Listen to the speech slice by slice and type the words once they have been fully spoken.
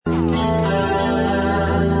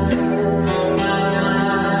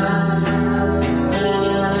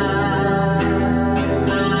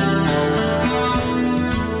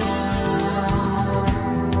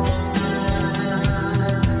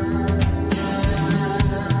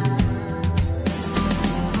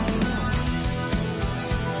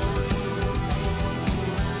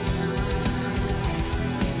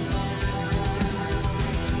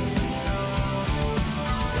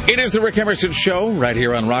It is the Rick Emerson Show right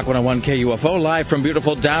here on Rock 101 KUFO, live from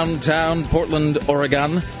beautiful downtown Portland,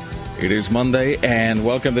 Oregon. It is Monday, and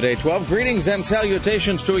welcome to Day 12. Greetings and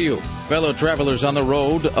salutations to you, fellow travelers on the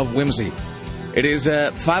road of whimsy. It is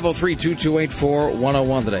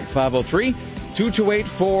 503-2284-101 today.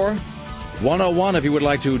 503-2284-101 if you would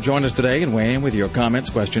like to join us today and weigh in with your comments,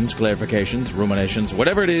 questions, clarifications, ruminations,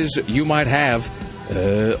 whatever it is you might have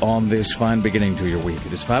on this fine beginning to your week.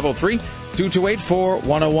 It is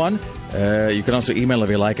 503-2284-101. You can also email if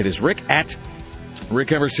you like. It is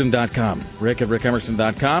rick@rickemerson.com.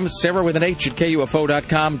 Rick@rickemerson.com. Sarah with an H at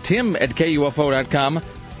KUFO.com. Tim at KUFO.com.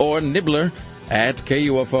 Or Nibbler at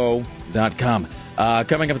KUFO.com.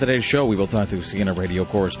 Coming up today's show, we will talk to CNN radio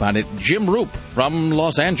correspondent Jim Roop from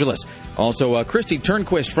Los Angeles. Also, Christy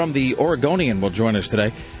Turnquist from the Oregonian will join us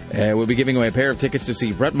today. We'll be giving away a pair of tickets to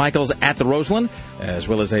see Bret Michaels at the Roseland, as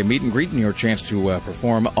well as a meet and greet and your chance to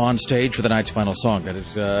perform on stage for the night's final song. That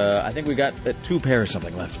is, I think we got 2 pairs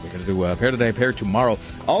something left. We're going to do a pair today, a pair tomorrow.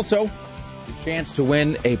 Also, the chance to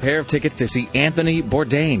win a pair of tickets to see Anthony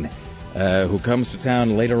Bourdain, who comes to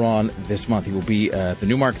town later on this month. He will be at the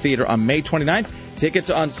Newmark Theater on May 29th. Tickets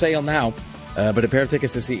on sale now, but a pair of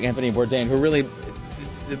tickets to see Anthony Bourdain, who really,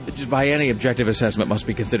 just by any objective assessment, must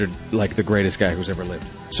be considered like the greatest guy who's ever lived.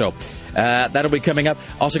 So that'll be coming up.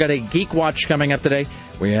 Also got a Geek Watch coming up today.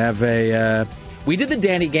 We have we did the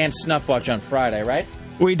Danny Gans Snuff Watch on Friday, right?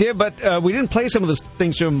 We did, but we didn't play some of the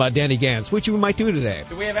things from Danny Gans, which we might do today.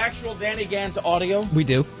 Do we have actual Danny Gans audio? We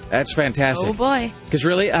do. That's fantastic. Oh, boy. Because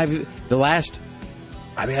really, I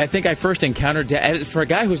think I first encountered, for a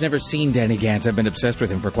guy who's never seen Danny Gans, I've been obsessed with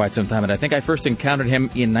him for quite some time, and I think I first encountered him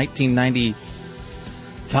in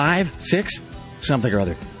 1995, 6, something or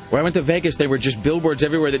other. Where I went to Vegas, there were just billboards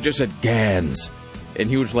everywhere that just said Gans in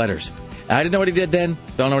huge letters. I didn't know what he did then,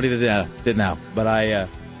 don't know what he did now, but I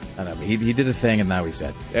don't know, he did a thing and now he's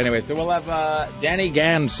dead. Anyway, so we'll have Danny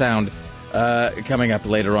Gans sound coming up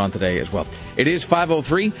later on today as well. It is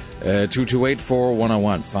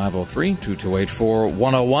 503-2284-101.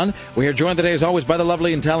 503-2284-101. We are joined today, as always, by the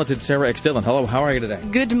lovely and talented Sarah X. Dillon. Hello, how are you today?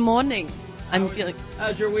 Good morning. I'm feeling...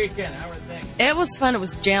 How's your weekend? How are things? It was fun. It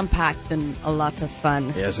was jam-packed and a lot of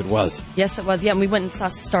fun. Yes, it was. Yes, it was. Yeah, and we went and saw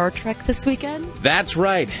Star Trek this weekend. That's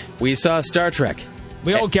right. We saw Star Trek.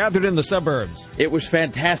 We all gathered in the suburbs. It was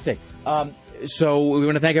fantastic. So we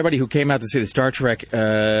want to thank everybody who came out to see the Star Trek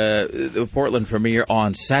Portland premiere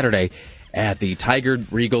on Saturday at the Tiger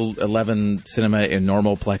Regal 11 Cinema in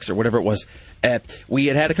Normalplex or whatever it was. We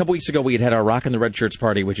had a couple weeks ago, we had our Rock and the Red Shirts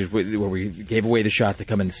party, which is where we gave away the shot to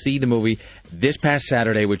come and see the movie this past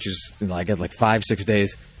Saturday, which is, I guess, like 5-6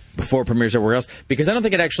 days before it premieres everywhere else. Because I don't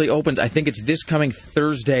think it actually opens. I think it's this coming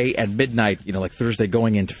Thursday at midnight, like Thursday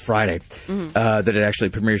going into Friday, that it actually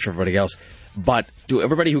premieres for everybody else. But to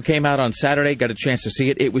everybody who came out on Saturday, got a chance to see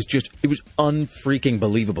it, it was unfreaking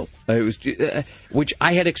believable. It was, which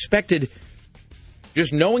I had expected,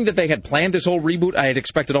 just knowing that they had planned this whole reboot, I had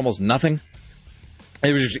expected almost nothing.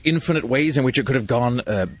 There was just infinite ways in which it could have gone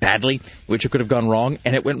badly, which it could have gone wrong,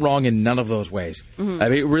 and it went wrong in none of those ways. I mean,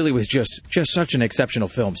 it really was just such an exceptional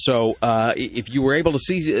film. So if you were able to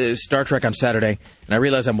see Star Trek on Saturday, and I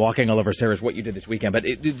realize I'm walking all over Sarah's what you did this weekend, but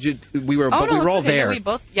we were all there.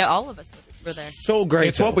 All of us were there. So great.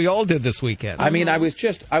 It's what we all did this weekend. I mean, I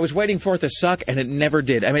was waiting for it to suck, and it never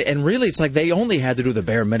did. I mean, and really, it's like they only had to do the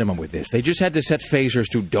bare minimum with this. They just had to set phasers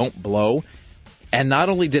to don't blow. And not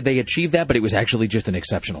only did they achieve that, but it was actually just an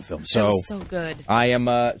exceptional film. So, it was so good. I am.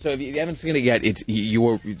 So if you haven't seen it yet,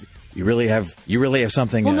 you really have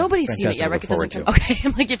something. Well, nobody's seen it yet. Rick, okay,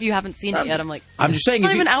 I'm like, if you haven't seen it yet, I'm like, I'm just saying, it's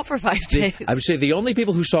not even out for 5 days. I would say the only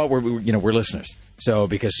people who saw it were listeners. So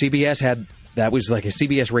because CBS that was like a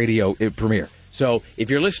CBS radio premiere. So if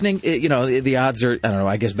you're listening, the odds are, I don't know,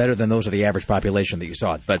 I guess better than those of the average population that you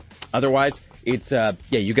saw it. But otherwise, it's,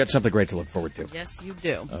 you got something great to look forward to. Yes, you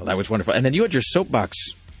do. Oh, that was wonderful. And then you had your soapbox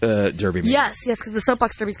derby meeting. Yes, because the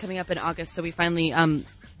soapbox derby's coming up in August. So we finally,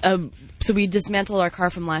 so we dismantled our car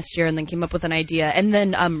from last year and then came up with an idea. And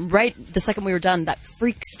then right the second we were done, that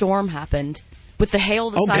freak storm happened with the hail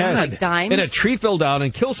the size of like dimes. And a tree fell down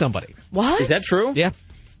and killed somebody. What? Is that true? Yeah.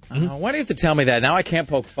 Why do you have to tell me that? Now I can't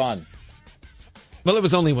poke fun. Well, it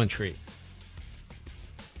was only one tree.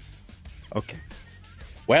 Okay.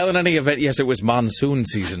 Well, in any event, yes, it was monsoon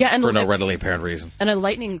season for no readily apparent reason. And a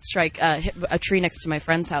lightning strike hit a tree next to my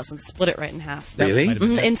friend's house and split it right in half. Really?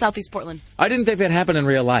 In Southeast Portland. I didn't think that happened in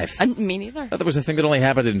real life. Me neither. I thought that was a thing that only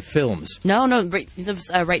happened in films. No, it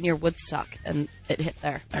was right near Woodstock, and it hit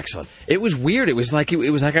there. Excellent. It was weird. It was like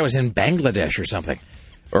I was in Bangladesh or something.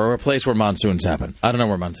 or a place where monsoons happen. I don't know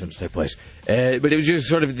where monsoons take place. But it was just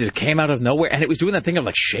sort of, it came out of nowhere, and it was doing that thing of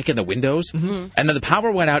like shaking the windows. Mm-hmm. And then the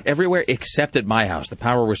power went out everywhere except at my house. The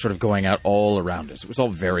power was sort of going out all around us. It was all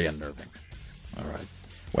very unnerving. All right.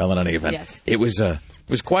 Well, in any event, yes. It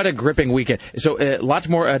was quite a gripping weekend. So lots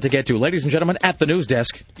more to get to. Ladies and gentlemen, at the news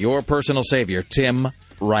desk, your personal savior, Tim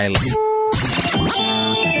Riley.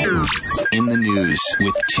 In the news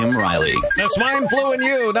with Tim Riley. The swine flu in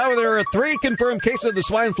you. Now there are 3 confirmed cases of the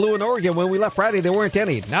swine flu in Oregon. When we left Friday, there weren't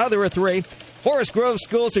any. Now there are 3. Forest Grove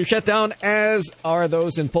schools are shut down, as are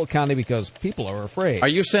those in Polk County, because people are afraid. Are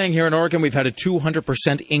you saying here in Oregon we've had a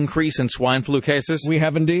 200% increase in swine flu cases? We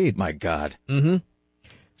have indeed. My God. Mm-hmm.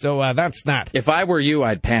 So that's that. If I were you,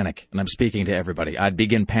 I'd panic. And I'm speaking to everybody. I'd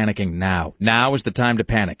begin panicking now. Now is the time to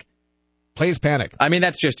panic. Please panic. I mean,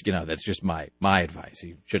 that's just my advice.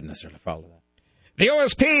 You shouldn't necessarily follow that. The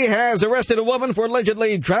OSP has arrested a woman for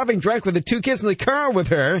allegedly driving drunk with the 2 kids in the car with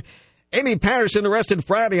her. Amy Patterson arrested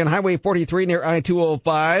Friday on Highway 43 near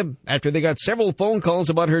I-205 after they got several phone calls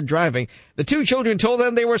about her driving. The 2 children told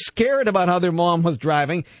them they were scared about how their mom was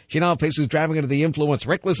driving. She now faces driving under the influence,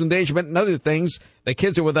 reckless endangerment, and other things. The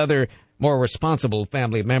kids are with other, more responsible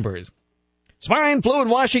family members. Swine flu in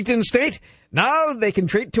Washington State. Now they can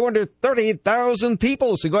treat 230,000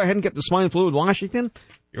 people. So go ahead and get the swine flu in Washington.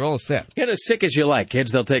 You're all set. Get as sick as you like,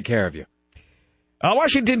 kids. They'll take care of you.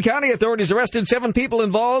 Washington County authorities arrested 7 people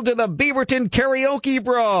involved in a Beaverton karaoke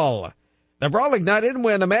brawl. The brawl ignited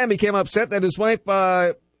when a man became upset that his wife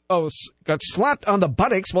got slapped on the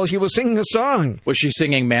buttocks while she was singing a song. Was she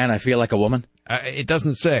singing "Man, I Feel Like a Woman"? It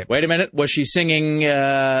doesn't say. Wait a minute. Was she singing,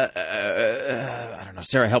 I don't know,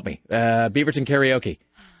 Sarah, help me, Beaverton karaoke?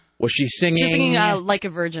 Was she singing? She's singing Like a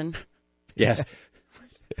Virgin. Yes.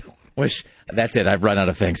 That's it. I've run out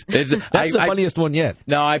of things. That's the funniest one yet.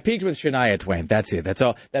 No, I peaked with Shania Twain. That's it. That's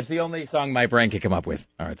all. That's the only song my brain could come up with.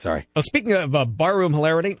 All right, sorry. Speaking of barroom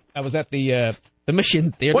hilarity, I was at the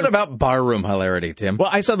Mission Theater. What about barroom hilarity, Tim? Well,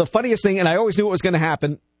 I saw the funniest thing, and I always knew it was going to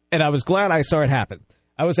happen, and I was glad I saw it happen.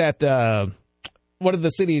 I was at one of the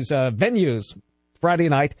city's venues Friday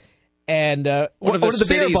night, and one of the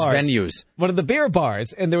city's venues. One of the beer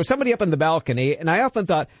bars, and there was somebody up on the balcony, and I often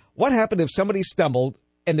thought, what happened if somebody stumbled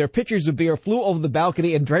and their pitchers of beer flew over the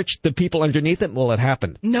balcony and drenched the people underneath it? Well, it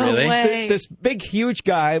happened. No Really? way. This big, huge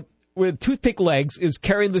guy with toothpick legs is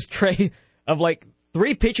carrying this tray of like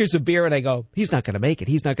 3 pitchers of beer, and I go, he's not going to make it.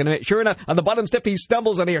 He's not going to make it. Sure enough, on the bottom step, he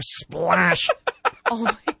stumbles and I hear splash. Oh,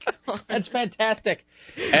 my God. That's fantastic.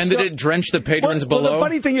 And did it drench the patrons below? Well, the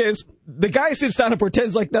funny thing is, the guy sits down and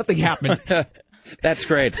pretends like nothing happened. That's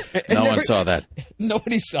great. No one saw that.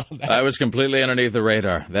 Nobody saw that. I was completely underneath the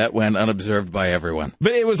radar. That went unobserved by everyone.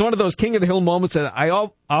 But it was one of those king of the hill moments that I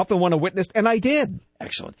often want to witness, and I did.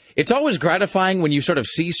 Excellent. It's always gratifying when you sort of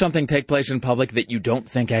see something take place in public that you don't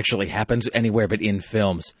think actually happens anywhere but in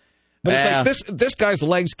films. But it's like this guy's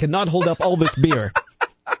legs cannot hold up all this beer.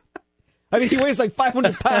 I mean, he weighs like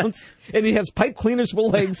 500 pounds, and he has pipe cleaners for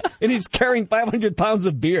legs, and he's carrying 500 pounds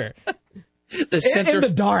of beer. The center, in the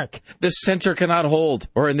dark. The center cannot hold,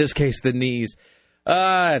 or in this case, the knees.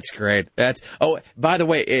 That's great. By the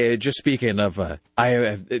way, just speaking of,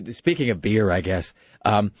 speaking of beer, I guess,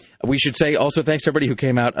 we should say also thanks to everybody who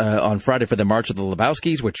came out on Friday for the March of the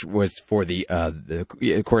Lebowskis, which was for the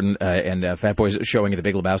Corden and Fat Boys showing of the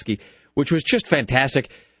Big Lebowski, which was just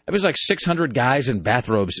fantastic. It was like 600 guys in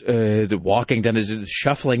bathrobes walking down,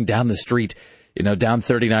 shuffling down the street, down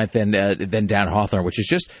 39th and then down Hawthorne, which is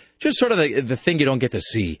just sort of the thing you don't get to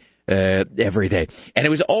see every day. And it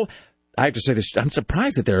was all. I have to say this. I'm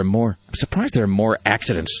surprised that there are more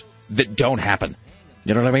accidents that don't happen.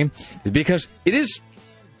 You know what I mean? Because it is.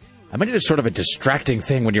 I mean, it is sort of a distracting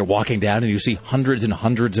thing when you're walking down and you see hundreds and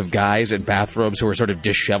hundreds of guys in bathrobes who are sort of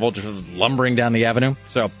disheveled, just lumbering down the avenue.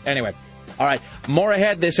 So anyway. All right, more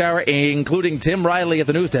ahead this hour, including Tim Riley at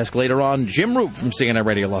the news desk. Later on, Jim Roop from CNN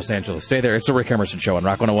Radio Los Angeles. Stay there. It's the Rick Emerson Show on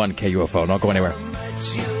Rock 101 KUFO. Don't go anywhere.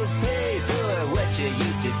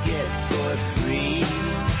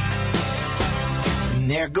 And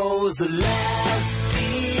there goes the last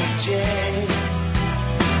DJ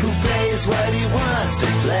who plays what he wants to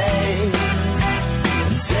play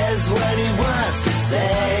and says what he wants to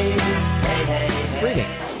say. Hey, hey, hey.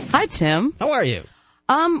 Hi, Tim. How are you?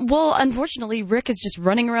 Well, unfortunately, Rick is just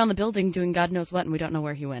running around the building doing God knows what, and we don't know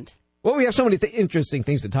where he went. Well, we have so many interesting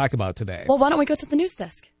things to talk about today. Well, why don't we go to the news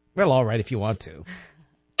desk? Well, all right, if you want to.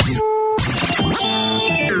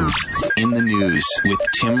 In the news with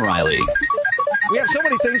Tim Riley. We have so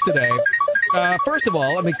many things today. First of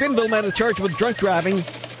all, a McMinnville man is charged with drunk driving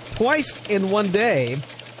twice in one day.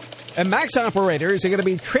 And Max operators are going to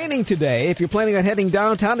be training today. If you're planning on heading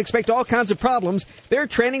downtown, expect all kinds of problems. They're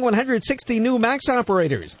training 160 new Max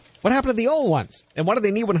operators. What happened to the old ones? And why do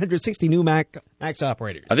they need 160 new Max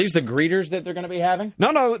operators? Are these the greeters that they're going to be having?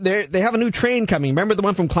 No, they have a new train coming. Remember the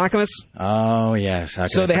one from Clackamas? Oh, yes.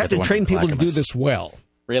 So they have to train people to do this well.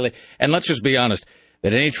 Really? And let's just be honest,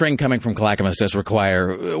 that any train coming from Clackamas does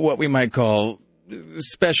require what we might call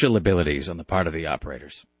special abilities on the part of the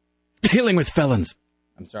operators. Dealing with felons.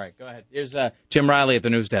 I'm sorry. Go ahead. Here's Tim Riley at the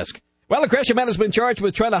news desk. Well, a Gresham man has been charged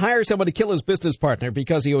with trying to hire someone to kill his business partner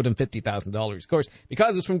because he owed him $50,000. Of course,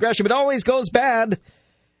 because it's from Gresham, it always goes bad.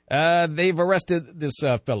 They've arrested this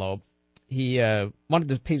fellow. He wanted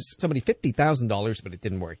to pay somebody $50,000, but it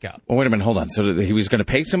didn't work out. Well, wait a minute. Hold on. So he was going to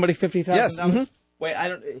pay somebody $50,000? Yes. Mm-hmm. Wait,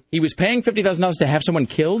 he was paying $50,000 to have someone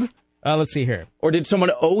killed? Let's see here. Or did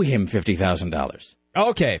someone owe him $50,000?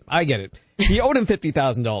 Okay, I get it. He owed him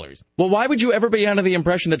 $50,000. Well, why would you ever be under the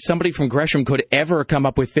impression that somebody from Gresham could ever come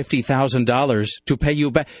up with $50,000 to pay you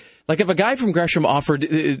back? Like, if a guy from Gresham offered,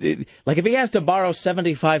 like, if he has to borrow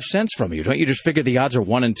 75 cents from you, don't you just figure the odds are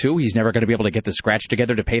 1 in 2? He's never going to be able to get the scratch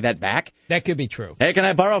together to pay that back? That could be true. Hey, can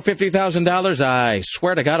I borrow $50,000? I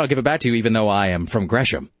swear to God I'll give it back to you, even though I am from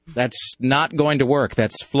Gresham. That's not going to work.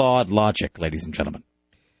 That's flawed logic, ladies and gentlemen.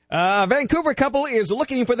 A Vancouver couple is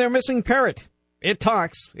looking for their missing parrot. It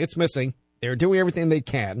talks. It's missing. They're doing everything they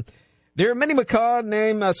can. Their mini macaw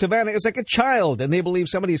named Savannah is like a child, and they believe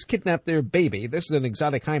somebody's kidnapped their baby. This is an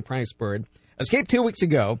exotic high-priced bird. Escaped 2 weeks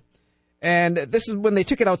ago, and this is when they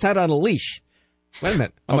took it outside on a leash. Wait a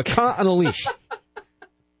minute. A macaw on a leash.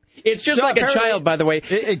 It's just like a child, by the way.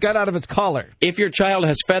 It got out of its collar. If your child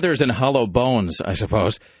has feathers and hollow bones, I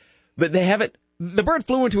suppose. But they have it. The bird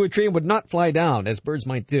flew into a tree and would not fly down, as birds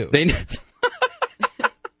might do.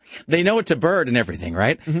 They know it's a bird and everything,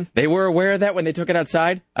 right? Mm-hmm. They were aware of that when they took it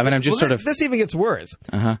outside? I mean, I'm just This even gets worse.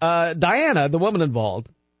 Diana, the woman involved,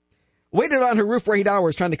 waited on her roof for 8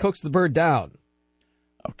 hours trying to coax the bird down.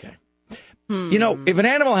 Okay. You know, if an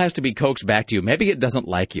animal has to be coaxed back to you, maybe it doesn't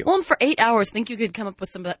like you. Well, and for 8 hours, I think you could come up with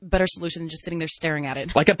some better solution than just sitting there staring at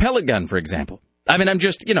it. Like a pellet gun, for example. I mean, I'm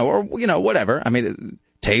just, whatever. I mean,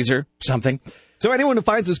 taser, something. So anyone who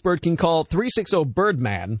finds this bird can call 360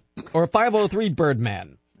 Birdman or 503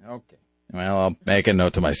 Birdman. Okay. Well, I'll make a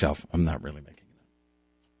note to myself. I'm not really making a note.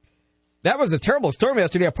 That was a terrible storm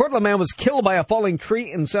yesterday. A Portland man was killed by a falling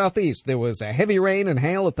tree in southeast. There was a heavy rain and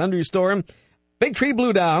hail, a thunderstorm. Big tree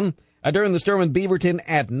blew down during the storm in Beaverton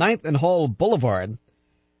at 9th and Hall Boulevard.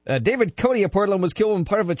 David Cody of Portland was killed when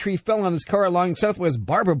part of a tree fell on his car along Southwest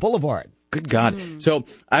Barber Boulevard. Good God. So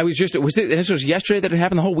I was this was yesterday that it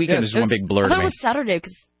happened? The whole weekend is one big blur to me. I thought it was Saturday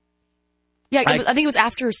because... Yeah, I think it was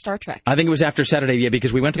after Star Trek. I think it was after Saturday, yeah,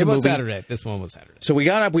 because we went to the movie. It was Saturday. This one was Saturday. So we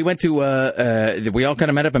got up, we went to, we all kind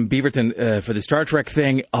of met up in Beaverton for the Star Trek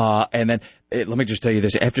thing, and then, let me just tell you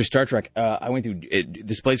this, after Star Trek, I went to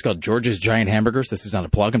this place called George's Giant Hamburgers. This is not a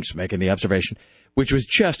plug, I'm just making the observation, which was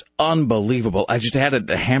just unbelievable. I just had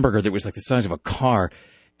a hamburger that was like the size of a car,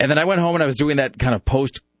 and then I went home and I was doing that kind of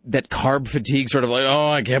that carb fatigue sort of like,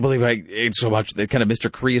 oh, I can't believe I ate so much, that kind of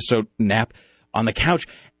Mr. Creosote nap on the couch.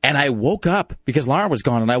 And I woke up because Laura was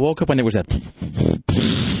gone, and I woke up when there was that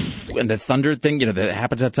and the thunder thing, that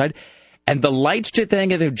happens outside, and the lights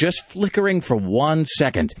thing, and they're just flickering for 1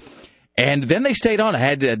 second, and then they stayed on. I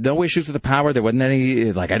had no issues with the power. There wasn't any,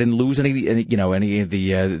 I didn't lose any of the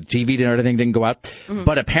TV and everything didn't go out. Mm-hmm.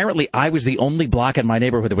 But apparently, I was the only block in my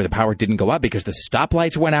neighborhood where the power didn't go out because the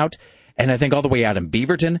stoplights went out, and I think all the way out in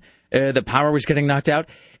Beaverton, the power was getting knocked out.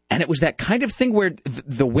 And it was that kind of thing where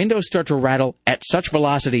the windows start to rattle at such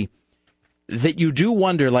velocity that you do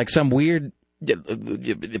wonder, like some weird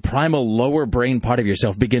primal lower brain part of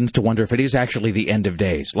yourself begins to wonder if it is actually the end of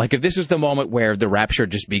days. Like if this is the moment where the rapture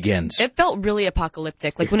just begins. It felt really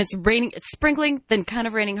apocalyptic. Like when it's raining, it's sprinkling, then kind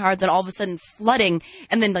of raining hard, then all of a sudden flooding,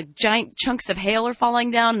 and then like giant chunks of hail are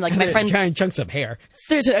falling down. And like my friend, giant chunks of hair.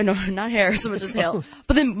 No, not hair, so much as hail.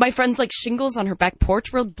 But then my friend's like shingles on her back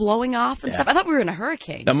porch were blowing off and stuff. I thought we were in a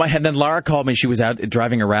hurricane. And then Laura called me. She was out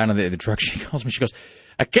driving around in the truck. She calls me. She goes,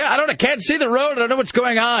 I can't see the road. I don't know what's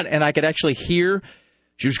going on. And I could actually hear,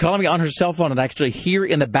 she was calling me on her cell phone, and I actually hear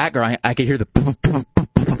in the background, I could hear the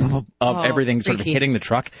of everything sort of hitting the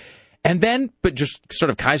truck. And then, but just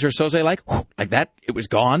sort of Kaiser Soze like that, it was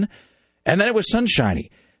gone. And then it was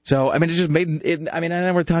sunshiny. So, I mean, it just made it, I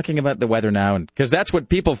know we're talking about the weather now, and because that's what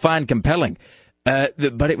people find compelling. But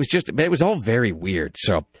it was all very weird.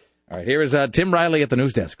 So, all right, here is Tim Riley at the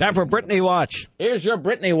news desk. Time for Brittany Watch. Here's your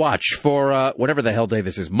Brittany Watch for whatever the hell day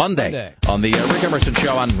this is, Monday. On the Rick Emerson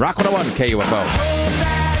Show on Rock 101 KUFO.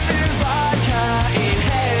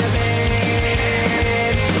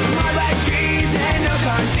 Seats and no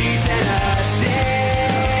car seats.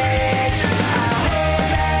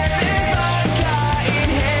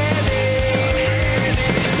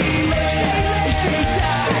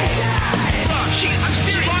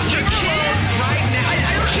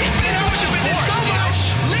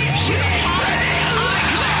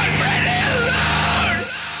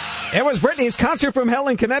 It was Britney's concert from hell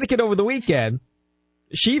in Connecticut over the weekend.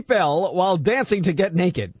 She fell while dancing to Get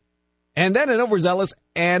Naked. And then an overzealous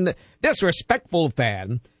and disrespectful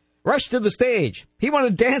fan rushed to the stage. He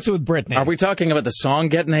wanted to dance with Britney. Are we talking about the song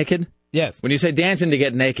Get Naked? Yes. When you say dancing to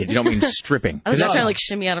get naked, you don't mean stripping. I was just trying to like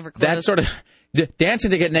shimmy out of her clothes. That sort of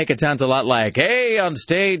dancing to get naked sounds a lot like, hey, on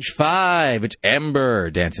stage 5, it's Ember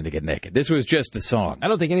dancing to get naked. This was just the song. I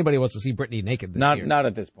don't think anybody wants to see Britney naked this year. Not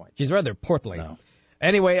at this point. She's rather portly. No.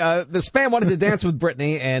 Anyway, this fan wanted to dance with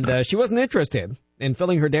Britney, and she wasn't interested in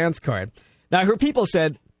filling her dance card. Now, her people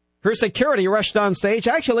said her security rushed on stage.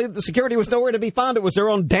 Actually, the security was nowhere to be found. It was their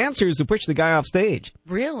own dancers who pushed the guy off stage.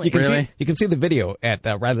 Really? You can see the video at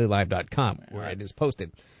RileyLive.com where it is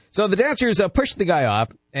posted. So the dancers pushed the guy off,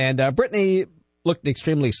 and Britney looked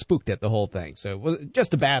extremely spooked at the whole thing. So it was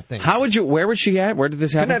just a bad thing. Where was she at? Where did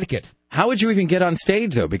this happen? Connecticut. How would you even get on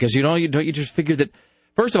stage, though? Because don't you just figure that,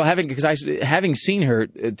 first of all, having seen her,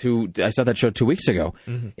 I saw that show 2 weeks ago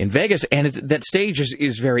in Vegas, and that stage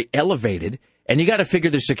is very elevated, and you got to figure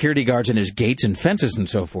there's security guards and there's gates and fences and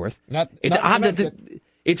so forth. It's odd that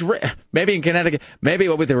it's maybe in Connecticut, maybe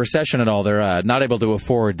with the recession and all, they're not able to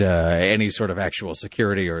afford any sort of actual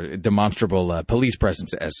security or demonstrable police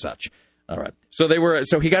presence as such. All right. So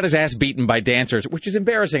he got his ass beaten by dancers, which is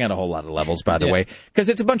embarrassing on a whole lot of levels, by the way, because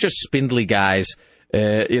it's a bunch of spindly guys, who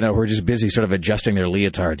are just busy sort of adjusting their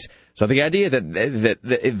leotards. So the idea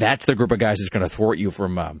that that's the group of guys that's going to thwart you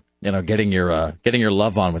from, getting your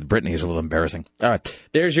love on with Britney is a little embarrassing. All right.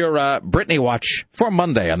 There's your Britney watch for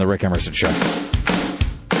Monday on the Rick Emerson Show.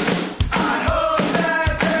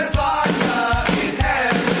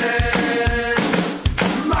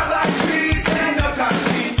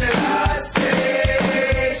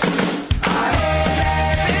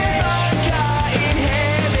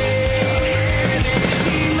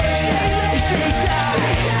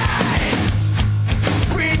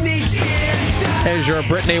 There's your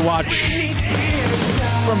Britney watch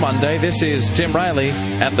for Monday. This is Tim Riley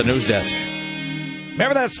at the news desk.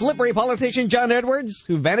 Remember that slippery politician John Edwards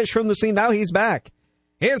who vanished from the scene? Now he's back.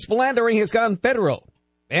 His philandering has gone federal,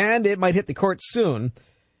 and it might hit the courts soon.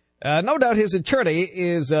 No doubt his attorney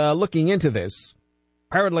is looking into this.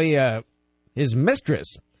 Apparently, his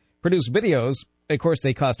mistress produced videos. Of course,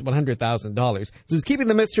 they cost $100,000. Since keeping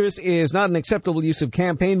the mistress is not an acceptable use of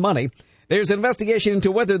campaign money, there's an investigation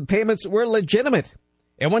into whether the payments were legitimate.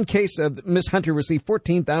 In one case, Miss Hunter received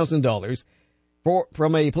 $14,000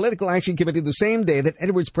 from a political action committee the same day that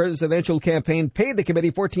Edwards' presidential campaign paid the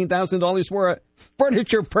committee $14,000 for a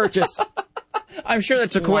furniture purchase. I'm sure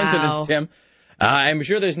that's a coincidence, Tim. I'm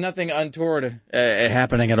sure there's nothing untoward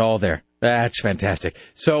happening at all there. That's fantastic.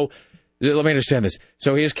 So let me understand this.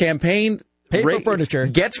 So his campaign paid for furniture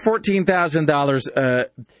gets $14,000.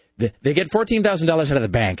 They get $14,000 out of the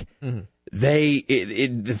bank. Mm-hmm. The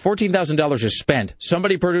 $14,000 is spent.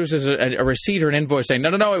 Somebody produces a receipt or an invoice saying,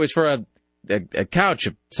 no, it was for a couch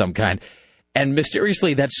of some kind. And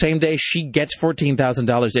mysteriously, that same day, she gets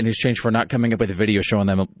 $14,000 in exchange for not coming up with a video showing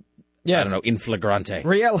them, I don't know, in flagrante.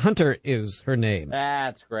 Rielle Hunter is her name.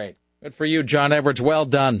 That's great. Good for you, John Edwards. Well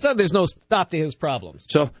done. So there's no stop to his problems.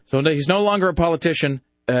 So he's no longer a politician.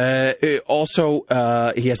 Also,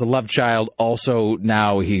 he has a love child. Also,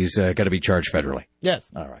 now he's going to be charged federally. Yes.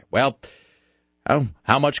 All right. Well,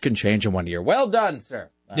 how much can change in 1 year? Well done, sir.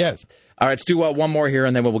 Yes. All right, let's do one more here,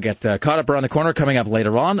 and then we'll get caught up around the corner. Coming up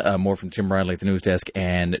later on, more from Tim Riley at the news desk,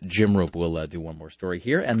 and Jim Roop will do one more story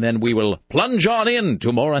here, and then we will plunge on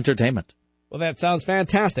into more entertainment. Well, that sounds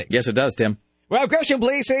fantastic. Yes, it does, Tim. Well, Gresham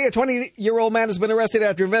police say a 20-year-old man has been arrested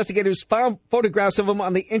after investigators found photographs of him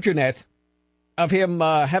on the Internet of him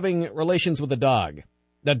having relations with a dog.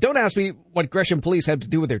 Now, don't ask me what Gresham police had to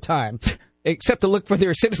do with their time, except to look for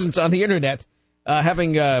their citizens on the Internet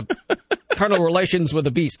having carnal relations with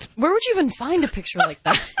a beast. Where would you even find a picture like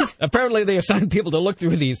that? Apparently, they assigned people to look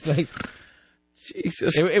through these things.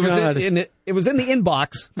 Jesus it was in the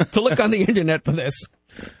inbox to look on the Internet for this.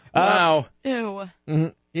 Wow. Ew. Mm-hmm.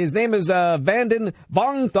 His name is Vanden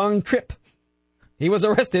Bong Thong Trip. He was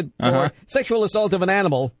arrested for sexual assault of an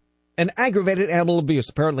animal and aggravated animal abuse.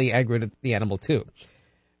 Apparently aggravated the animal, too.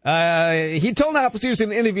 He told officers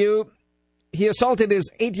in an interview he assaulted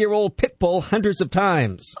his 8-year-old pit bull hundreds of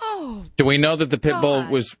times. Oh, do we know that the pit bull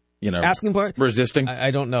was, asking for it? Resisting?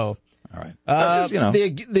 I don't know. All right.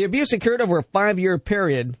 The abuse occurred over a 5-year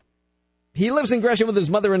period. He lives in Gresham with his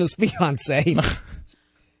mother and his fiancée,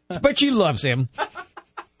 but she loves him.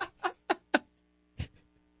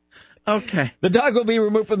 Okay. The dog will be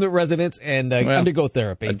removed from the residence and undergo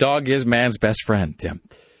therapy. A dog is man's best friend, Tim.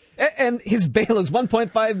 And his bail is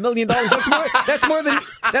 $1.5 million. That's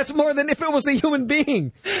more than if it was a human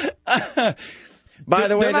being. By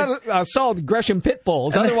the way, they're not Salt Gresham pit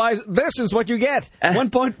bulls. Otherwise, this is what you get: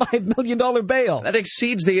 $1.5 million bail. that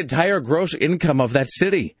exceeds the entire gross income of that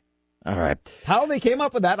city. All right. How they came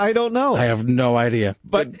up with that, I don't know. I have no idea.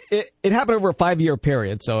 But it happened over a 5-year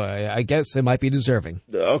period, so I guess it might be deserving.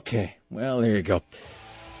 Okay. Well, there you go.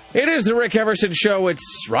 It is the Rick Emerson Show.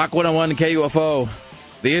 It's Rock 101 KUFO.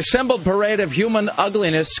 The assembled parade of human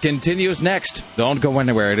ugliness continues next. Don't go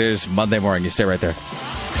anywhere. It is Monday morning. You stay right there.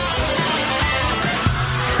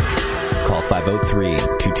 Call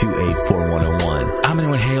 503-228-4101. I'm going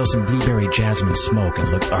to inhale some blueberry jasmine smoke and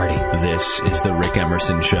look arty. This is the Rick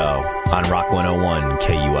Emerson Show on Rock 101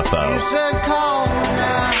 KUFO.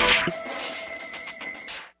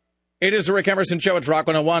 It is the Rick Emerson Show. It's Rock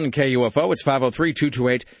 101 KUFO. It's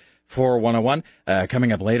 503-228-4101.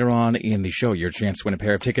 Coming up later on in the show, your chance to win a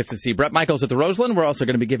pair of tickets to see Bret Michaels at the Roseland. We're also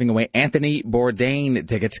going to be giving away Anthony Bourdain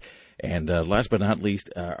tickets. And last but not least,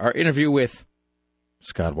 our interview with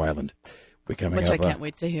Scott Weiland. Which I can't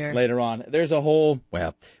wait to hear. Later on. There's a whole,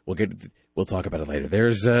 well, we'll talk about it later.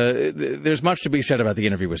 There's much to be said about the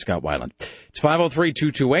interview with Scott Weiland. It's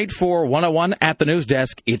 503-228-4101 at the news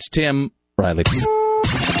desk. It's Tim Riley.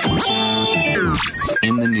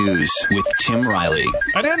 In the news with Tim Riley.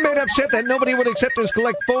 An inmate upset that nobody would accept his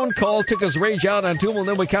collect phone call took his rage out on two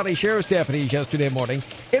Multnomah County Sheriff's deputies yesterday morning.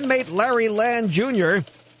 Inmate Larry Land Jr.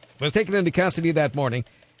 was taken into custody that morning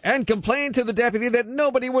and complained to the deputy that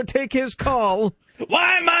nobody would take his call.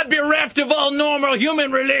 Why am I bereft of all normal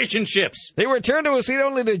human relationships? They returned to a seat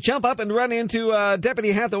only to jump up and run into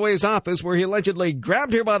Deputy Hathaway's office, where he allegedly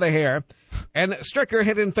grabbed her by the hair and struck her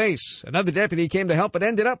head and face. Another deputy came to help but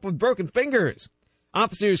ended up with broken fingers.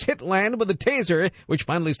 Officers hit Land with a taser, which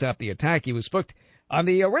finally stopped the attack. He was booked on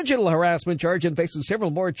the original harassment charge and faces several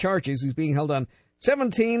more charges. He's being held on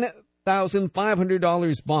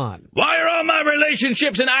 $17,500 bond. Why are all my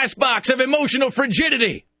relationships an icebox of emotional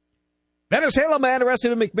frigidity? Then a Salem man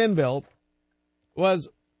arrested in McMinnville was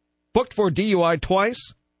booked for DUI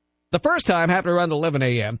twice. The first time happened around 11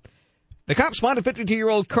 a.m. The cop spotted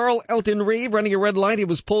 52-year-old Carl Elton Reeve running a red light. He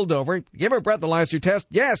was pulled over. Gave a breathalyzer test.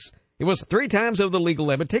 Yes, he was 3 times over the legal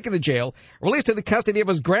limit, taken to jail, released to the custody of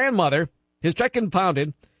his grandmother. His truck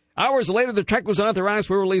impounded. Hours later, the truck was authorized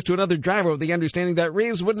for release to another driver with the understanding that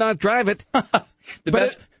Reeves would not drive it.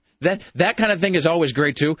 That kind of thing is always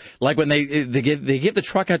great, too. Like when they give the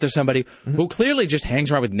truck out to somebody who clearly just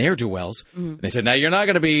hangs around with ne'er-do-wells. They said, now, you're not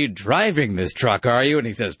going to be driving this truck, are you? And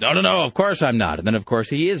he says, no, of course I'm not. And then, of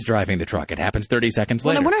course, he is driving the truck. It happens 30 seconds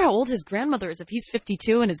later. I wonder how old his grandmother is, if he's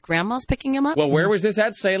 52 and his grandma's picking him up. Well, where was this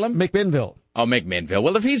at, Salem? McMinnville. Oh, McMinnville.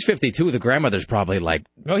 Well, if he's 52, the grandmother's probably like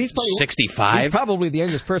 65. He's probably the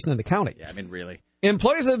youngest person in the county. Yeah, I mean, really.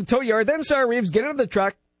 Employees of the tow yard then saw Reeves get into the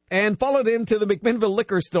truck and followed him to the McMinnville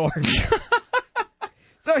liquor store.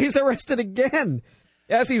 So he's arrested again.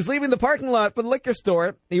 As he was leaving the parking lot for the liquor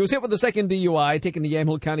store, he was hit with a second DUI, taken to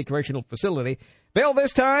Yamhill County Correctional Facility. Bail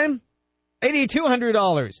this time,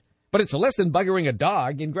 $8,200. But it's less than buggering a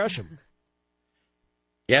dog in Gresham.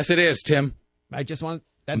 Yes, it is, Tim. I just want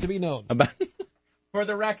that to be known. For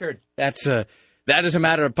the record. That is a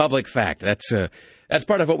matter of public fact. That's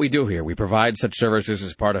part of what we do here. We provide such services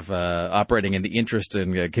as part of operating in the interest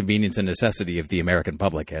and convenience and necessity of the American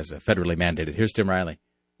public as federally mandated. Here's Tim Riley.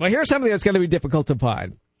 Well, here's something that's going to be difficult to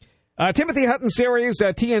find. Timothy Hutton series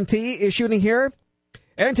TNT is shooting here,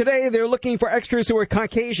 and today they're looking for extras who are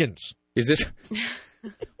Caucasians. Is this?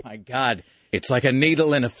 My God. It's like a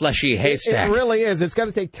needle in a fleshy haystack. It really is. It's going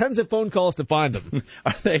to take tons of phone calls to find them.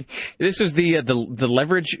 Are they? This is the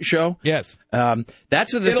Leverage show? Yes.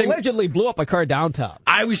 That's the thing. It allegedly blew up a car downtown.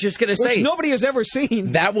 I was just going to say. Which nobody has ever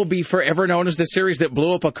seen. That will be forever known as the series that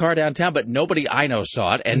blew up a car downtown, but nobody I know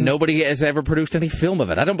saw it, and nobody has ever produced any film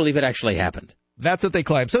of it. I don't believe it actually happened. That's what they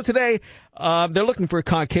claim. So today, they're looking for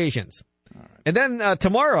Caucasians. Right. And then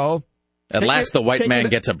tomorrow... At last, the white man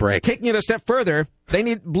gets a break. Taking it a step further, they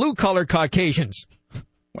need blue-collar Caucasians.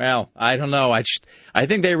 Well, I don't know. I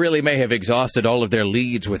think they really may have exhausted all of their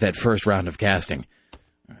leads with that first round of casting.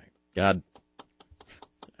 All right. God.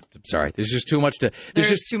 I'm sorry. There's just too much to...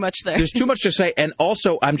 There's too much there. There's too much to say. And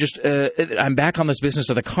also, I'm back on this business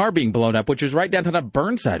of the car being blown up, which is right downtown at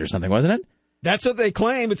Burnside or something, wasn't it? That's what they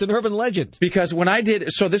claim. It's an urban legend. Because when I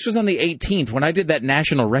did, so this was on the 18th, when I did that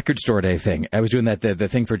National Record Store Day thing, I was doing that the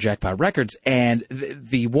thing for Jackpot Records, and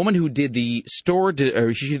the woman who did the store,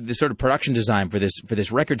 or she did the sort of production design for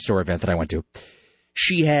this record store event that I went to,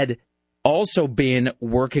 she had also been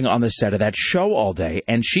working on the set of that show all day,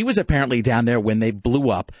 and she was apparently down there when they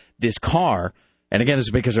blew up this car And again, this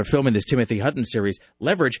is because they're filming this Timothy Hutton series,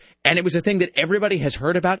 Leverage, and it was a thing that everybody has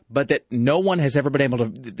heard about, but that no one has ever been able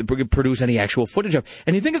to produce any actual footage of.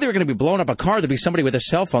 And you think if they were going to be blowing up a car, there'd be somebody with a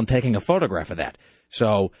cell phone taking a photograph of that.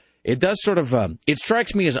 So it does sort of, it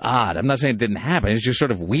strikes me as odd. I'm not saying it didn't happen. It's just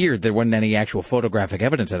sort of weird there wasn't any actual photographic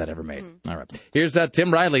evidence of that ever made. All right. Here's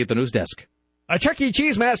Tim Riley at the news desk. A Chuck E.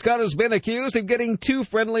 Cheese mascot has been accused of getting too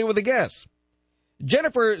friendly with the guests.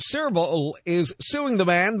 Jennifer Serval is suing the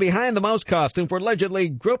man behind the mouse costume for allegedly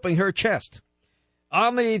groping her chest.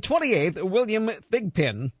 On the 28th, William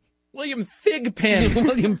Thigpen. William Thigpen.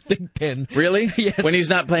 William Thigpen. Really? Yes. When he's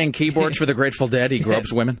not playing keyboards for the Grateful Dead, he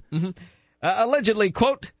gropes women? Mm-hmm. Allegedly,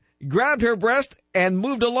 quote, grabbed her breast and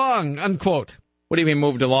moved along, unquote. What do you mean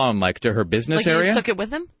moved along? Like to her business Like area? he just took it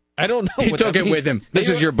with him? I don't know. He took it with him. This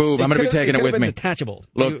is your boob. I'm going to be taking it with me. Detachable.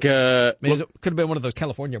 Look, it could have been one of those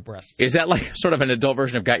California breasts. Is that like sort of an adult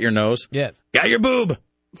version of got your nose? Yes. Got your boob.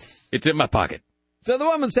 It's in my pocket. So the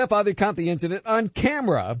woman's stepfather caught the incident on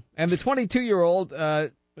camera, and the 22-year-old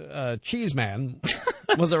cheese man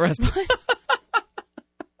was arrested.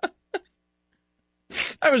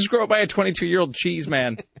 I was groped by a 22-year-old cheese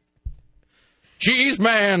man. Cheese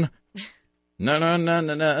man. No.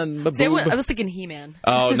 See, I was thinking He-Man.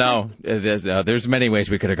 Oh, no. There's many ways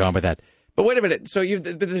we could have gone with that. But wait a minute. So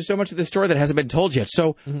there's so much of the story that hasn't been told yet.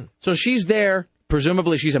 So she's there.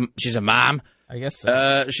 Presumably she's a mom. I guess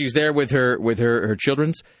so. She's there with her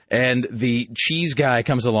children's, and the cheese guy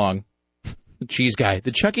comes along. The cheese guy.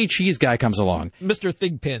 The Chuck E. Cheese guy comes along. Mr.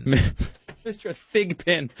 Thigpen. Mr.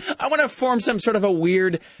 Thigpen. I want to form some sort of a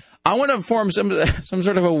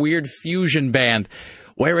weird fusion band.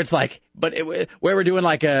 Where it's like, where we're doing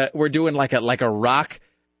like a rock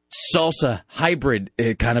salsa hybrid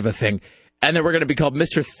kind of a thing, and then we're going to be called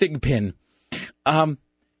Mr. Thigpen.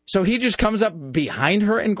 So he just comes up behind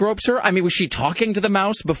her and gropes her. I mean, was she talking to the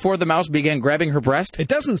mouse before the mouse began grabbing her breast? It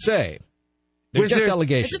doesn't say. There's just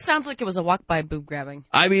allegations. It just sounds like it was a walk-by boob grabbing.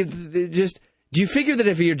 I mean, do you figure that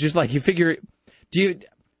if you're just like I'm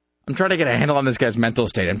trying to get a handle on this guy's mental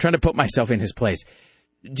state. I'm trying to put myself in his place.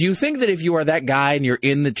 Do you think that if you are that guy and you're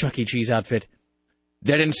in the Chuck E. Cheese outfit,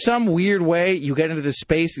 that in some weird way you get into this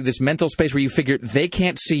mental space where you figure they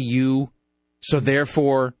can't see you, so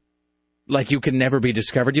therefore, like, you can never be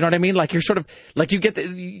discovered? You know what I mean? Like, you're sort of like you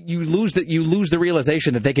lose the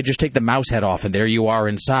realization that they could just take the mouse head off and there you are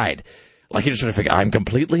inside. Like, you just sort of figure, I'm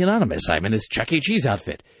completely anonymous. I'm in this Chuck E. Cheese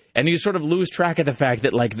outfit, and you sort of lose track of the fact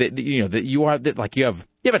that you have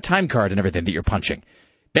a time card and everything that you're punching.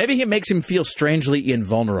 Maybe it makes him feel strangely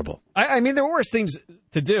invulnerable. I mean, there were worse things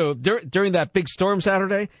to do during that big storm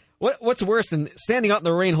Saturday. What's worse than standing out in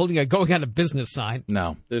the rain holding a going out of business sign?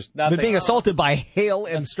 No, there's nothing. Being assaulted by hail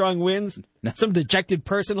and strong winds? No. Some dejected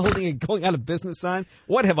person holding a going out of business sign?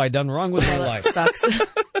 What have I done wrong with my life? That sucks.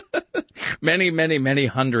 Many, many, many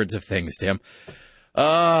hundreds of things, Tim.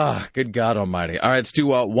 Good God almighty. All right, let's do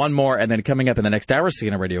one more, and then coming up in the next hour,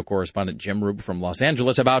 CNN radio correspondent Jim Rube from Los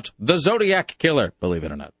Angeles about the Zodiac Killer, believe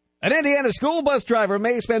it or not. An Indiana school bus driver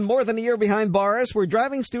may spend more than a year behind bars for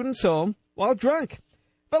driving students home while drunk.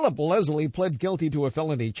 Philip Leslie pled guilty to a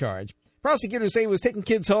felony charge. Prosecutors say he was taking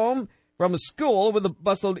kids home from a school with a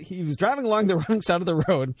busload. He was driving along the wrong side of the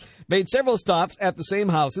road, made several stops at the same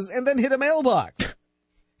houses, and then hit a mailbox.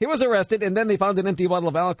 He was arrested, and then they found an empty bottle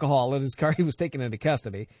of alcohol in his car. He was taken into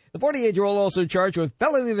custody. The 48-year-old also charged with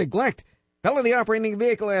felony neglect, felony operating a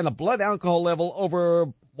vehicle, and a blood alcohol level over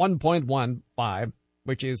 1.15,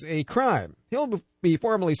 which is a crime. He'll be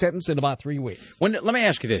formally sentenced in about 3 weeks. Let me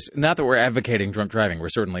ask you this. Not that we're advocating drunk driving. We're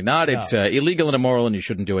certainly not. No. It's illegal and immoral, and you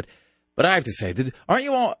shouldn't do it. But I have to say, aren't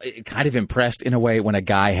you all kind of impressed in a way when a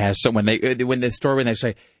guy has when they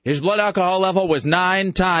say his blood alcohol level was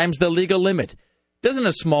 9 times the legal limit? Doesn't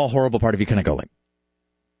a small, horrible part of you kind of go like,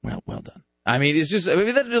 well done. I mean,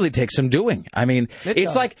 that really takes some doing. I mean,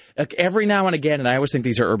 it's like every now and again, and I always think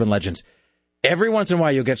these are urban legends. Every once in a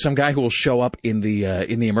while, you'll get some guy who will show up in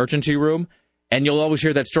the emergency room, and you'll always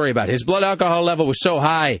hear that story about his blood alcohol level was so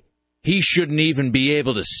high, he shouldn't even be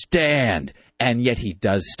able to stand. And yet he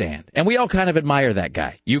does stand. And we all kind of admire that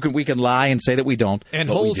guy. We can lie and say that we don't. And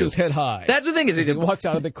holds his head high. That's the thing. He walks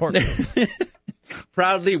out of the courtroom.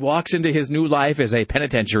 Proudly walks into his new life as a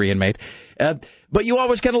penitentiary inmate. But you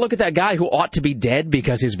always kind of look at that guy who ought to be dead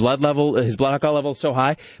because his blood alcohol level is so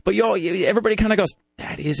high. But everybody kind of goes,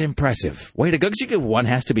 that is impressive. Way to go. Because one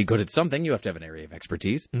has to be good at something. You have to have an area of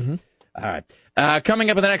expertise. Mm-hmm. All right.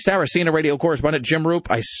 Coming up in the next hour, CNN radio correspondent Jim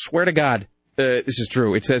Roop. I swear to God, this is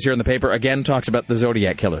true. It says here in the paper, again, talks about the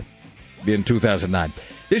Zodiac Killer in 2009.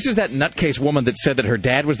 This is that nutcase woman that said that her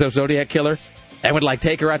dad was the Zodiac Killer and would,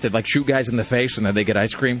 take her out to, shoot guys in the face and then they get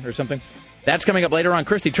ice cream or something. That's coming up later on.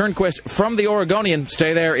 Christy Turnquist from the Oregonian.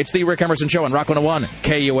 Stay there. It's the Rick Emerson Show on Rock 101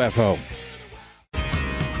 KUFO.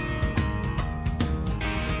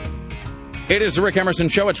 It is the Rick Emerson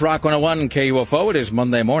Show. It's Rock 101 KUFO. It is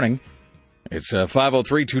Monday morning. It's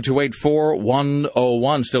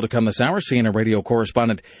 503-228-4101. Still to come this hour, CNN radio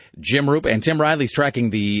correspondent Jim Roop and Tim Riley's tracking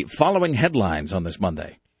the following headlines on this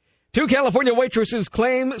Monday. 2 California waitresses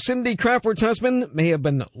claim Cindy Crawford's husband may have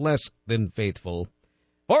been less than faithful.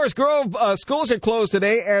 Forest Grove schools are closed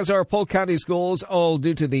today, as are Polk County schools, all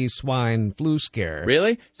due to the swine flu scare.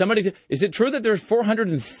 Really? Is it true that there's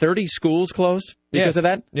 430 schools closed because of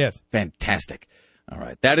that? Yes. Fantastic. All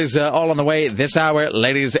right. That is all on the way this hour,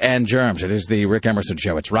 ladies and germs. It is the Rick Emerson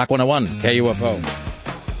Show. It's Rock 101 KUFO.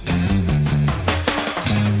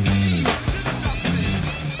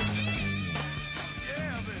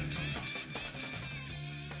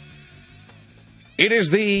 It is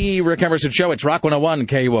the Rick Emerson Show. It's Rock 101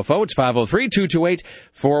 KUFO. It's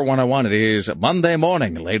 503-228-4101. It is Monday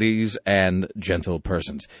morning, ladies and gentle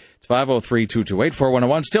persons. It's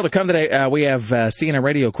 503-228-4101. Still to come today, we have CNN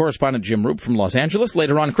radio correspondent Jim Roop from Los Angeles.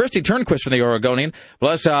 Later on, Christy Turnquist from the Oregonian,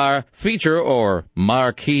 plus our feature or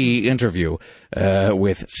marquee interview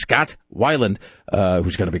with Scott Weiland,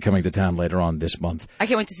 who's going to be coming to town later on this month. I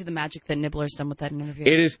can't wait to see the magic that Nibbler's done with that interview.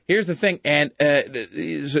 It is. Here's the thing, and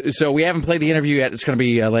so we haven't played the interview yet. It's going to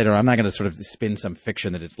be later. I'm not going to sort of spin some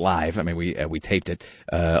fiction that it's live. I mean, we taped it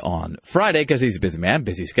on Friday because he's a busy man,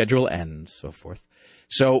 busy schedule, and so forth.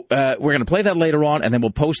 So we're going to play that later on, and then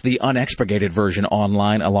we'll post the unexpurgated version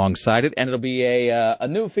online alongside it, and it'll be a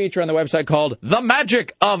new feature on the website called The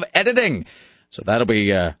Magic of Editing. So that'll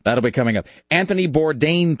be coming up. Anthony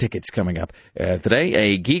Bourdain tickets coming up today.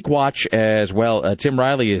 A Geek Watch as well. Tim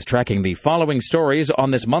Riley is tracking the following stories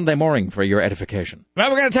on this Monday morning for your edification. Well,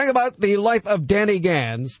 we're going to talk about the life of Danny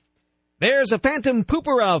Gans. There's a phantom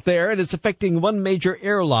pooper out there, and it's affecting one major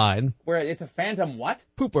airline. Where it's a phantom what?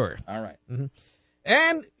 Pooper. All right. Mm-hmm.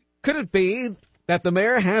 And could it be that the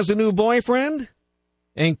mayor has a new boyfriend?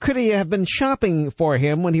 And could he have been shopping for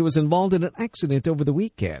him when he was involved in an accident over the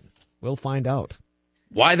weekend? We'll find out.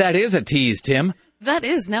 Why that is a tease, Tim. That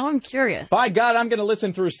is. Now I'm curious. By God, I'm going to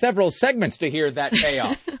listen through several segments to hear that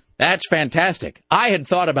payoff. That's fantastic. I had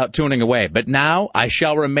thought about tuning away, but now I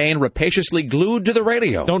shall remain rapaciously glued to the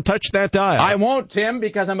radio. Don't touch that dial. I won't, Tim,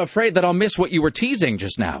 because I'm afraid that I'll miss what you were teasing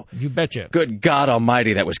just now. You betcha. Good God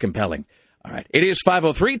almighty, that was compelling. All right. It is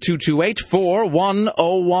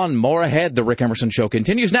 503-228-4101. More ahead. The Rick Emerson Show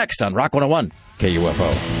continues next on Rock 101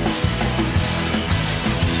 KUFO.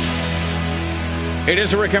 It is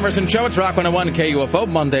the Rick Emerson Show. It's Rock 101 KUFO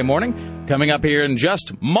Monday morning. Coming up here in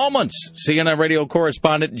just moments, CNN radio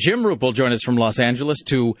correspondent Jim Roop will join us from Los Angeles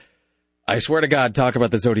to, I swear to God, talk about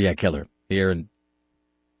the Zodiac Killer here in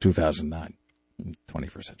 2009.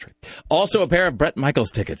 21st century. Also, a pair of Bret Michaels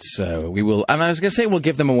tickets. I was going to say we'll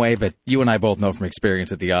give them away, but you and I both know from experience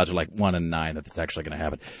that the odds are like 1 in 9 that that's actually going to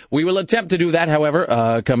happen. We will attempt to do that,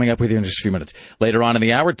 however, coming up with you in just a few minutes. Later on in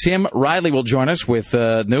the hour, Tim Riley will join us with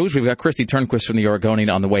news. We've got Christy Turnquist from the Oregonian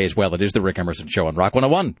on the way as well. It is the Rick Emerson Show on Rock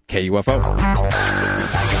 101 KUFO.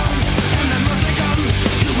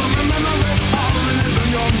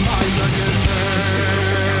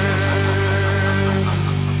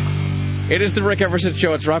 It is the Rick Emerson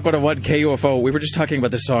Show. It's Rock 101 KUFO. We were just talking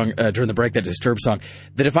about this song during the break, that Disturbed song,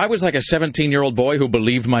 that if I was like a 17-year-old boy who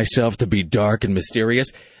believed myself to be dark and mysterious,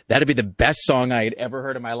 that'd be the best song I had ever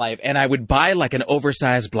heard in my life. And I would buy like an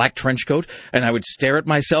oversized black trench coat, and I would stare at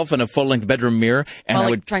myself in a full-length bedroom mirror. And While,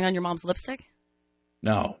 I would trying on your mom's lipstick?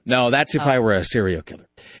 No, that's if I were a serial killer.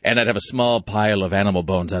 And I'd have a small pile of animal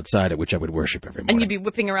bones outside it, which I would worship every morning. And you'd be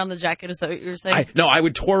whipping around the jacket, is that what you're saying? I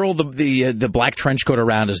would twirl the black trench coat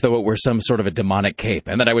around as though it were some sort of a demonic cape.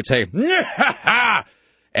 And then I would say,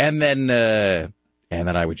 and then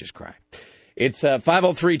I would just cry. It's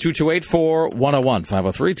 503-228-4101.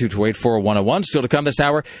 503-228-4101. Still to come this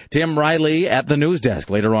hour, Tim Riley at the news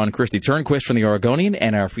desk. Later on, Christy Turnquist from the Oregonian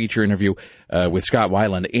and our feature interview with Scott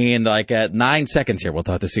Weiland. In 9 seconds here, we'll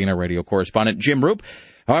talk to CNN radio correspondent Jim Roop.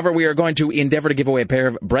 However, we are going to endeavor to give away a pair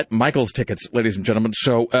of Bret Michaels tickets, ladies and gentlemen.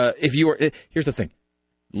 So here's the thing.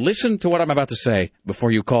 Listen to what I'm about to say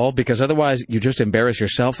before you call, because otherwise you just embarrass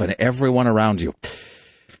yourself and everyone around you.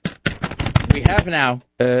 We have now,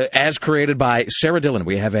 as created by Sarah Dillon,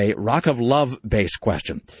 we have a Rock of Love-based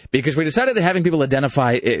question. Because we decided that having people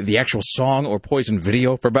identify the actual song or Poison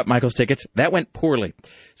video for Bret Michaels tickets, that went poorly.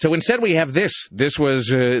 So instead we have this. This was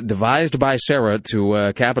devised by Sarah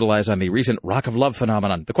to capitalize on the recent Rock of Love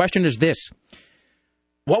phenomenon. The question is this.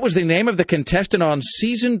 What was the name of the contestant on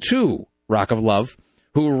Season 2, Rock of Love,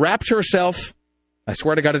 who wrapped herself I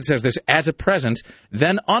swear to God it says this, as a present,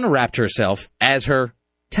 then unwrapped herself as her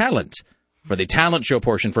talent for the talent show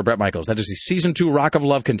portion for Bret Michaels. That is the Season 2 Rock of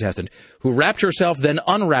Love contestant who wrapped herself, then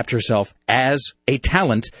unwrapped herself as a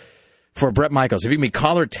talent for Bret Michaels. If you can be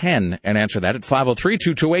caller 10 and answer that at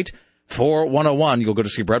 503-228-4101, you'll go to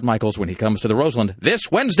see Bret Michaels when he comes to the Roseland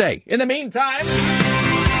this Wednesday. In the meantime,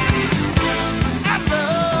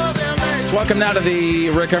 welcome now to the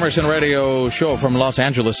Rick Emerson radio show from Los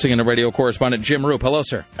Angeles, CNN radio correspondent Jim Roop. Hello,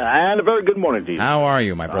 sir. And a very good morning to you. How are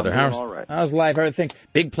you, my brother? All right. How's life? Everything?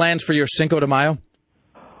 Big plans for your Cinco de Mayo?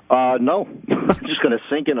 No. I'm just going to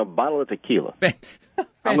sink in a bottle of tequila.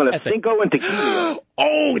 I'm going to Cinco and tequila.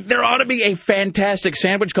 Oh, there ought to be a fantastic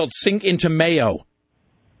sandwich called Sink into Mayo.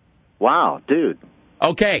 Wow, dude.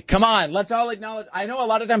 Okay, come on. Let's all acknowledge. I know a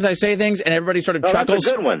lot of times I say things and everybody sort of chuckles.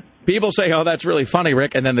 That's a good one. People say, "Oh, that's really funny,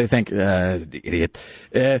 Rick," and then they think, "Idiot."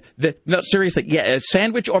 No, seriously, yeah, a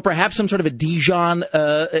sandwich or perhaps some sort of a Dijon,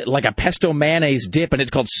 like a pesto mayonnaise dip, and it's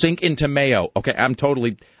called Sink into Mayo. Okay, I'm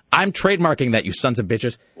trademarking that, you sons of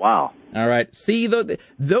bitches. Wow. All right. See,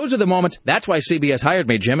 those are the moments. That's why CBS hired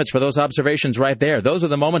me, Jim. It's for those observations right there. Those are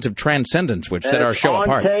the moments of transcendence which set our show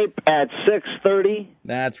apart. On tape at 6:30.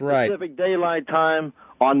 That's right. Pacific Daylight Time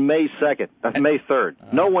on May 2nd. That's May 3rd.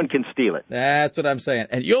 No one can steal it. That's what I'm saying.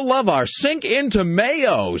 And you'll love our Sink into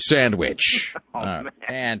Mayo sandwich. Man.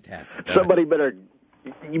 Fantastic.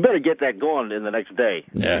 You better get that going in the next day.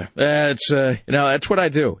 Yeah, that's that's what I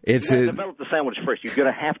do. It's develop the sandwich first. You're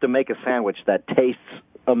going to have to make a sandwich that tastes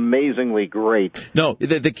amazingly great. No,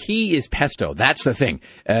 the key is pesto. That's the thing.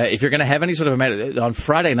 If you're going to have any sort of on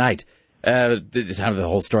Friday night, it's not the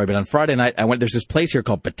whole story, but on Friday night I went. There's this place here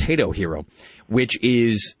called Potato Hero, which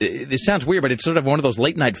is this sounds weird, but it's sort of one of those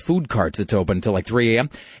late night food carts that's open until like 3 a.m.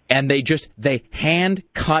 and they hand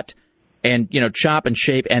cut and chop and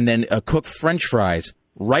shape and then cook French fries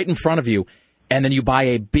right in front of you, and then you buy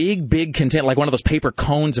a big container, like one of those paper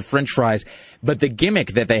cones of French fries. But the gimmick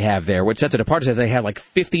that they have there, which sets it apart, is that they have like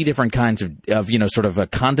 50 different kinds of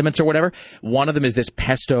condiments or whatever. One of them is this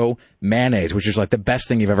pesto mayonnaise, which is like the best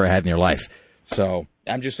thing you've ever had in your life. So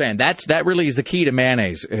I'm just saying that really is the key to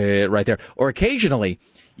mayonnaise right there. Or occasionally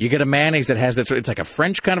you get a mayonnaise that has it's like a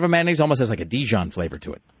French kind of a mayonnaise, almost has like a Dijon flavor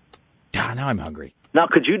to it. Now I'm hungry. Now,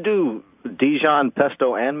 could you do Dijon,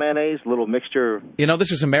 pesto, and mayonnaise, little mixture?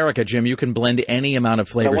 This is America, Jim. You can blend any amount of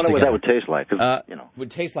flavors together. I wonder what that would taste like. It would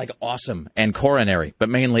taste like awesome and coronary, but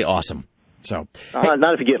mainly awesome. So,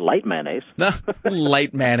 not if you get light mayonnaise. No,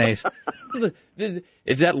 light mayonnaise.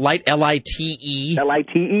 Is that light, L-I-T-E?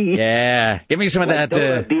 L-I-T-E. Yeah. Give me some of that.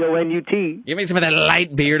 D-O-N-U-T. Give me some of that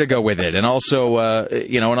light beer to go with it. And also,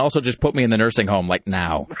 and also just put me in the nursing home like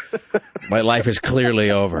now. My life is clearly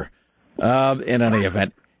over. In any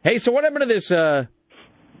event. Hey, so what happened to this, how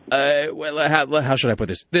should I put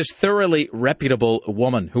this? This thoroughly reputable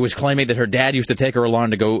woman who was claiming that her dad used to take her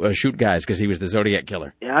along to go shoot guys because he was the Zodiac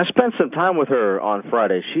killer. Yeah, I spent some time with her on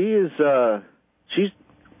Friday. She's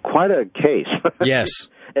quite a case. Yes.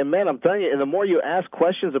 And, man, I'm telling you, and the more you ask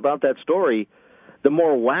questions about that story, the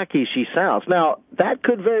more wacky she sounds. Now, that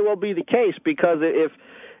could very well be the case because if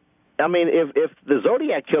the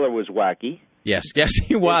Zodiac killer was wacky... Yes,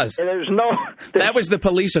 he was. And that was the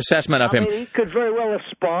police assessment of him. He could very well have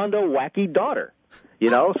spawned a wacky daughter,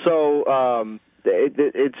 So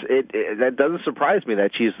that doesn't surprise me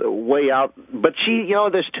that she's way out. But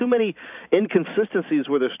there's too many inconsistencies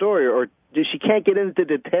with her story, or she can't get into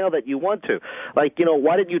detail that you want to. Like,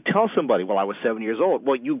 why didn't you tell somebody? Well, I was 7 years old.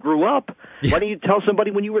 Well, you grew up. Yeah. Why didn't you tell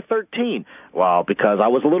somebody when you were 13? Well, because I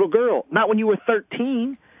was a little girl. Not when you were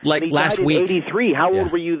 13. Like last week. 83. How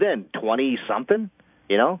old were you then? 20-something?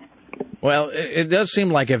 Well, it does seem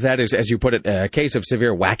like if that is, as you put it, a case of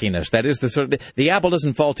severe wackiness, that is the apple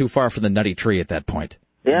doesn't fall too far from the nutty tree at that point.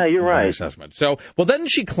 Yeah, you're right. Assessment. So,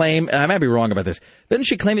 doesn't she claim, and I might be wrong about this, doesn't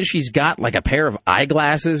she claim that she's got like a pair of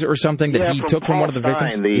eyeglasses or something that he took from one of the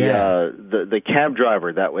victims? The cab driver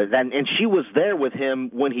and she was there with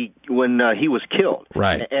him when he was killed.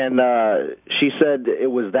 Right. And she said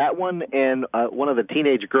it was that one and one of the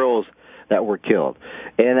teenage girls that were killed,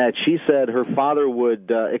 and that she said her father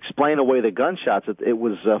would explain away the gunshots. It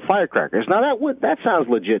was firecrackers. Now that sounds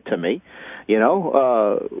legit to me,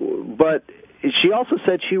 but. She also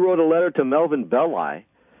said she wrote a letter to Melvin Belli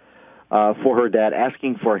for her dad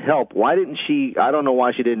asking for help. Why didn't she? I don't know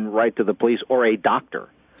why she didn't write to the police or a doctor.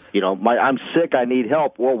 I'm sick, I need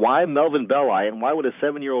help. Well, why Melvin Belli, and why would a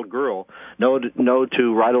 7-year-old girl know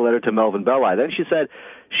to write a letter to Melvin Belli? Then she said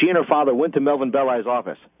she and her father went to Melvin Belli's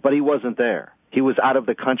office, but he wasn't there. He was out of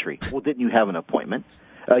the country. Well, didn't you have an appointment?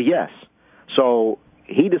 Yes. So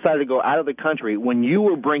he decided to go out of the country when you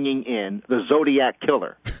were bringing in the Zodiac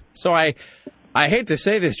killer. So I hate to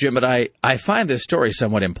say this, Jim, but I find this story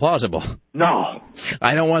somewhat implausible. No.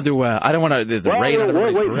 I don't want to. The rain on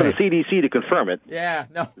everybody's we'll wait for parade. the CDC to confirm it. Yeah,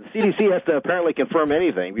 no. The CDC has to apparently confirm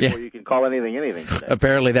anything before you can call anything today.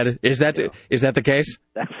 Apparently, is that the case?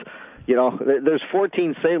 That's, there's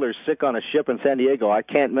 14 sailors sick on a ship in San Diego. I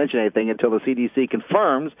can't mention anything until the CDC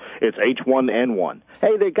confirms it's H1N1.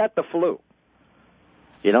 Hey, they got the flu.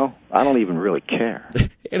 I don't even really care.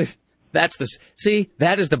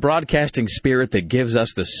 That is the broadcasting spirit that gives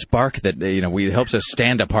us the spark that helps us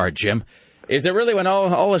stand apart, Jim. Is there really, when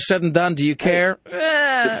all is said and done, do you care?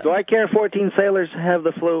 Do I care? 14 sailors have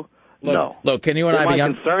the flu? No. Look, can you and I be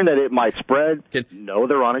concerned that it might spread? No,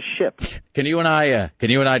 they're on a ship. Can you and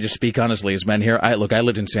I just speak honestly as men here? I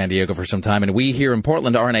lived in San Diego for some time, and we here in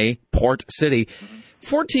Portland are in a port city.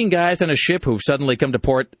 14 guys on a ship who've suddenly come to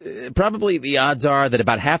port. Probably the odds are that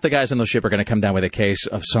about half the guys on the ship are going to come down with a case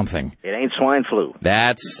of something. It ain't swine flu.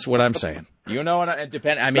 That's what I'm saying. You know what? Nothing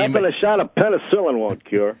a shot of penicillin won't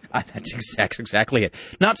cure. That's exactly it.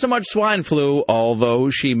 Not so much swine flu, although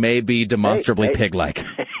she may be demonstrably pig-like.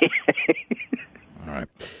 All right.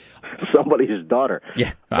 Somebody's daughter.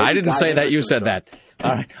 Yeah, I didn't say that. You said that. All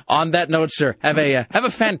right. On that note, sir, have a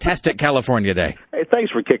fantastic California day. Hey,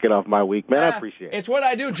 thanks for kicking off my week, man. I appreciate it. It's what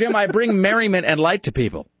I do, Jim. I bring merriment and light to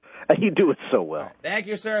people. You do it so well. Right. Thank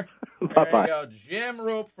you, sir. Bye-bye. There you go. Jim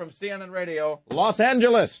Roop from CNN Radio, Los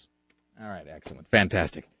Angeles. All right, excellent.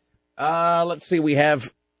 Fantastic. Let's see. We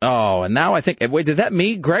have... Oh, and now I think... Wait, did that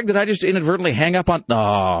me, Greg? Did I just inadvertently hang up on...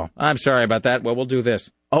 Oh, I'm sorry about that. Well, we'll do this.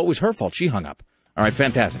 Oh, it was her fault. She hung up. All right,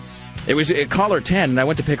 fantastic. It was caller 10, and I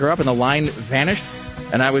went to pick her up, and the line vanished,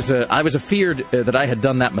 and I was afeared that I had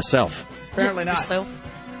done that myself. Apparently not. Yourself?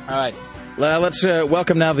 All right. Let's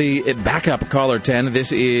welcome now the backup caller 10.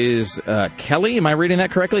 This is Kelly. Am I reading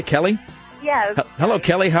that correctly? Kelly? Yes. Hello,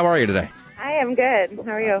 Kelly. How are you today? I am good.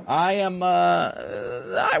 How are you? I am,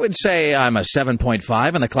 I would say I'm a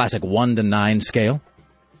 7.5 on the classic 1 to 9 scale.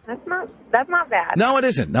 That's not bad. No, it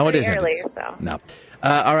isn't. No, it isn't. Early, so. No.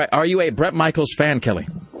 All right. Are you a Bret Michaels fan, Kelly?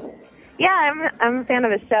 Yeah, I'm a fan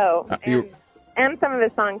of his show. And some of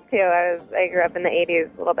his songs, too. I grew up in the 80s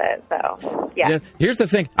a little bit, so, yeah. Here's the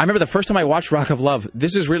thing. I remember the first time I watched Rock of Love,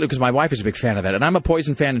 this is really because my wife is a big fan of that, and I'm a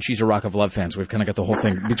Poison fan, and she's a Rock of Love fan, so we've kind of got the whole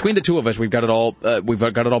thing. Between the two of us, we've got it all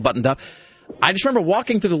buttoned up. I just remember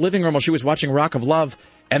walking through the living room while she was watching Rock of Love,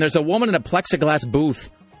 and there's a woman in a plexiglass booth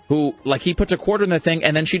who, he puts a quarter in the thing,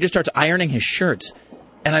 and then she just starts ironing his shirts.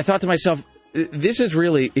 And I thought to myself, this is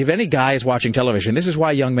really, if any guy is watching television, this is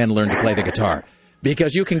why young men learn to play the guitar.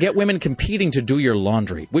 Because you can get women competing to do your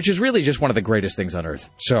laundry, which is really just one of the greatest things on earth.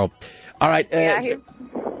 So, all right.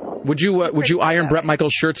 Would you iron Bret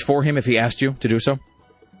Michaels' shirts for him if he asked you to do so?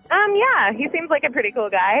 Yeah. He seems like a pretty cool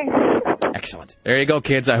guy. Excellent. There you go,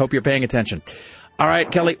 kids. I hope you're paying attention. All right,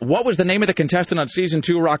 Kelly, what was the name of the contestant on Season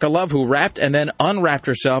 2 Rock of Love who wrapped and then unwrapped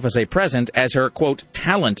herself as a present as her, quote,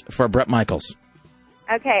 talent for Bret Michaels?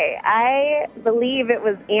 Okay. I believe it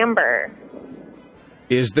was Amber.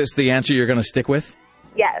 Is this the answer you're going to stick with?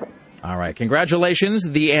 Yes. All right. Congratulations.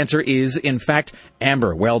 The answer is, in fact,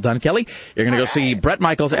 Amber. Well done, Kelly. You're going to go see Bret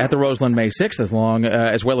Michaels at the Roseland May 6th,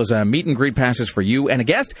 as well as meet and greet passes for you and a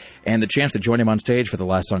guest, and the chance to join him on stage for the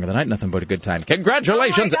last song of the night. Nothing but a good time.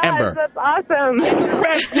 Congratulations, oh my gosh, Amber. That's awesome.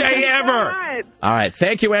 Best day ever. God. All right.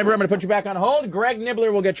 Thank you, Amber. I'm going to put you back on hold. Greg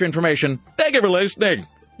Nibbler will get your information. Thank you for listening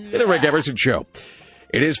to The Rick Emerson Show.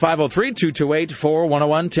 It is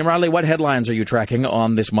 503-228-4101. Tim Riley, what headlines are you tracking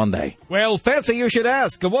on this Monday? Well, fancy you should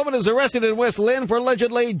ask. A woman is arrested in West Lynn for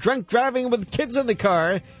allegedly drunk driving with kids in the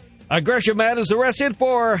car. A Gresham man is arrested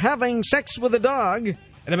for having sex with a dog.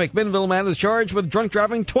 And a McMinnville man is charged with drunk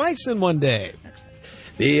driving twice in one day.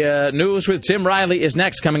 The news with Tim Riley is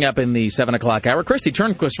next, coming up in the 7 o'clock hour. Christy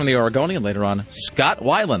Turnquist from the Oregonian. Later on, Scott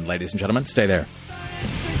Weiland. Ladies and gentlemen, stay there.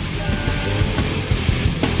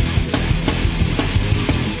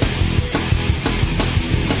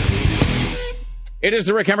 It is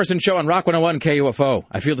the Rick Emerson Show on Rock 101 KUFO.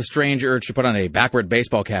 I feel the strange urge to put on a backward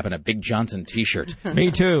baseball cap and a Big Johnson T-shirt.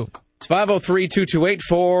 Me too. It's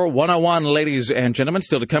 503-228-4101, ladies and gentlemen.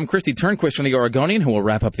 Still to come, Christy Turnquist from the Oregonian, who will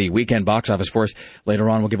wrap up the weekend box office for us. Later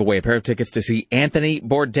on, we'll give away a pair of tickets to see Anthony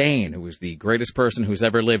Bourdain, who is the greatest person who's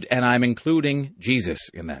ever lived, and I'm including Jesus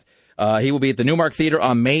in that. He will be at the Newmark Theater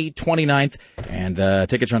on May 29th, and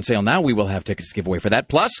tickets are on sale now. We will have tickets to give away for that.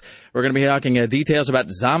 Plus, we're going to be talking details about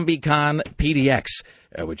ZombieCon PDX,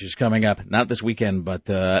 which is coming up, not this weekend, but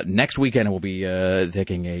next weekend. We'll be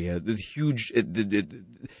taking a huge...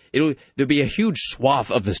 there'll be a huge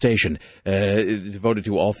swath of the station devoted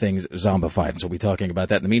to all things zombified, so we'll be talking about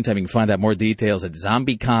that. In the meantime, you can find out more details at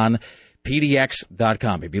ZombieCon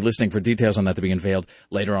pdx.com. You'll be listening for details on that to be unveiled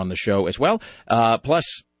later on the show as well.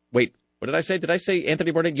 Plus, wait, what did I say? Did I say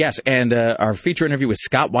Anthony Bourdain? Yes, and our feature interview with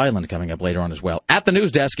Scott Weiland coming up later on as well. At the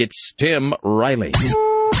news desk, it's Tim Riley.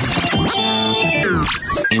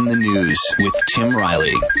 In the news with Tim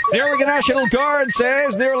Riley. The Oregon National Guard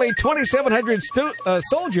says nearly 2,700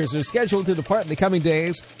 soldiers are scheduled to depart in the coming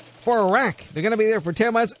days for Iraq. They're going to be there for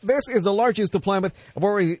 10 months. This is the largest deployment of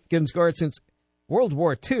Oregon's Guard since World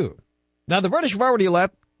War II. Now, the British have already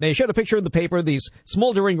left. They showed a picture in the paper, these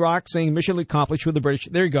smoldering rocks saying mission accomplished with the British.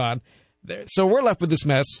 They're gone. So we're left with this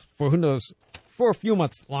mess for who knows, for a few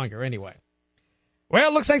months longer anyway. Well,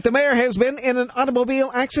 it looks like the mayor has been in an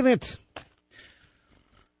automobile accident.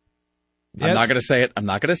 Yes? I'm not going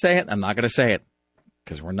to say it.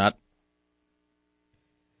 Because we're not.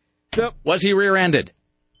 So was he rear-ended?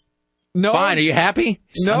 No. Fine. Are you happy?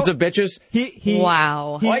 No. Sons of bitches.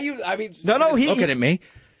 Wow. Why you? I mean, looking at me.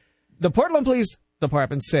 The Portland Police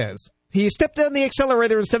Department says he stepped on the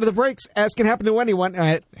accelerator instead of the brakes, as can happen to anyone.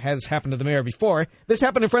 It has happened to the mayor before. This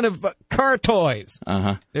happened in front of car toys.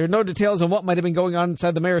 There are no details on what might have been going on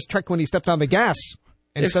inside the mayor's truck when he stepped on the gas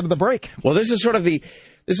instead of the brake. Well, this is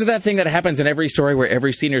that thing that happens in every story where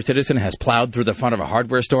every senior citizen has plowed through the front of a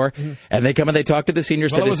hardware store, and they come and they talk to the senior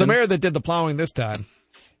citizen. Well, it was the mayor that did the plowing this time.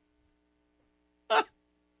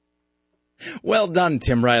 Well done,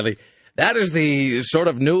 Tim Riley. That is the sort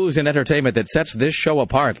of news and entertainment that sets this show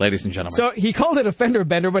apart, ladies and gentlemen. So he called it a fender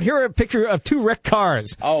bender, but here are a picture of two wrecked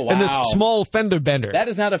cars. Oh, wow. And this small fender bender. That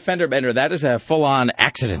is not a fender bender. That is a full-on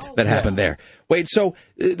accident that happened there. Wait a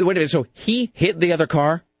minute. So he hit the other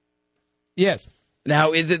car? Yes.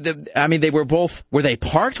 Now, were they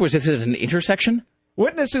parked? Was this at an intersection?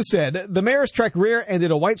 Witnesses said the mayor's truck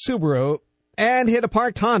rear-ended a white Subaru and hit a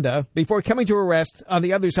parked Honda before coming to a rest on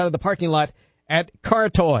the other side of the parking lot at Car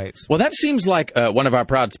Toys. Well, that seems like one of our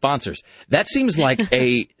proud sponsors. That seems like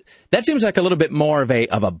a little bit more of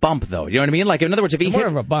a bump, though. You know what I mean? Like, in other words, if he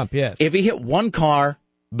of a bump, yes. If he hit one car,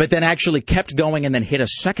 but then actually kept going and then hit a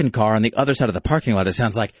second car on the other side of the parking lot, it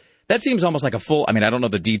sounds like that seems almost like a full. I mean, I don't know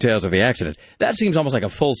the details of the accident. That seems almost like a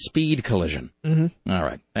full speed collision. Mm-hmm. All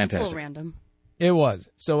right, fantastic. Full random. It was.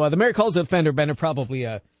 So the mayor calls it a fender bender, probably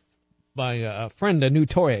by a friend, a new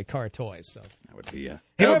toy at Car Toys. So that would be.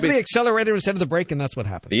 He went for the accelerator instead of the brake, and that's what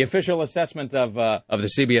happened. The official assessment of the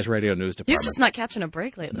CBS Radio News Department. He's just not catching a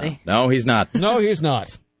break lately. No, he's not. No, he's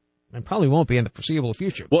not. And probably won't be in the foreseeable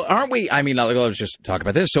future. Well, aren't we? I mean, let's just talk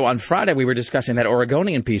about this. So on Friday, we were discussing that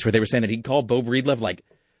Oregonian piece where they were saying that he called Bo Breedlove like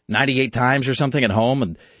 98 times or something at home,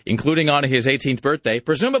 and including on his 18th birthday,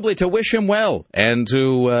 presumably to wish him well and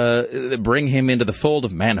to bring him into the fold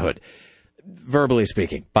of manhood, verbally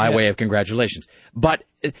speaking, by way of congratulations. But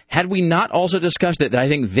had we not also discussed that I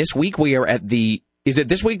think this week we are at the... Is it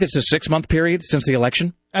this week that's a 6-month period since the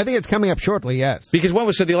election? I think it's coming up shortly, yes. Because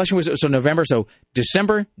the election was November, so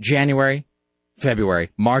December, January,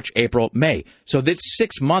 February, March, April, May. So that's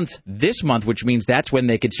 6 months this month, which means that's when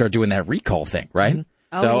they could start doing that recall thing, right? Mm-hmm.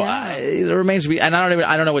 Oh, so yeah. It remains to be, and I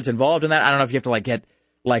don't know what's involved in that. I don't know if you have to get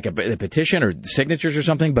a petition or signatures or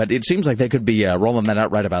something, but it seems like they could be rolling that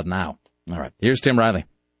out right about now. All right, here's Tim Riley.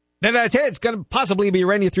 Then I tell you, it's going to possibly be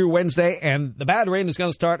rainy through Wednesday, and the bad rain is going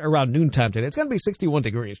to start around noontime today. It's going to be 61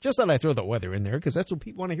 degrees. Just thought I'd throw the weather in there because that's what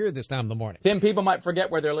people want to hear this time in the morning. Tim, people might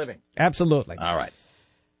forget where they're living. Absolutely. All right.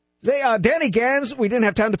 Say, Danny Gans, we didn't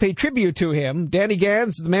have time to pay tribute to him. Danny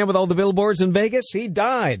Gans, the man with all the billboards in Vegas, he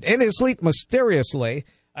died in his sleep mysteriously.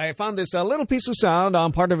 I found this little piece of sound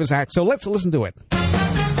on part of his act, so let's listen to it.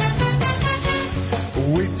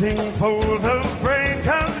 Waiting for the break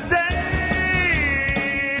of day.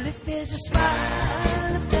 If there's a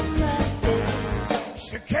smile upon my face,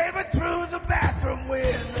 she came through the bathroom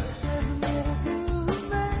with.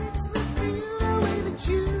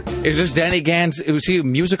 Is this Danny Gans? Was he a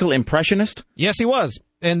musical impressionist? Yes, he was.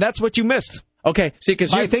 And that's what you missed. Okay, see,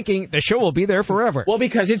 because by thinking the show will be there forever. Well,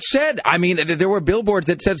 because it said, I mean, there were billboards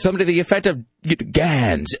that said something to the effect of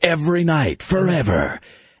Gans every night, forever.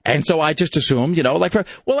 And so I just assumed,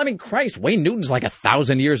 Christ, Wayne Newton's like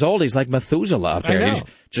 1,000 years old. He's like Methuselah up there. He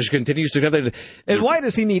just continues to go. And why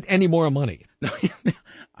does he need any more money?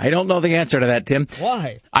 I don't know the answer to that, Tim.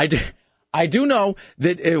 Why? I do know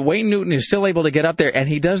that Wayne Newton is still able to get up there, and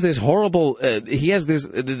he does this horrible, he has this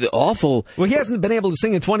awful... Well, he hasn't been able to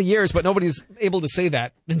sing in 20 years, but nobody's able to say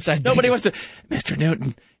that inside. Nobody wants to... Mr.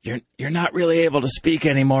 Newton, you're not really able to speak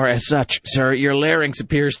anymore as such, sir. Your larynx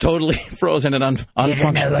appears totally frozen and unfunctional. You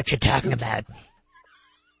don't know what you're talking about.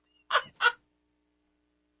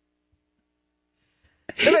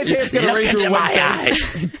 Tonight, it's going to rain through my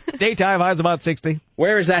Wednesday. Daytime highs about 60.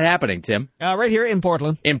 Where is that happening, Tim? Right here in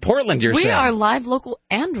Portland. In Portland, you're We saying? are live, local,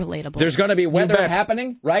 and relatable. There's going to be weather bet.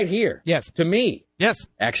 happening right here. Yes. To me. Yes.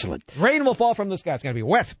 Excellent. Rain will fall from the sky. It's going to be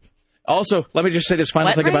wet. Also, let me just say this final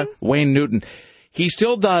Wet thing rain? about Wayne Newton. He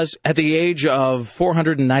still does, at the age of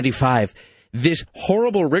 495, this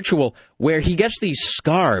horrible ritual where he gets these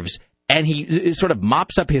scarves and he sort of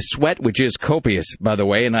mops up his sweat, which is copious, by the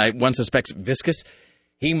way, and one suspects viscous.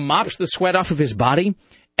 He mops the sweat off of his body,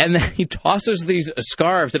 and then he tosses these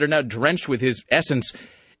scarves that are now drenched with his essence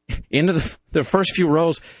into the first few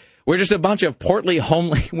rows, where just a bunch of portly,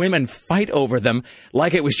 homely women fight over them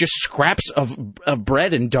like it was just scraps of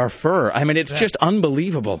bread in Darfur. I mean, it's just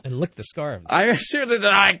unbelievable. And lick the scarves.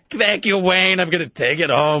 Thank you, Wayne. I'm going to take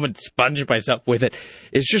it home and sponge myself with it.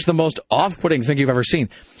 It's just the most off-putting thing you've ever seen.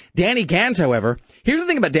 Danny Gans, however, here's the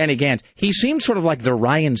thing about Danny Gans. He seemed sort of like the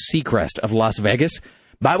Ryan Seacrest of Las Vegas,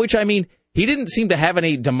 by which I mean he didn't seem to have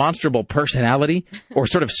any demonstrable personality or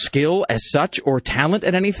sort of skill as such or talent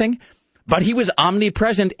at anything. But he was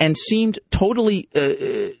omnipresent and seemed totally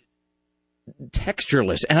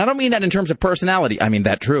textureless. And I don't mean that in terms of personality. I mean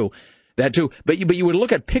that too. But you would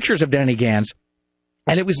look at pictures of Danny Gans,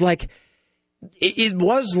 and it was like it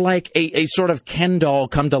was like a sort of Ken doll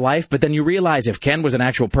come to life. But then you realize if Ken was an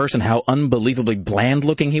actual person, how unbelievably bland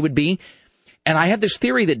looking he would be. And I have this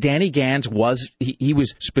theory that Danny Gans was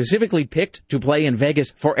specifically picked to play in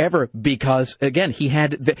Vegas forever because, again,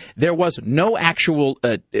 there were no actual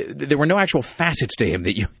facets to him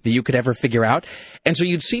that you could ever figure out. And so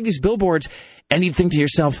you'd see these billboards and you'd think to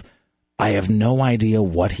yourself, I have no idea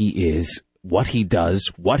what he is, what he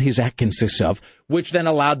does, what his act consists of, which then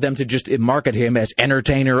allowed them to just market him as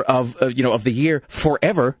entertainer of the year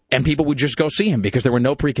forever, and people would just go see him because there were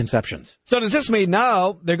no preconceptions. So does this mean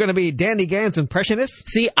now they're going to be Danny Gans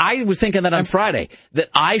impressionists? See, I was thinking that on Friday, that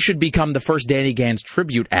I should become the first Danny Gans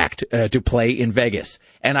tribute act to play in Vegas,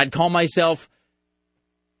 and I'd call myself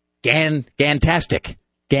Gantastic,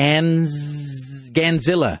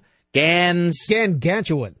 Ganzilla,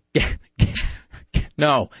 Gantuan.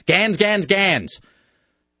 No, Gans.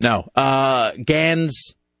 No,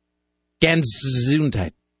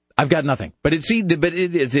 Ganszuntheit. I've got nothing. But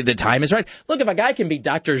the time is right. Look, if a guy can be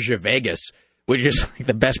Dr. Zhevegas, which is like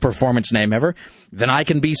the best performance name ever, then I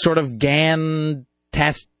can be sort of Gantasticular.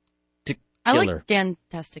 I like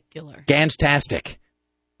Gantasticular. Ganstastic.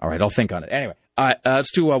 All right, I'll think on it. Anyway,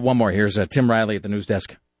 let's do one more. Here's Tim Riley at the news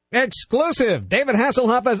desk. Exclusive. David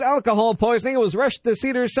Hasselhoff has alcohol poisoning and was rushed to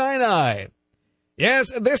Cedars-Sinai.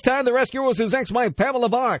 Yes, this time the rescuer was his ex-wife, Pamela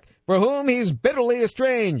Bach, for whom he's bitterly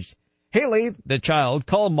estranged. Haley, the child,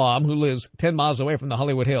 called Mom, who lives 10 miles away from the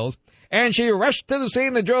Hollywood Hills, and she rushed to the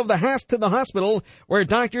scene and drove the Hass to the hospital, where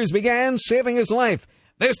doctors began saving his life.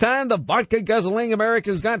 This time, the vodka-guzzling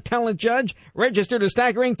America's Got Talent judge registered a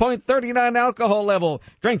staggering .39 alcohol level.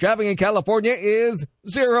 Drink driving in California is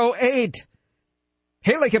 0.8.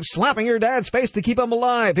 Haley kept slapping her dad's face to keep him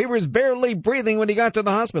alive. He was barely breathing when he got to the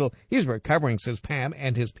hospital. He's recovering, says Pam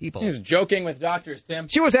and his people. He was joking with doctors, Tim.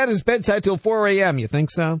 She was at his bedside till 4 a.m. You think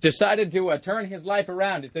so? Decided to turn his life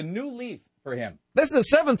around. It's a new leaf for him. This is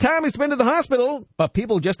the 7th time he's been to the hospital, but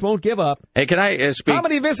people just won't give up. Hey, can I speak? How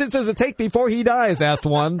many visits does it take before he dies, asked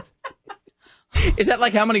one. Is that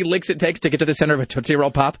like how many licks it takes to get to the center of a Tootsie Roll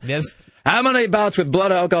Pop? Yes. How many bouts with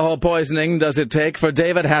blood alcohol poisoning does it take for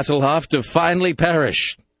David Hasselhoff to finally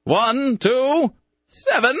perish? 1, 2,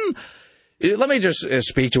 7. Let me just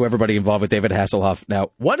speak to everybody involved with David Hasselhoff.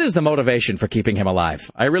 Now, what is the motivation for keeping him alive?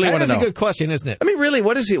 I really want to know. That's a good question, isn't it? I mean, really,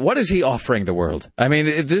 what is he offering the world? I mean,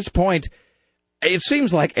 at this point, it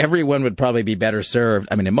seems like everyone would probably be better served.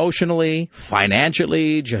 I mean, emotionally,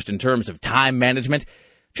 financially, just in terms of time management.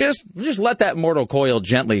 Just let that mortal coil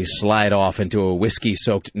gently slide off into a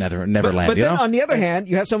whiskey-soaked Neverland. But then, on the other hand,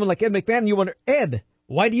 you have someone like Ed McMahon, and you wonder, Ed,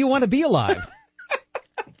 why do you want to be alive?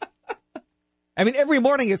 I mean, every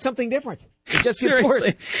morning it's something different. It just gets worse.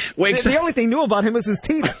 The only thing new about him is his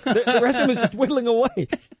teeth. The rest of him is just whittling away.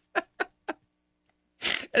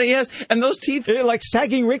 And those teeth, they're like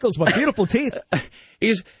sagging wrinkles, but beautiful teeth. Ed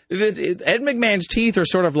McMahon's teeth are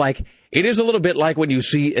sort of like, it is a little bit like when you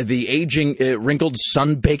see the aging, wrinkled,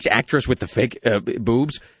 sun-baked actress with the fake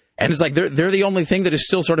boobs. And it's like they're the only thing that is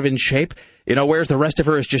still sort of in shape, whereas the rest of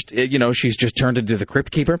her is just, she's just turned into the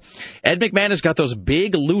Crypt Keeper. Ed McMahon has got those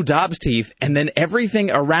big Lou Dobbs teeth, and then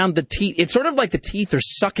everything around the teeth, it's sort of like the teeth are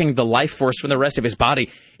sucking the life force from the rest of his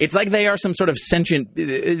body. It's like they are some sort of sentient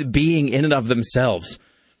being in and of themselves.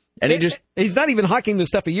 And he's not even hawking the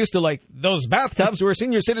stuff he used to, like those bathtubs where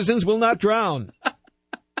senior citizens will not drown.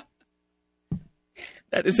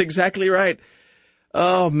 That is exactly right.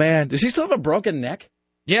 Oh, man. Does he still have a broken neck?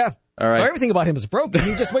 Yeah. All right. So everything about him is broken.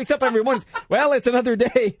 He just wakes up every morning. Well, it's another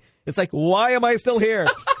day. It's like, why am I still here?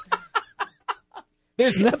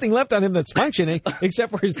 There's nothing left on him that's functioning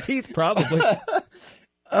except for his teeth, probably.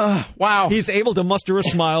 Wow. He's able to muster a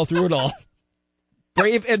smile through it all.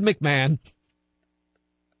 Brave Ed McMahon.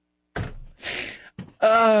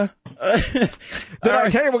 Did I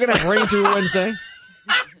tell you we're going to have rain through Wednesday?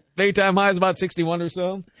 Daytime high is about 61 or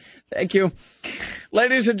so. Thank you.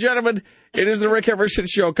 Ladies and gentlemen, it is the Rick Emerson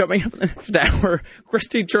Show coming up next hour.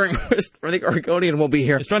 Christy Turnquist from the Oregonian will be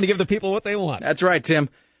here. Just trying to give the people what they want. That's right, Tim.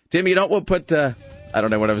 Tim, you know, we'll put, I don't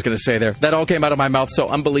know what I was going to say there. That all came out of my mouth so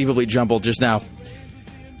unbelievably jumbled just now.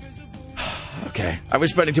 Okay. I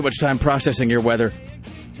was spending too much time processing your weather.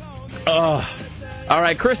 All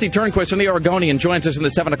right, Christy Turnquist from the Oregonian joins us in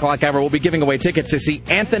the 7 o'clock hour. We'll be giving away tickets to see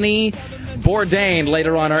Anthony Bourdain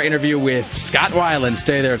later on our interview with Scott Weiland.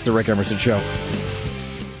 Stay there. It's the Rick Emerson Show.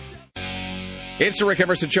 It's the Rick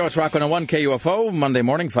Emerson Show. It's Rock 101 KUFO, Monday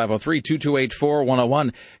morning,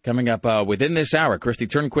 503-2284-101. Coming up within this hour, Christy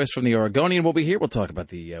Turnquist from the Oregonian will be here. We'll talk about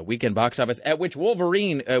the weekend box office, at which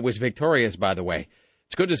Wolverine was victorious, by the way.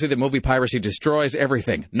 It's good to see that movie piracy destroys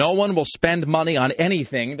everything. No one will spend money on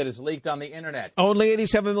anything that is leaked on the internet. Only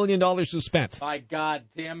 $87 million was spent. My God,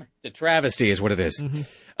 Tim. The travesty is what it is.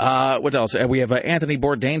 Mm-hmm. What else? We have Anthony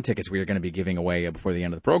Bourdain tickets we are going to be giving away before the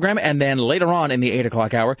end of the program. And then later on in the 8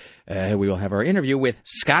 o'clock hour, we will have our interview with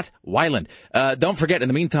Scott Weiland. Don't forget, in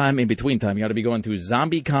the meantime, in between time, you ought to be going to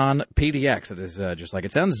ZombieCon PDX. That is just like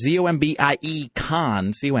it sounds. ZOMBIE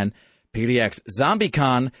Con, C-O-N, PDX.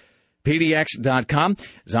 ZombieCon PDX.com.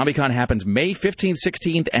 ZombieCon happens May 15th,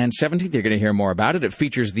 16th, and 17th. You're going to hear more about it. It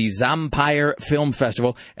features the Zompire Film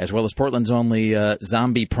Festival, as well as Portland's only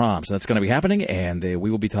Zombie Prom. So that's going to be happening, and we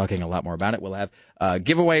will be talking a lot more about it. We'll have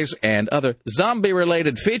giveaways and other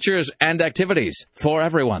zombie-related features and activities for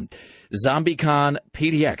everyone. ZombieCon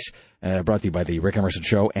PDX, brought to you by the Rick Emerson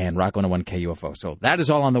Show and Rock 101 KUFO. So that is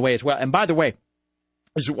all on the way as well. And by the way,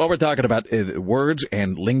 while we're talking about words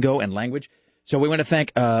and lingo and language, so we want to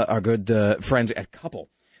thank our good friends at Couple.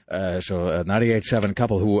 98.7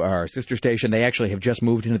 Couple, who are our sister station. They actually have just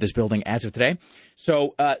moved into this building as of today.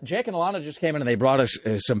 So Jake and Alana just came in and they brought us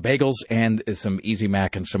some bagels and some Easy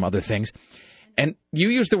Mac and some other things. And you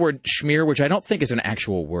used the word schmear, which I don't think is an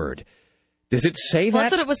actual word. Does it say that? Well,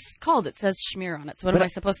 that's what it was called. It says schmear on it. So what am I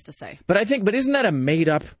supposed to say? But isn't that a made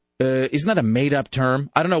up? Isn't that a made up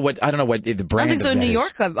term? I don't know what the brand. I think so. In New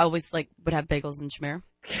York, I always would have bagels and schmear.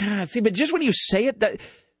 Yeah, see, but just when you say it,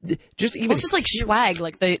 just even it's just like swag.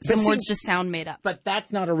 Like some words just sound made up. But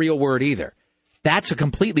that's not a real word either. That's a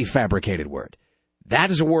completely fabricated word.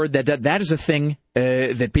 That is a word that is a thing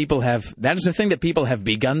that people have. That is a thing that people have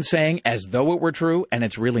begun saying as though it were true, and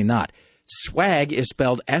it's really not. Swag is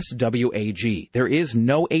spelled S-W-A-G. There is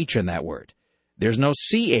no H in that word. There's no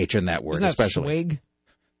CH in that word. Isn't that especially swag?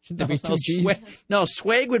 Shouldn't there be two G's?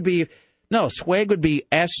 Swag would be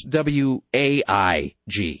S-W-A-I-G.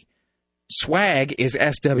 Swag is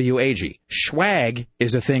S-W-A-G. Schwag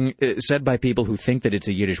is a thing said by people who think that it's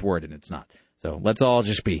a Yiddish word, and it's not. So let's all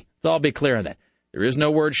be clear on that. There is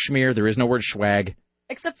no word schmear. There is no word schwag.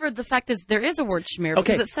 Except for the fact is there is a word schmear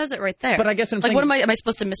because it says it right there. But I guess I'm saying, what am I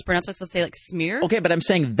supposed to mispronounce? Am I supposed to say smear? Okay, but I'm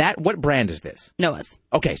saying that what brand is this? Noah's.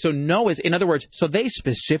 Okay, so Noah's, in other words, so they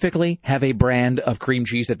specifically have a brand of cream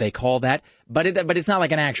cheese that they call that, but it's not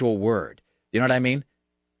like an actual word. You know what I mean?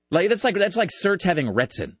 Like that's like Certs having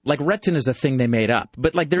Retsin. Like Retsin is a thing they made up,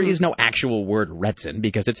 but like there is no actual word Retsin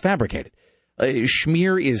because it's fabricated.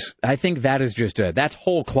 Schmear is, I think that is just that's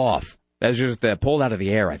whole cloth. That's just pulled out of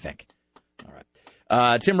the air, I think. All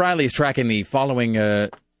right. Tim Riley is tracking the following.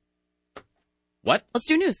 What? Let's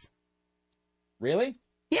do news. Really?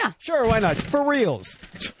 Yeah. Sure, why not? For reals.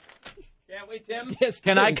 Can't we, Tim? Yes.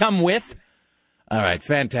 Can I come with? All right,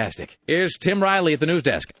 fantastic. Here's Tim Riley at the news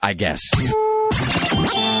desk, I guess.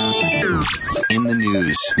 In the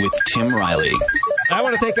news with Tim Riley. I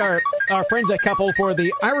want to thank our friends at Couple for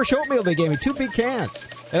the Irish oatmeal they gave me, 2 big cans.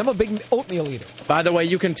 And I'm a big oatmeal eater. By the way,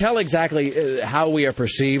 you can tell exactly how we are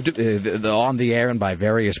perceived on the air and by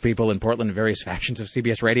various people in Portland, various factions of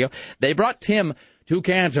CBS Radio. They brought Tim 2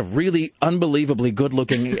 cans of really unbelievably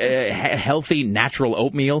good-looking, healthy, natural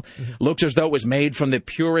oatmeal. Looks as though it was made from the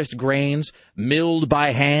purest grains, milled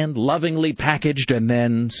by hand, lovingly packaged, and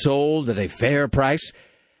then sold at a fair price.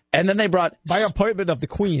 And then they brought by appointment of the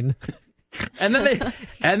Queen. And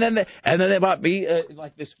then they bought me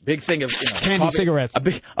like this big thing of candy coffee, cigarettes,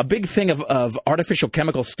 a big thing of artificial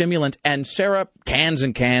chemical stimulant, and Sarah cans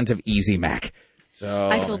and cans of Easy Mac. So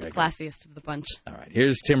I feel the classiest of the bunch. All right,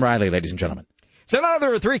 here's Tim Riley, ladies and gentlemen. So now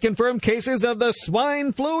there are 3 confirmed cases of the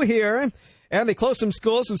swine flu here. And they closed some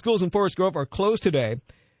schools. The schools in Forest Grove are closed today.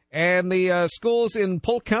 And the schools in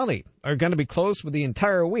Polk County are going to be closed for the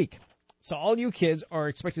entire week. So all you kids are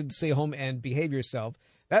expected to stay home and behave yourself.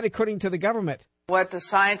 That according to the government. What the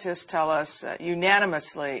scientists tell us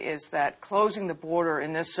unanimously is that closing the border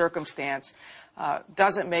in this circumstance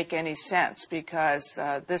doesn't make any sense because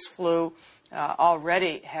this flu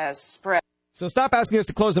already has spread. So stop asking us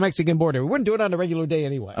to close the Mexican border. We wouldn't do it on a regular day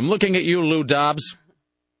anyway. I'm looking at you, Lou Dobbs.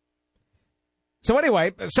 So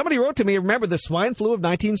anyway, somebody wrote to me, remember the swine flu of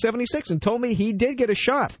 1976, and told me he did get a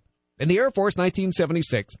shot in the Air Force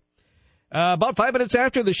 1976. About 5 minutes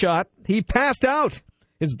after the shot, he passed out.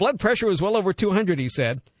 His blood pressure was well over 200, he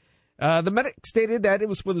said. The medic stated that it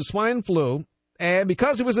was for the swine flu, and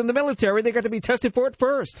because he was in the military, they got to be tested for it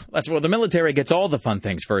first. That's well, the military gets all the fun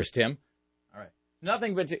things first, Tim. All right.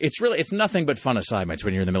 It's nothing but fun assignments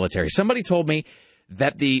when you're in the military. Somebody told me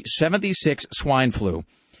that the 76 swine flu,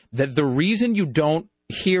 that the reason you don't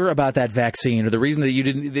hear about that vaccine, or the reason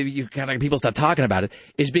that people stop talking about it,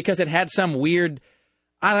 is because it had some weird,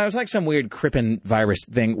 I don't know, it was like some weird Crippen virus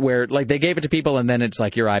thing where, like, they gave it to people and then it's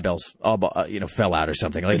like your eyeballs all, fell out or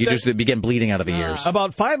something. Like, you just begin bleeding out of the ears.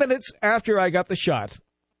 About 5 minutes after I got the shot,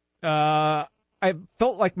 I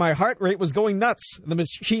felt like my heart rate was going nuts. The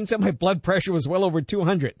machine said my blood pressure was well over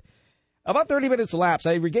 200. About 30 minutes elapsed.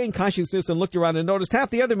 I regained consciousness and looked around and noticed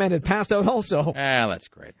half the other men had passed out also. That's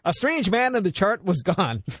great. A strange man in the chart was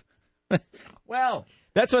gone. Well,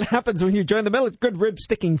 that's what happens when you join the military. Good rib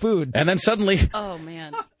sticking food. And then suddenly... Oh,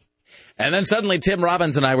 man. And then suddenly Tim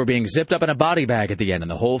Robbins and I were being zipped up in a body bag at the end,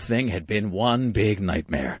 and the whole thing had been one big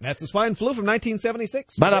nightmare. That's the swine flu from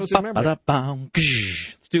 1976. Let's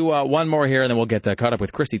do one more here, and then we'll get caught up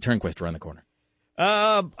with Christy Turnquist around the corner.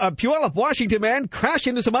 A Puyallup, Washington man crashed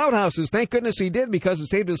into some outhouses. Thank goodness he did, because it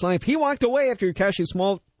saved his life. He walked away after he crashed his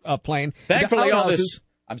small plane. Thankfully, all this...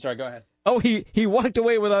 I'm sorry, go ahead. Oh, he walked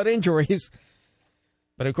away without injuries.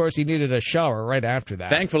 But, of course, he needed a shower right after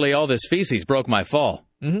that. Thankfully, all this feces broke my fall.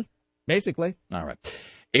 Mm-hmm. Basically. All right.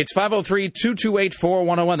 It's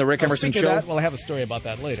 503-228-4101, the Rick Emerson Show. That, well, I have a story about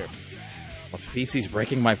that later. What, feces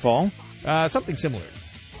breaking my fall? Something similar.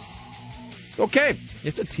 Okay.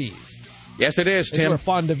 It's a tease. Yes, it is, Tim. We're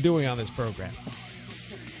fond of doing on this program.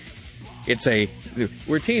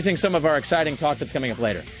 We're teasing some of our exciting talk that's coming up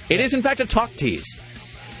later. It is, in fact, a talk tease.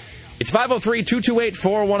 It's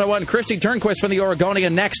 503-228-4101. Christy Turnquist from the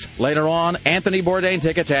Oregonian next. Later on, Anthony Bourdain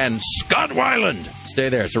tickets and Scott Weiland. Stay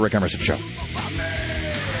there. It's the Rick Emerson Show.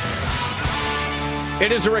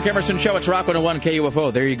 It is the Rick Emerson Show. It's Rock 101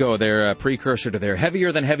 KUFO. There you go. Their precursor to their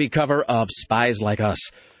heavier-than-heavy cover of Spies Like Us.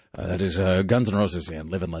 That is Guns N' Roses and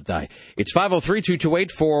Live and Let Die. It's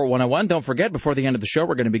 503-228-4101. Don't forget, before the end of the show,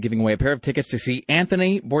 we're going to be giving away a pair of tickets to see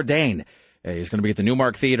Anthony Bourdain. He's going to be at the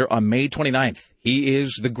Newmark Theater on May 29th. He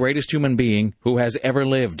is the greatest human being who has ever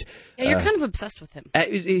lived. Yeah, you're kind of obsessed with him.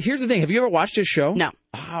 Here's the thing. Have you ever watched his show? No.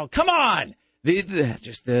 Oh, come on. Well, you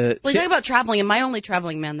talk about traveling, and my only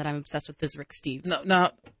traveling man that I'm obsessed with is Rick Steves. No.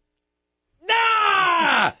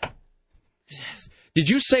 Did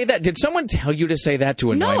you say that? Did someone tell you to say that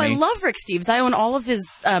to annoy me? No, I love Rick Steves. I own all of his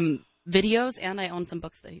videos, and I own some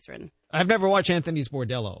books that he's written. I've never watched Anthony's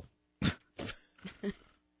Bordello.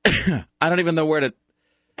 I don't even know where to...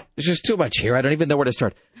 There's just too much here. I don't even know where to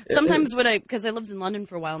start. Sometimes because I lived in London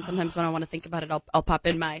for a while, and sometimes when I want to think about it, I'll pop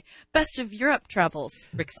in my Best of Europe travels,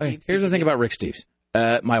 Rick Steves. Here's the thing about Rick Steves.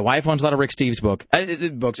 My wife owns a lot of Rick Steves books.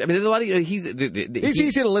 I mean, a lot of he's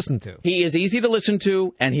easy to listen to. He is easy to listen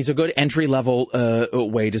to, and he's a good entry level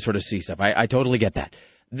way to sort of see stuff. I totally get that.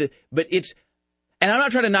 But it's, and I'm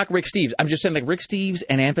not trying to knock Rick Steves. I'm just saying, like, Rick Steves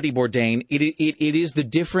and Anthony Bourdain. It is the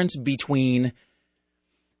difference between.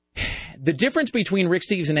 The difference between Rick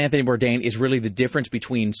Steves and Anthony Bourdain is really the difference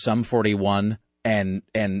between Sum 41 and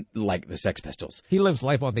like the Sex Pistols. He lives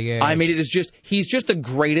life on the edge. I mean, he's just the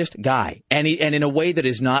greatest guy, and in a way that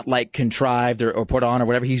is not like contrived or put on or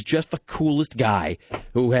whatever. He's just the coolest guy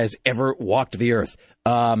who has ever walked the earth.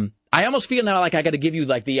 I almost feel now like I got to give you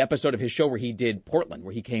like the episode of his show where he did Portland,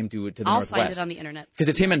 where he came to the Northwest. I'll find it on the internet because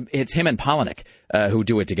it's him and Polinick who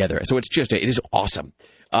do it together. So it is awesome.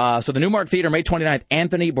 So the Newmark Theater, May 29th,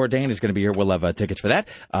 Anthony Bourdain is going to be here. We'll have tickets for that.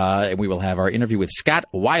 And we will have our interview with Scott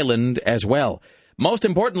Weiland as well. Most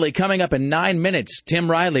importantly, coming up in 9 minutes, Tim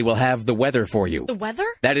Riley will have the weather for you. The weather?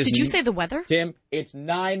 That is. Did you say the weather? Tim, it's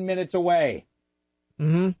 9 minutes away.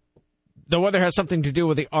 Mm-hmm. The weather has something to do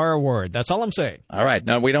with the R word. That's all I'm saying. All right.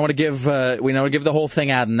 No, we don't want to give the whole thing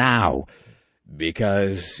out now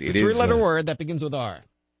because it's a three-letter word that begins with R.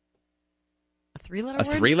 A three-letter word? A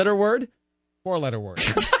word? three-letter word? 4-letter word.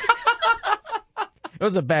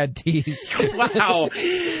 was a bad tease. Wow.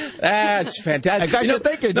 That's fantastic. I got you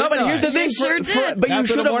thinking. No, but here's the thing. But you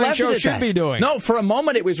should have left it at should that. be doing. No, for a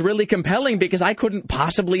moment it was really compelling because I couldn't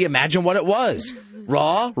possibly imagine what it was.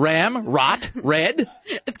 Raw, ram, rot, red.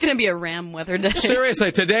 It's going to be a ram weather day.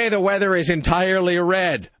 Seriously, today the weather is entirely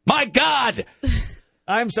red. My God!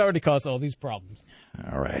 I'm sorry to cause all these problems.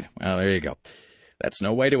 All right. Well, there you go. That's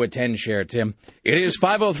no way to attend share, Tim. It is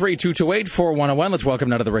 503-228-4101. Let's welcome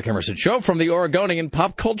now to the Rick Emerson Show from the Oregonian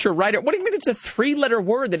pop culture writer. What do you mean it's a three-letter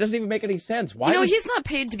word? That doesn't even make any sense. Why? He's not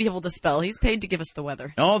paid to be able to spell. He's paid to give us the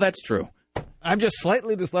weather. Oh, that's true. I'm just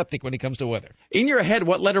slightly dyslexic when it comes to weather. In your head,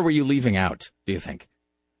 what letter were you leaving out, do you think?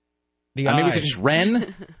 Was it just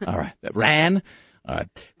Ren? All right. Ran? All right.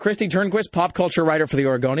 Christy Turnquist, pop culture writer for the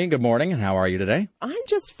Oregonian. Good morning, and how are you today? I'm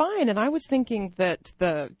just fine, and I was thinking that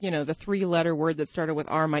the three-letter word that started with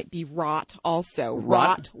R might be rot also.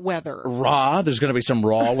 Rot weather. Raw? There's going to be some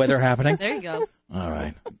raw weather happening? There you go. All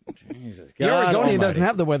right. Jesus. The Oregonian Almighty. doesn't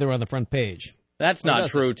have the weather on the front page. That's not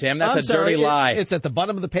true, Tim. That's a dirty lie. It's at the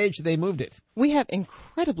bottom of the page. They moved it. We have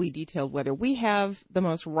incredibly detailed weather. We have the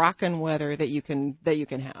most rockin' weather that you can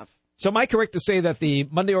have. So am I correct to say that the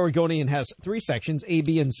Monday Oregonian has three sections, A,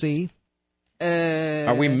 B, and C?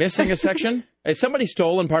 Are we missing a section? Has somebody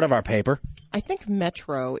stolen part of our paper? I think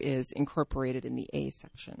Metro is incorporated in the A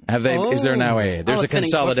section. Have they? Is there now a? There's a it's been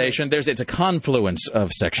consolidation. It's a confluence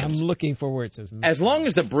of sections. I'm looking for where it says Metro. As long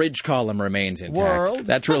as the bridge column remains intact, World.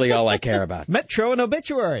 that's really all I care about. Metro and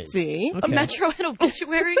obituary. See? A Metro and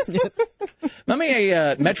obituaries? Let me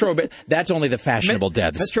Metro. That's only the fashionable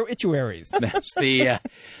deaths. Metro ituaries. That's the.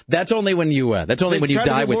 That's only when you. That's only when you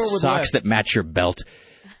die with socks that match your belt.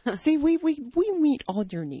 See, we meet all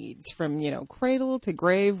your needs from cradle to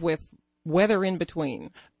grave with weather in between.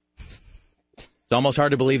 It's almost hard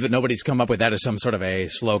to believe that nobody's come up with that as some sort of a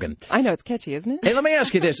slogan. I know, it's catchy, isn't it? Hey, let me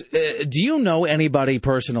ask you this. Do you know anybody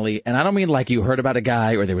personally, and I don't mean like you heard about a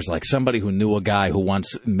guy or there was like somebody who knew a guy who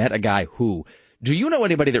once met a guy who, do you know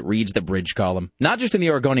anybody that reads the bridge column? Not just in the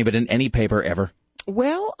Oregonian, but in any paper ever?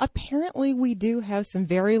 Well, apparently we do have some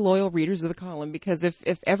very loyal readers of the column because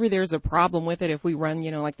if ever there's a problem with it, if we run,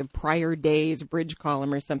 like the prior day's bridge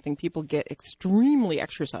column or something, people get extremely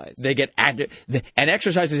exercised. They get and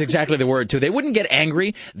exercise is exactly the word too. They wouldn't get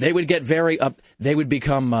angry. They would get very up. They would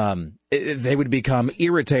become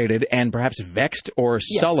irritated and perhaps vexed or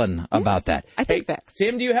sullen about that. I think vexed.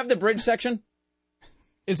 Tim, do you have the bridge section?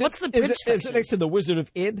 What's the bridge section? Is it next to the Wizard of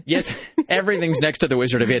Id? Yes, everything's next to the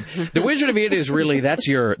Wizard of Id. The Wizard of Id is really that's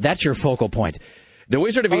your focal point. The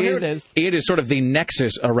Wizard of Id is sort of the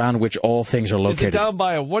nexus around which all things are located. Is it down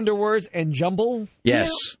by a Wonder Words and Jumble? Yes.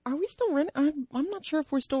 Are we still running? I'm not sure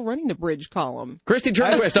if we're still running the bridge column. Christy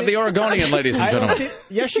Turnquist of the Oregonian, ladies and gentlemen.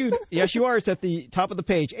 Yes, you are. It's at the top of the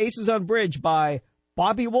page. Aces on Bridge by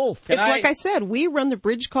Bobby Wolf. Like I said, we run the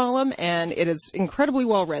bridge column, and it is incredibly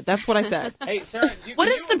well read. That's what I said. Hey, Sarah. What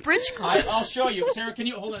is the bridge column? I'll show you. Sarah,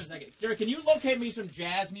 hold on a second. Sarah, can you locate me some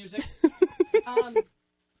jazz music? Can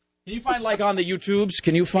you find, on the YouTubes,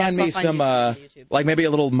 can you find me some, maybe a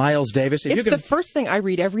little Miles Davis? It's the first thing I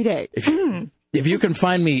read every day. If you can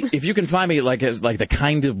find me, like the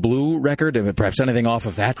Kind of Blue record, or perhaps anything off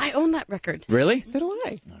of that. I own that record. Really? So do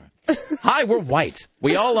I. Hi, we're white.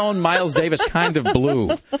 We all own Miles Davis Kind of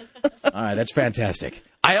Blue. All right, that's fantastic.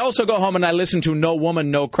 I also go home and I listen to No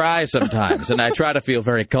Woman, No Cry sometimes, and I try to feel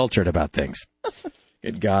very cultured about things.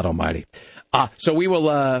 Good God Almighty. So we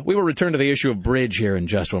will return to the issue of bridge here in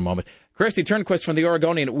just one moment. Christy Turnquist from the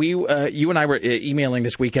Oregonian, you and I were emailing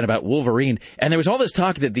this weekend about Wolverine, and there was all this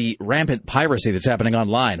talk that the rampant piracy that's happening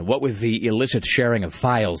online, what with the illicit sharing of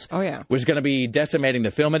files, was going to be decimating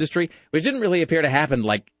the film industry, which didn't really appear to happen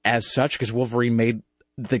as such, because Wolverine made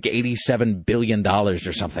 $87 billion or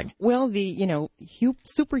something. Well, the,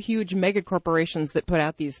 super huge mega corporations that put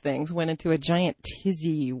out these things went into a giant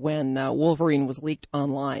tizzy when Wolverine was leaked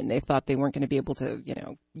online. They thought they weren't going to be able to,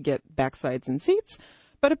 get backsides and seats.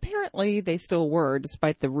 But apparently they still were,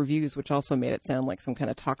 despite the reviews, which also made it sound like some kind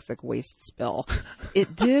of toxic waste spill.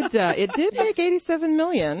 It did make $87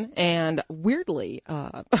 million, and weirdly,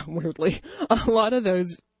 a lot of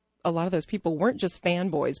those people weren't just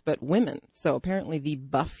fanboys, but women. So apparently the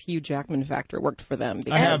buff Hugh Jackman factor worked for them.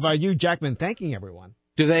 I have Hugh Jackman thanking everyone.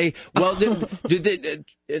 Do they? Well,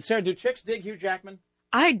 Sarah, do chicks dig Hugh Jackman?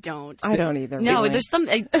 I don't. I don't either. No, really. there's some.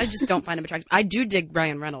 I just don't find him attractive. I do dig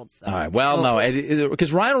Ryan Reynolds, though. All right. Well, no,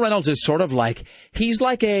 because Ryan Reynolds is sort of like he's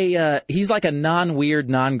like a non-weird,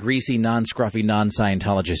 non-greasy, non-scruffy,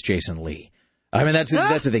 non-Scientologist Jason Lee. I mean, that's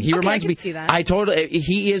the thing. He reminds me. See that.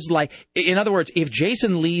 He is like, in other words, if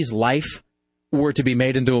Jason Lee's life were to be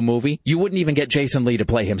made into a movie, you wouldn't even get Jason Lee to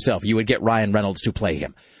play himself. You would get Ryan Reynolds to play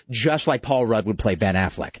him, just like Paul Rudd would play Ben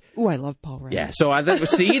Affleck. Ooh, I love Paul Rudd. Yeah, so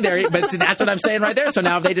see there, but that's what I'm saying right there. So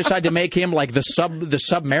now if they decide to make him like the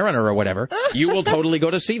Submariner or whatever, you will totally go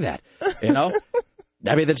to see that. You know.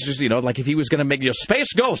 I mean, that's just, like if he was going to make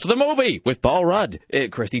Space Ghost, the movie with Paul Rudd.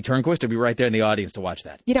 Christy Turnquist would be right there in the audience to watch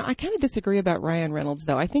that. I kind of disagree about Ryan Reynolds,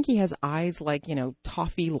 though. I think he has eyes like,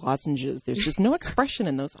 toffee lozenges. There's just no expression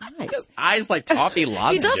in those eyes. Eyes like toffee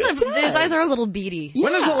lozenges. He does have, his eyes are a little beady.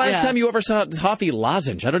 When was the last time you ever saw a toffee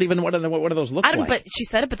lozenge? I don't even know what one of those look like. But she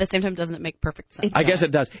said it, but at the same time, doesn't it make perfect sense? I guess it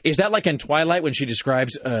does. Is that like in Twilight when she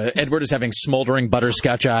describes Edward as having smoldering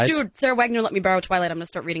butterscotch eyes? Dude, Sarah Wagner let me borrow Twilight. I'm going to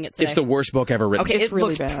start reading it today. It's the worst book ever written. Okay, it's it really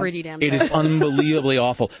looked bad. Pretty damn It is unbelievably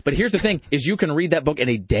awful. But here's the thing, is you can read that book in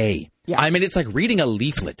a day. Yeah. I mean, it's like reading a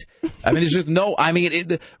leaflet. I mean, there's just no, I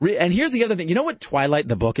mean, and here's the other thing. You know what Twilight,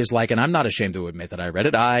 the book, is like? And I'm not ashamed to admit that I read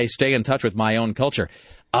it. I stay in touch with my own culture.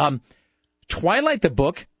 Twilight, the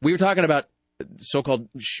book, we were talking about so-called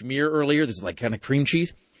schmear earlier. This is like kind of cream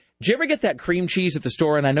cheese. Did you ever get that cream cheese at the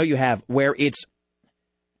store? And I know you have, where it's,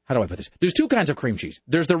 how do I put this? There's two kinds of cream cheese.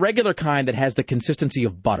 There's the regular kind that has the consistency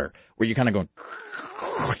of butter, where you kind of go,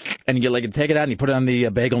 and you take it out and you put it on the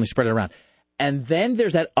bagel and you spread it around. And then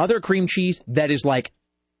there's that other cream cheese that is like,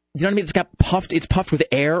 you know what I mean? It's puffed with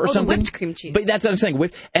air or something. The whipped cream cheese. But that's what I'm saying.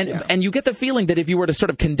 Whipped, and you get the feeling that if you were to sort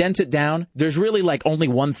of condense it down, there's really like only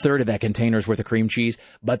 1/3 of that container's worth of cream cheese,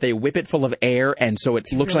 but they whip it full of air, and so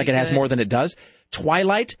it looks really like it has good. more than it does.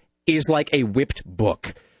 Twilight is like a whipped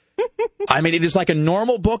book. I mean, it is like a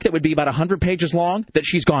normal book that would be about 100 pages long that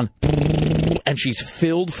she's gone and she's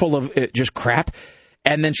filled full of just crap.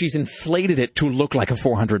 And then she's inflated it to look like a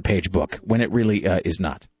 400-page book when it really is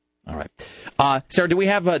not. All right, Sarah, do we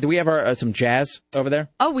have our some jazz over there?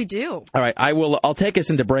 Oh, we do. All right, I'll take us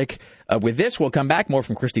into break with this. We'll come back more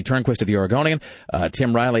from Christy Turnquist of the Oregonian.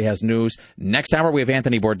 Tim Riley has news. Next hour we have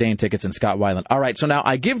Anthony Bourdain tickets and Scott Weiland. All right, so now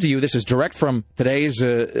I give to you. This is direct from today's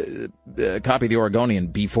copy of the Oregonian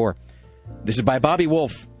B4. This is by Bobby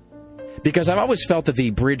Wolf. Because I've always felt that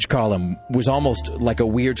the bridge column was almost like a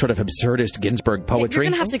weird sort of absurdist Ginsberg poetry.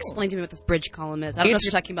 You're going to have to explain to me what this bridge column is. I don't know if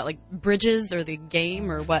you're talking about like bridges or the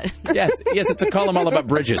game or what. Yes, it's a column all about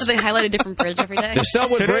bridges. Do they highlight a different bridge every day? The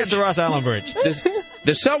Selwood Bridge. The Ross Island Bridge.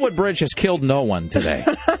 The Selwood Bridge has killed no one today.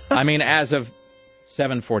 I mean, as of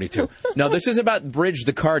 7:42. No, this is about Bridge,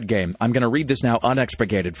 the card game. I'm going to read this now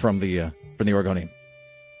unexpurgated from the Oregonian.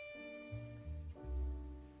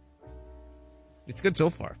 It's good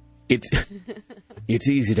so far. It's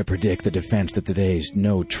easy to predict the defense that today's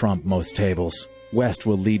no trump most tables. West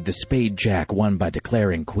will lead the spade jack won by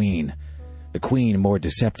declaring queen. The queen more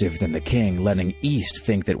deceptive than the king, letting East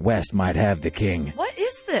think that West might have the king. What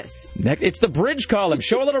is this? It's the bridge column.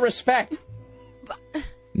 Show a little respect.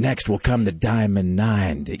 Next will come the diamond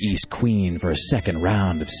 9 to East queen for a second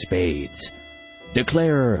round of spades.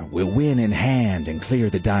 Declarer will win in hand and clear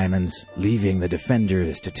the diamonds, leaving the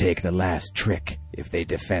defenders to take the last trick if they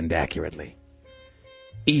defend accurately.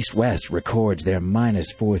 East-West records their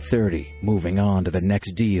minus 430, moving on to the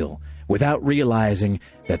next deal, without realizing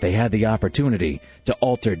that they had the opportunity to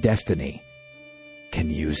alter destiny. Can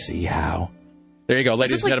you see how? There you go,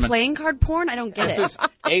 ladies Is this and like gentlemen. playing card porn? I don't get it.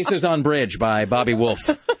 Aces on Bridge by Bobby Wolf.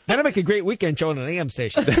 That'd make a great weekend show on an AM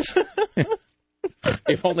station.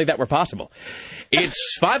 If only that were possible.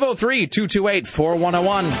 It's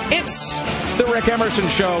 503-228-4101. It's the Rick Emerson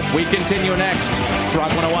Show. We continue next. It's Rock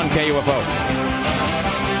 101 KUFO.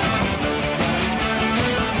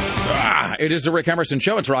 It is the Rick Emerson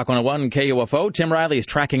Show. It's Rock 101 KUFO. Tim Riley is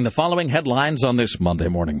tracking the following headlines on this Monday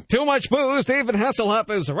morning. Too much booze. David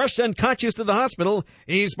Hasselhoff is rushed unconscious to the hospital.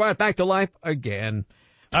 He's brought back to life again.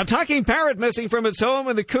 A talking parrot missing from its home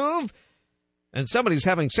in the Couve. And somebody's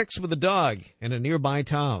having sex with a dog in a nearby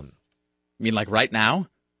town. You mean like right now?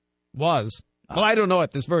 Was. Well, I don't know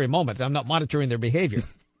at this very moment. I'm not monitoring their behavior.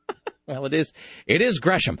 Well, it is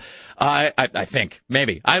Gresham. I think.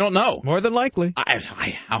 Maybe. I don't know. More than likely.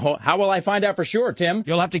 How will I find out for sure, Tim?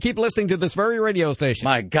 You'll have to keep listening to this very radio station.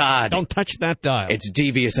 My God. Don't touch that dial. It's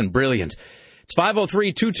devious and brilliant. It's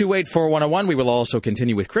 503-228-4101. We will also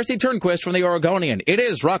continue with Christy Turnquist from the Oregonian. It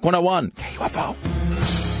is Rock 101 KUFO.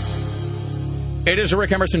 It is a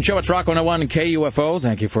Rick Emerson Show. It's Rock 101 KUFO.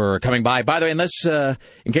 Thank you for coming by. By the way,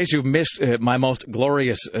 in case you've missed my most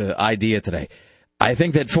glorious idea today, I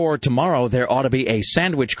think that for tomorrow there ought to be a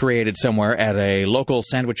sandwich created somewhere at a local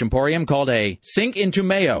sandwich emporium called a Sink into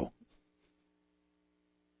Mayo.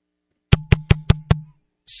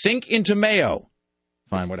 Sink into Mayo.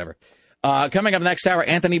 Fine, whatever. Coming up next hour,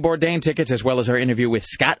 Anthony Bourdain tickets, as well as our interview with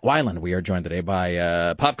Scott Weiland. We are joined today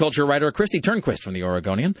by pop culture writer Christy Turnquist from the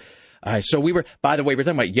Oregonian. So by the way, we were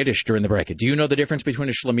talking about Yiddish during the break. Do you know the difference between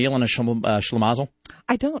a schlemiel and a schlemazel?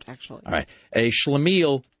 I don't, actually. All right. A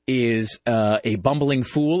schlemiel is a bumbling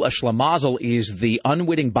fool. A schlemazel is the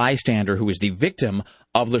unwitting bystander who is the victim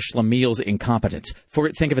of the schlemiel's incompetence.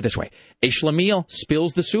 Think of it this way. A schlemiel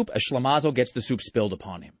spills the soup. A schlemazel gets the soup spilled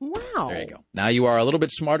upon him. Wow. There you go. Now you are a little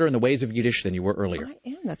bit smarter in the ways of Yiddish than you were earlier. I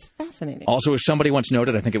am. That's fascinating. Also, as somebody once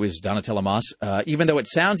noted, I think it was Donatella Moss, even though it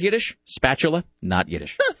sounds Yiddish, spatula, not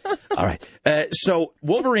Yiddish. All right. So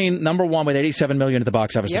Wolverine, number one with $87 million at the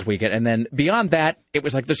box office this weekend. And then beyond that, it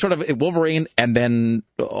was like the sort of Wolverine and then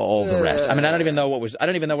all the rest. I mean, I don't even know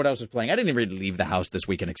what else was playing. I didn't even really leave the house this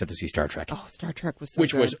weekend except to see Star Trek. Oh, Star Trek was so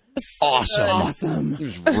Which good. was awesome. Awesome. It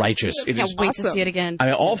was righteous. I can't wait to see it again. I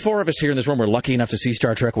mean, all four of us here in this room were lucky enough to see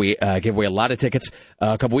Star Trek. We gave away a lot of tickets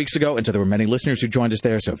a couple weeks ago, and so there were many listeners who joined us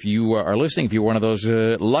there. So if you are listening, if you're one of those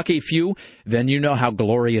lucky few, then you know how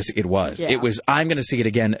glorious it was. Yeah. It was. I'm going to see it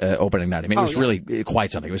again opening night. I mean, it was really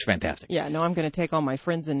quite something. It was fantastic. Yeah, no, I'm going to take all my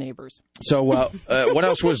friends and neighbors. So what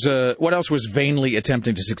else was vainly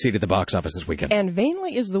attempting to succeed at the box office this weekend? And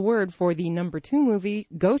vainly is the word for the number 2 movie,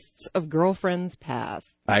 Ghosts of Girlfriends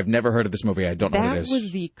Past. I've never heard of this movie. I don't know what it is. That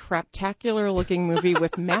was the craptacular-looking movie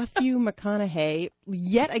with Matthew McConaughey,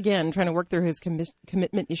 yet again trying to work through his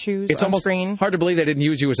commitment issues It's on almost screen. hard to believe they didn't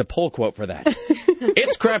use you as a poll quote for that.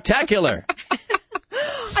 It's craptacular.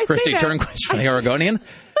 Christy Turnquist from the Oregonian.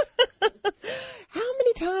 How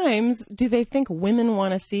many times do they think women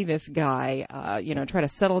want to see this guy, try to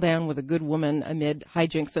settle down with a good woman amid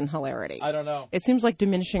hijinks and hilarity? I don't know. It seems like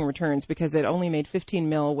diminishing returns because it only made $15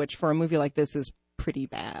 million, which for a movie like this is pretty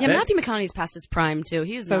bad. Yeah, Matthew McConaughey's past his prime, too.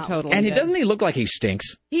 He's so not totally. And good. doesn't he look like he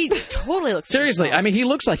stinks? He totally looks Seriously, like he I mean, he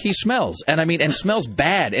looks like he smells. And smells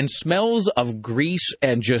bad. And smells of grease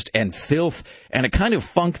and filth and a kind of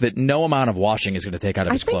funk that no amount of washing is going to take out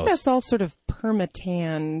of his clothes. I think that's all sort of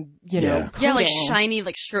permatan, Yeah. Yeah, like coating. shiny,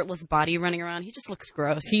 like shirtless body running around. He just looks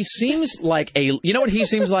gross. He seems like you know what he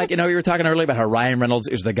seems like? You know, you were talking earlier about how Ryan Reynolds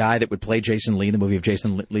is the guy that would play Jason Lee in the movie of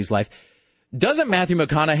Jason Lee's life. Doesn't Matthew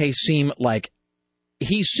McConaughey seem like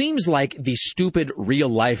he seems like the stupid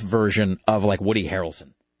real-life version of, like, Woody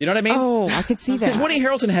Harrelson. You know what I mean? Oh, I could see that. Because Woody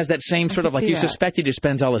Harrelson has that same sort of, like, you suspect he just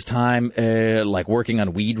spends all his time, like, working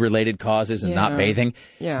on weed-related causes and not bathing.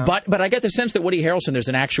 Yeah. But I get the sense that Woody Harrelson,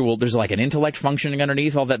 there's like an intellect functioning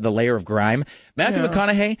underneath all that, the layer of grime. Matthew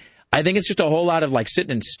McConaughey, I think it's just a whole lot of, like, sitting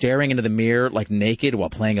and staring into the mirror, like, naked while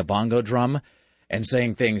playing a bongo drum and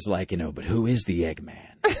saying things like, but who is the Eggman?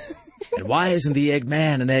 And why isn't the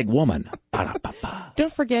Eggman an egg woman? Ba-da-ba-ba.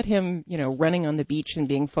 Don't forget him, running on the beach and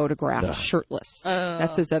being photographed shirtless.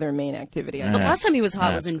 That's his other main activity. The last time he was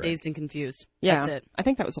hot was in Dazed and Confused. Yeah, That's it. I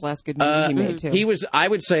think that was the last good movie he made, too. I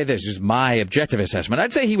would say this is my objective assessment.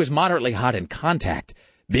 I'd say he was moderately hot in Contact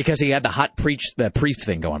because he had the hot priest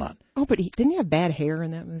thing going on. Oh, but didn't he have bad hair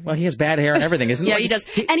in that movie? Well, he has bad hair and everything, isn't he? Yeah, he does.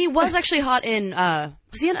 And he was actually hot in,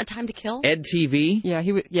 was he in A Time to Kill? Ed TV? Yeah,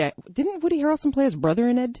 he was. Yeah, didn't Woody Harrelson play his brother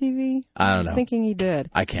in Ed TV? I don't know. I was thinking he did.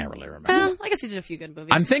 I can't really remember. Well, I guess he did a few good movies.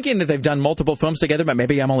 I'm thinking that they've done multiple films together, but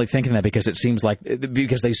maybe I'm only thinking that because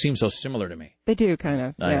because they seem so similar to me. They do, kind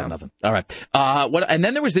of. I got nothing. All right. And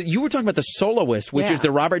then there was you were talking about The Soloist, which is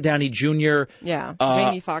the Robert Downey Jr.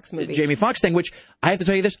 Jamie Foxx movie. Jamie Foxx thing, which I have to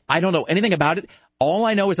tell you this, I don't know anything about it. All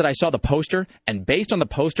I know is that I saw the poster, and based on the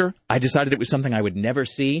poster, I decided it was something I would never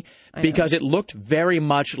see because it looked very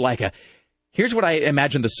much like here's what I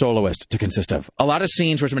imagined The Soloist to consist of. A lot of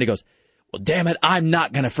scenes where somebody goes, well, damn it, I'm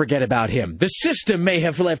not going to forget about him. The system may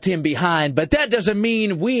have left him behind, but that doesn't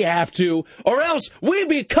mean we have to, or else we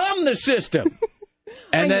become the system.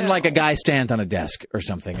 And then, like, a guy stands on a desk or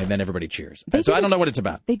something, and then everybody cheers. So I don't know what it's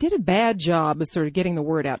about. They did a bad job of sort of getting the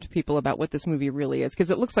word out to people about what this movie really is, because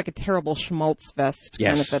it looks like a terrible schmaltz fest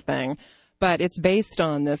kind of a thing. But it's based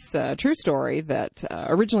on this true story that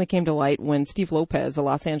originally came to light when Steve Lopez, a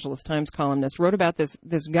Los Angeles Times columnist, wrote about this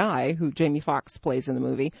guy who Jamie Foxx plays in the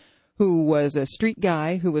movie, who was a street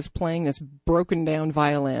guy who was playing this broken down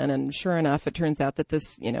violin. And sure enough, it turns out that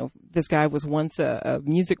this guy was once a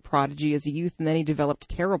music prodigy as a youth, and then he developed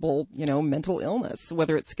terrible, mental illness.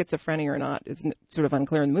 Whether it's schizophrenia or not is sort of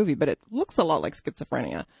unclear in the movie, but it looks a lot like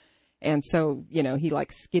schizophrenia. And so, he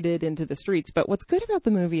like skidded into the streets. But what's good about the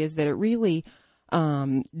movie is that it really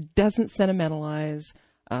doesn't sentimentalize.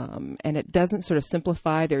 And it doesn't sort of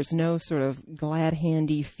simplify. There's no sort of glad,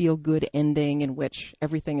 handy, feel-good ending in which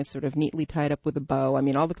everything is sort of neatly tied up with a bow. I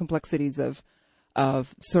mean, all the complexities of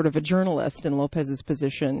sort of a journalist in Lopez's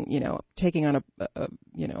position, taking on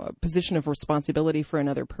a position of responsibility for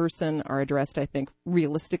another person are addressed, I think,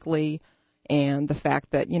 realistically and the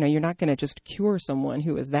fact that, you're not going to just cure someone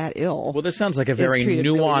who is that ill. Well, this sounds like a very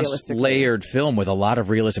nuanced, layered film with a lot of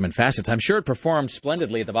realism and facets. I'm sure it performed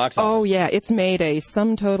splendidly at the box office. Oh, yeah. It's made a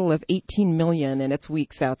sum total of $18 million in its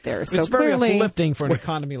weeks out there. So it's very clearly uplifting for an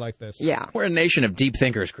economy like this. Yeah. We're a nation of deep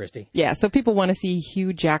thinkers, Christy. Yeah, so people want to see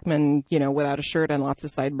Hugh Jackman, without a shirt and lots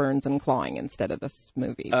of sideburns and clawing instead of this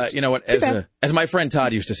movie. You know what? As my friend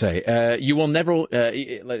Todd used to say, you will never. What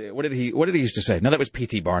did he used to say? No, that was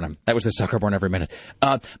P.T. Barnum. That was the sucker born every minute.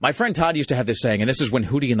 My friend Todd used to have this saying, and this is when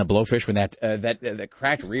Hootie and the Blowfish, when that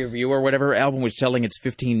cracked rear view or whatever album was selling its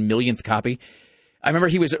 15 millionth copy. I remember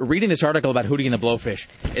he was reading this article about Hootie and the Blowfish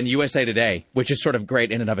in USA Today, which is sort of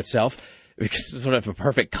great in and of itself. It's sort of a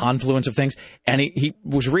perfect confluence of things. And he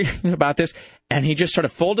was reading about this, and he just sort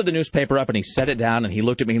of folded the newspaper up and he set it down and he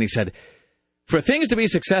looked at me and he said, "For things to be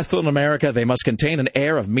successful in America, they must contain an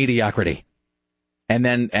air of mediocrity." And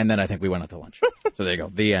then I think we went out to lunch. So there you go.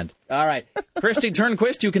 The end. All right. Christy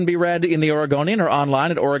Turnquist, you can be read in the Oregonian or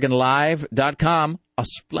online at OregonLive.com, a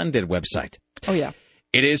splendid website. Oh, yeah.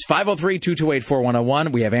 It is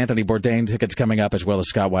 503-228-4101. We have Anthony Bourdain tickets coming up, as well as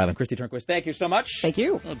Scott Weiland. Christy Turnquist, thank you so much. Thank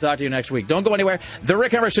you. We'll talk to you next week. Don't go anywhere. The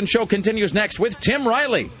Rick Emerson Show continues next with Tim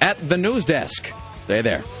Riley at the news desk. Stay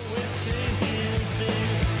there.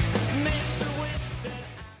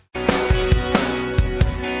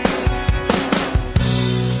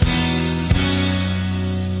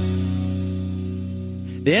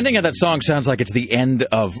 The ending of that song sounds like it's the end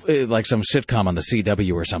of like some sitcom on the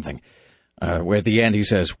CW or something. Where at the end he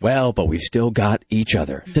says, "Well, but we still got each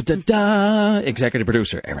other." Da-da-da. Executive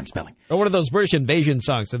producer, Aaron Spelling. Or one of those British invasion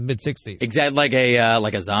songs of the mid-'60s. Exactly, like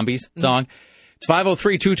a zombies song. It's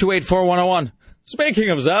 503-228-4101.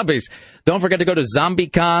 Speaking of zombies, don't forget to go to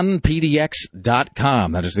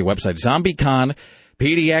ZombieConPDX.com. That is the website, ZombieConPDX.com.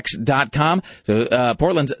 So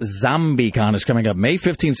Portland's ZombieCon is coming up May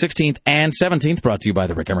 15th, 16th, and 17th, brought to you by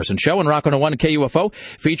The Rick Emerson Show and Rock 101 KUFO,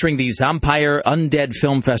 featuring the Zompire Undead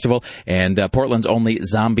Film Festival and Portland's only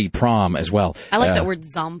Zombie Prom as well. I like that word,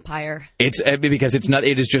 Zompire. It's because it's not.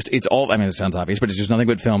 It's all. I mean, it sounds obvious, but it's just nothing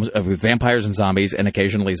but films with vampires and zombies, and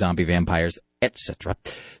occasionally zombie vampires, etc.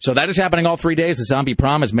 So that is happening all 3 days. The Zombie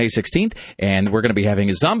Prom is May 16th, and we're going to be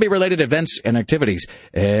having zombie-related events and activities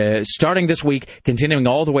starting this week, continuing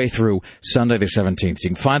all the way through Sunday the 17th. You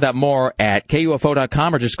can find out more at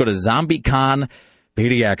KUFO.com or just go to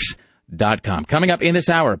ZombieConPDX.com. Coming up in this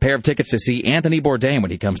hour, a pair of tickets to see Anthony Bourdain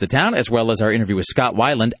when he comes to town, as well as our interview with Scott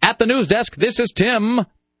Weiland at the news desk. This is Tim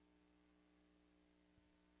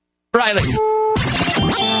Riley.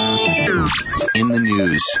 In the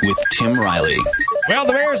news with Tim Riley. Well,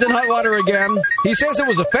 the mayor's in hot water again. He says it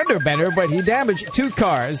was a fender bender, but he damaged 2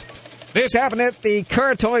 cars. This happened at the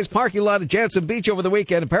Car Toys parking lot at Jansen Beach over the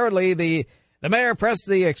weekend. Apparently, the mayor pressed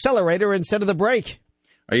the accelerator instead of the brake.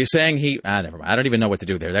 Are you saying never mind. I don't even know what to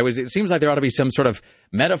do there. It seems like there ought to be some sort of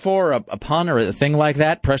metaphor, a pun, or a thing like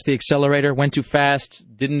that. Pressed the accelerator, went too fast,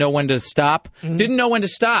 didn't know when to stop. Mm-hmm. Didn't know when to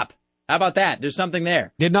stop. How about that? There's something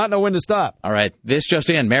there. Did not know when to stop. All right. This just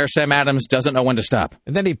in. Mayor Sam Adams doesn't know when to stop.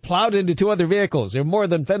 And then he plowed into 2 other vehicles. They're more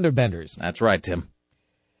than fender benders. That's right, Tim.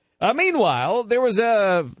 Meanwhile, there was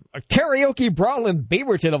a karaoke brawl in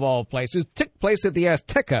Beaverton, of all places. Took place at the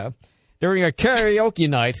Azteca during a karaoke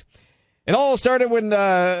night. It all started when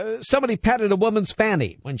somebody patted a woman's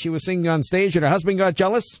fanny when she was singing on stage, and her husband got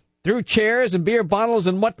jealous. Threw chairs and beer bottles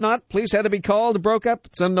and whatnot. Police had to be called. It broke up.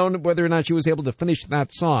 It's unknown whether or not she was able to finish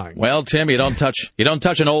that song. Well, Tim, you don't touch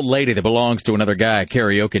an old lady that belongs to another guy.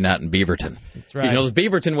 Karaoke night in Beaverton. That's right. You know, those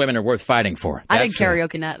Beaverton women are worth fighting for. I did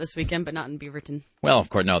karaoke night this weekend, but not in Beaverton. Well, of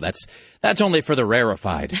course, no. That's only for the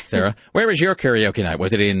rarefied, Sarah. Where was your karaoke night?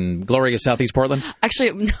 Was it in glorious Southeast Portland?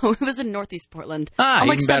 Actually, no. It was in Northeast Portland. I'm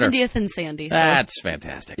like even better. 70th and Sandy. So. That's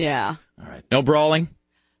fantastic. Yeah. All right. No brawling?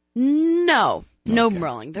 No. No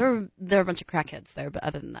brawling. There are a bunch of crackheads there, but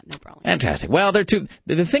other than that, no brawling. Fantastic. Well,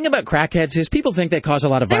 the thing about crackheads is people think they cause a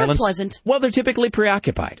lot of violence. They were pleasant. Well, they're typically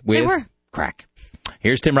preoccupied with crack.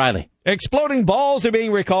 Here's Tim Riley. Exploding balls are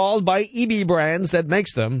being recalled by EB brands that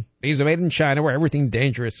makes them. These are made in China, where everything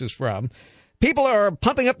dangerous is from. People are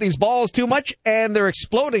pumping up these balls too much, and they're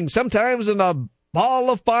exploding, sometimes in a ball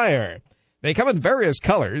of fire. They come in various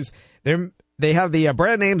colors. They have the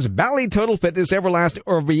brand names Bally, Total Fitness, Everlast,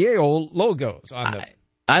 or Viejo logos on them.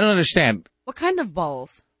 I don't understand. What kind of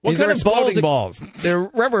balls? What kind of balls? They're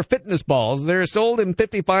rubber fitness balls. They're sold in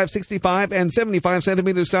 55, 65, and 75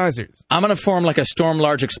 centimeter sizes. I'm going to form like a Storm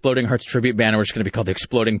Large Exploding Hearts tribute band, which is going to be called the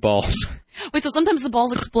Exploding Balls. Wait, so sometimes the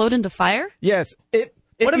balls explode into fire? Yes.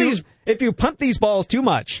 If you pump these balls too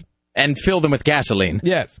much. And fill them with gasoline.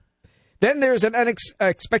 Yes. Then there's an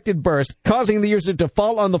unexpected burst, causing the user to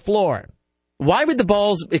fall on the floor. Why would the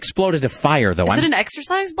balls explode into fire, though? Is it an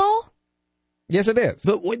exercise ball? Yes, it is.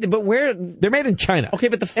 But where? They're made in China. Okay,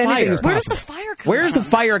 but the fire. Where does the fire come Where's from? the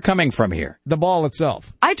fire coming from here? The ball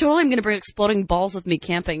itself. I totally am going to bring exploding balls with me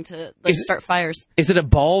camping to start fires. Is it a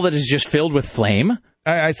ball that is just filled with flame?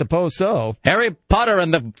 I suppose so. Harry Potter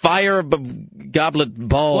and the fire goblet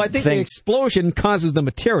ball Well, I think thing. the explosion causes the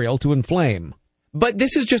material to inflame. But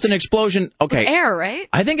this is just an explosion. Okay. Air, right?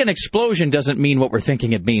 I think an explosion doesn't mean what we're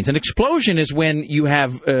thinking it means. An explosion is when you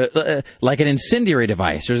have like an incendiary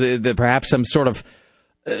device, or perhaps some sort of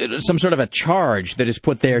a charge that is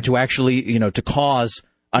put there to actually, to cause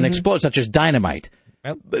an explosion, such as dynamite.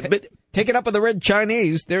 Well, but take it up with the Red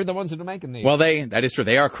Chinese. They're the ones that are making these. Well, that is true.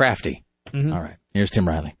 They are crafty. Mm-hmm. All right. Here's Tim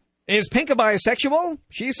Riley. Is Pink a bisexual?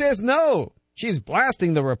 She says no. She's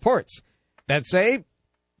blasting the reports that say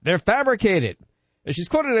they're fabricated. She's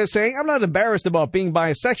quoted as saying, "I'm not embarrassed about being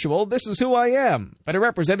bisexual. This is who I am." But her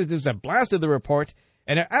representatives have blasted the report,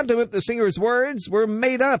 and are adamant the singer's words were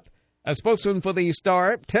made up. A spokesman for the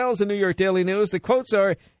Star tells the New York Daily News the quotes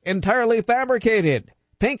are entirely fabricated.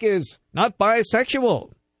 Pink is not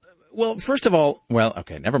bisexual. Well, first of all,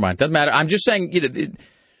 okay, never mind. Doesn't matter. I'm just saying,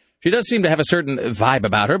 she does seem to have a certain vibe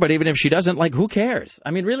about her, but even if she doesn't, who cares?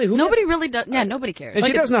 I mean, really, nobody really does. Yeah, nobody cares. And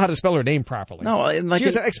she doesn't know how to spell her name properly. No, she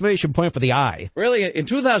has an exclamation point for the I. Really, in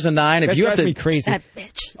 2009, if you have to... me crazy. That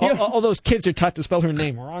bitch. All those kids are taught to spell her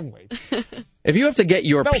name wrongly. If you have to get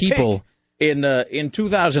your Spell people... In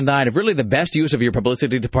 2009, if really the best use of your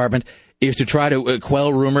publicity department is to try to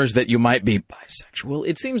quell rumors that you might be bisexual,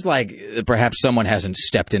 it seems like perhaps someone hasn't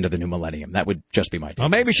stepped into the new millennium. That would just be my take. Well,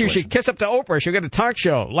 maybe she should kiss up to Oprah. She'll get a talk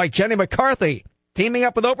show like Jenny McCarthy, teaming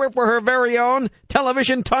up with Oprah for her very own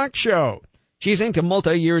television talk show. She's inked a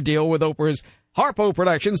multi-year deal with Oprah's Harpo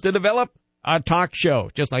Productions to develop a talk show,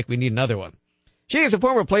 just like we need another one. She is a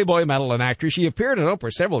former Playboy model and actress. She appeared on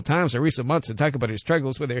Oprah several times in recent months to talk about her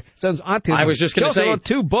struggles with her son's autism. I was just going to say... She also wrote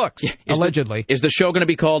 2 books, allegedly. Is the show going to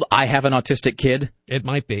be called I Have an Autistic Kid? It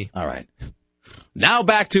might be. All right. Now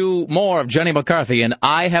back to more of Jenny McCarthy and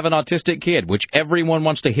I Have an Autistic Kid, which everyone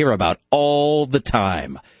wants to hear about all the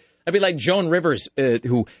time. That'd be like Joan Rivers,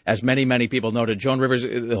 who, as many, many people noted, Joan Rivers'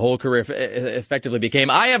 the whole career effectively became,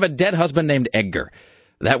 I have a dead husband named Edgar.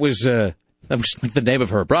 That was like the name of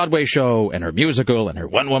her Broadway show and her musical and her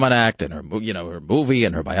one-woman act and her, her movie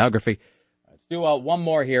and her biography. Let's do one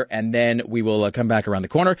more here, and then we will come back around the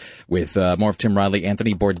corner with more of Tim Riley,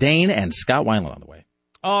 Anthony Bourdain, and Scott Weiland on the way.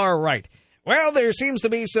 All right. Well, there seems to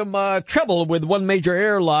be some trouble with one major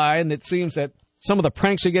airline. It seems that some of the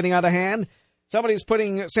pranks are getting out of hand. Somebody's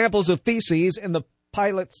putting samples of feces in the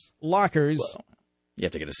pilots' lockers. Well, you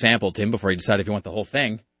have to get a sample, Tim, before you decide if you want the whole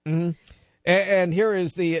thing. Mm-hmm. And here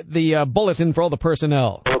is the bulletin for all the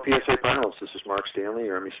personnel. Hello, PSA pilots. This is Mark Stanley,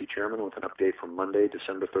 your MEC chairman, with an update from Monday,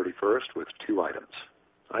 December 31st, with 2 items.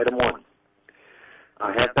 Item 1.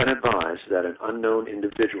 I have been advised that an unknown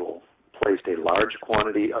individual placed a large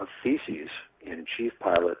quantity of feces in Chief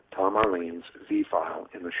Pilot Tom Arlene's V-file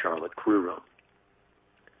in the Charlotte crew room.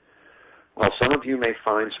 While some of you may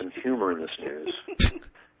find some humor in this news,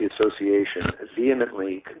 the association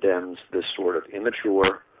vehemently condemns this sort of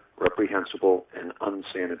immature, reprehensible, and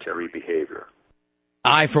unsanitary behavior.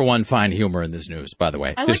 I, for one, find humor in this news, by the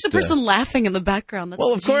way. I like the person laughing in the background. That's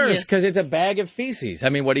well, of genius. course, because it's a bag of feces. I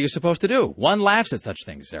mean, what are you supposed to do? One laughs at such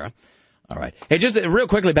things, Sarah. All right. Hey, just real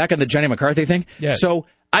quickly, back on the Jenny McCarthy thing. Yes. So,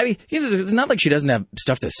 I mean, it's not like she doesn't have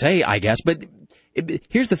stuff to say, I guess, but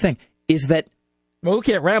here's the thing, is that... Well, we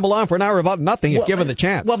can't ramble on for an hour about nothing if given the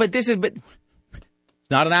chance. Well, but it's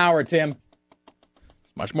not an hour, Tim.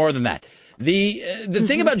 It's much more than that. The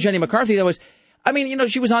thing about Jenny McCarthy, though, is, I mean,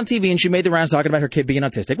 she was on TV and she made the rounds talking about her kid being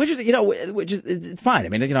autistic, which is, it's fine. I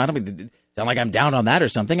mean, I don't sound like I'm down on that or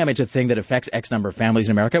something. I mean, it's a thing that affects X number of families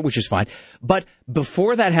in America, which is fine. But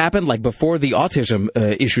before that happened, like before the autism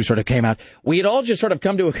issue sort of came out, we had all just sort of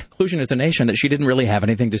come to a conclusion as a nation that she didn't really have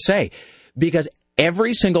anything to say. Because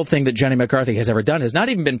every single thing that Jenny McCarthy has ever done has not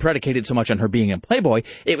even been predicated so much on her being in Playboy.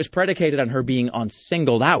 It was predicated on her being on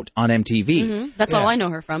Singled Out on MTV. Mm-hmm. That's all I know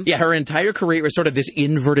her from. Yeah, her entire career is sort of this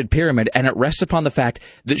inverted pyramid, and it rests upon the fact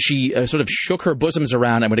that she sort of shook her bosoms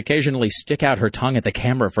around and would occasionally stick out her tongue at the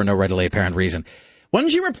camera for no readily apparent reason.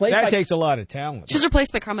 Wasn't she replaced That by... takes a lot of talent. She was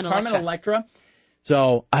replaced by Carmen Electra. Carmen Electra.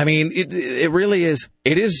 So, I mean, it really is.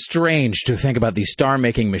 It is strange to think about the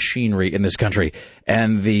star-making machinery in this country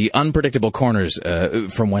and the unpredictable corners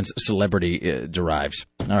from whence celebrity derives.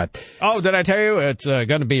 All right. Oh, did I tell you it's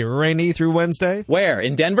going to be rainy through Wednesday? Where?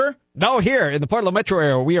 In Denver? No, here in the Portland metro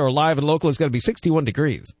area. We are live and local. It's going to be 61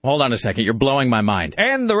 degrees. Hold on a second. You're blowing my mind.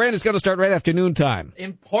 And the rain is going to start right after noontime.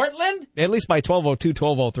 In Portland? At least by 12:02,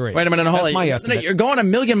 12:03. Wait a minute. Hold on. That's my estimate. No, you're going a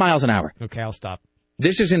million miles an hour. Okay, I'll stop.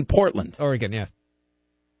 This is in Portland. Oregon, yeah.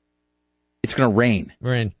 It's going to rain.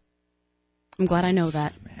 Rain. I'm glad I know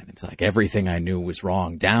that. Man, it's like everything I knew was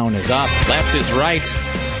wrong. Down is up, left is right.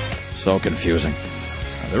 So confusing.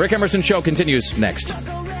 The Rick Emerson Show continues next.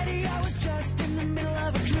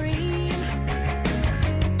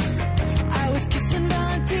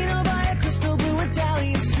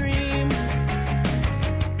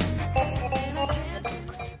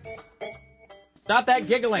 Stop that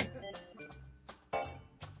giggling.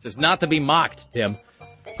 This is not to be mocked, Tim.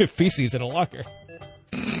 Feces in a locker.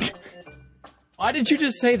 Why did you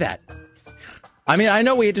just say that? I mean, I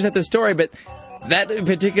know we just had the story, but that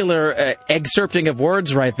particular excerpting of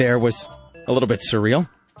words right there was a little bit surreal.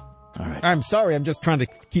 All right. I'm sorry. I'm just trying to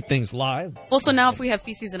keep things live. Well, so now if we have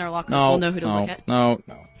feces in our lockers, we'll know who to look at. No.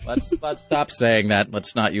 Let's stop saying that.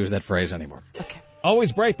 Let's not use that phrase anymore. Okay.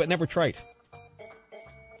 Always bright, but never trite.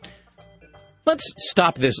 Let's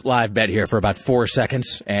stop this live bet here for about 4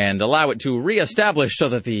 seconds and allow it to reestablish so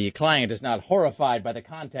that the client is not horrified by the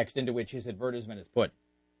context into which his advertisement is put.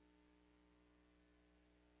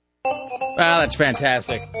 Well, that's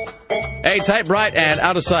fantastic. Hey, tight, bright, and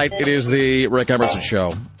out of sight, it is the Rick Emerson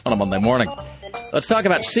Show on a Monday morning. Let's talk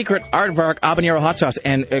about Secret Aardvark Habanero Hot Sauce.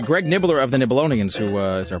 And Greg Nibbler of the Nibblonians, who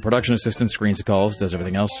is our production assistant, screens the calls, does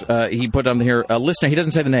everything else, he put on here a listener. He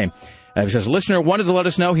doesn't say the name. He says, listener wanted to let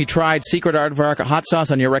us know he tried Secret Aardvark Hot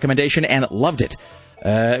Sauce on your recommendation and loved it.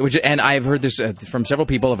 And I've heard this from several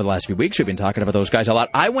people over the last few weeks. We've been talking about those guys a lot.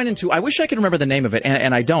 I wish I could remember the name of it,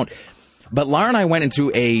 and I don't. But Laura and I went into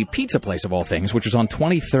a pizza place, of all things, which was on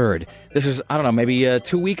 23rd. This is, I don't know, maybe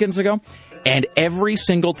 2 weekends ago. And every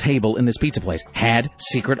single table in this pizza place had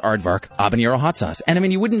Secret Aardvark Habanero Hot Sauce. And, I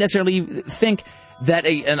mean, you wouldn't necessarily think that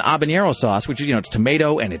an habanero sauce, which is, it's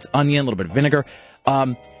tomato and it's onion, a little bit of vinegar.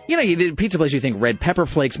 The pizza place, you think red pepper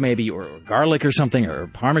flakes maybe, or garlic or something, or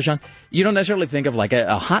Parmesan. You don't necessarily think of like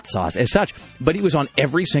a hot sauce as such, but it was on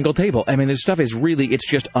every single table. I mean, this stuff is really, it's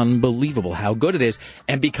just unbelievable how good it is.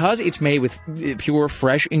 And because it's made with pure,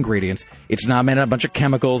 fresh ingredients, it's not made of a bunch of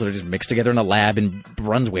chemicals that are just mixed together in a lab in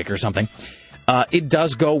Brunswick or something. It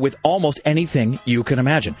does go with almost anything you can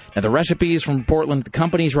imagine. Now, the recipe is from Portland. The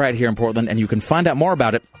company's right here in Portland, and you can find out more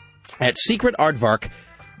about it at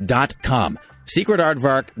secretaardvark.com.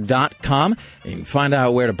 secretaardvark.com. You can find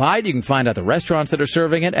out where to buy it. You can find out the restaurants that are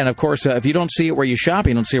serving it. And, of course, if you don't see it where you shop,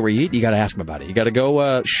 you don't see it where you eat, you got to ask them about it. You got to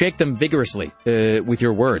go shake them vigorously with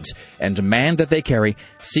your words and demand that they carry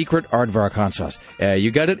Secret Aardvark hot sauce.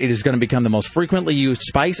 You got it. It is going to become the most frequently used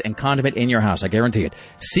spice and condiment in your house. I guarantee it.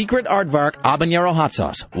 Secret Aardvark Habanero hot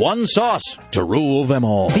sauce. One sauce to rule them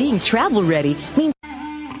all. Being travel ready means...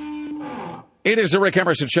 It is the Rick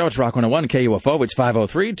Emerson Show. It's Rock 101 KUFO. It's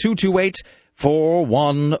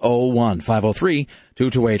 503-228-4101.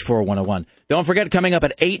 503-228-4101. Don't forget, coming up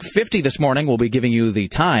at 8:50 this morning, we'll be giving you the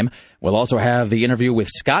time. We'll also have the interview with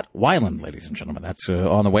Scott Weiland, ladies and gentlemen. That's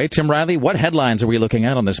on the way. Tim Riley, what headlines are we looking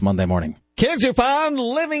at on this Monday morning? Kids are found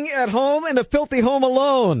living at home in a filthy home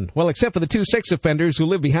alone. Well, except for the two sex offenders who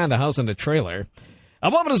live behind the house in the trailer.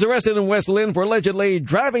 A woman is arrested in West Lynn for allegedly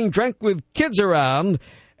driving drunk with kids around.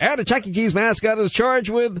 And a Chuck E. Cheese mascot is charged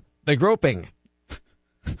with the groping.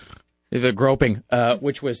 The groping,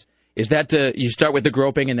 which was, is that you start with the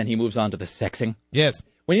groping and then he moves on to the sexing? Yes.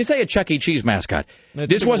 When you say a Chuck E. Cheese mascot,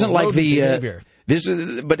 this wasn't like the, this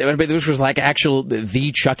was like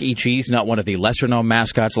the Chuck E. Cheese, not one of the lesser known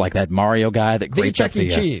mascots like that Mario guy that creates Chuck E.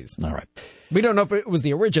 Cheese. All right. We don't know if it was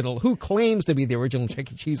the original. Who claims to be the original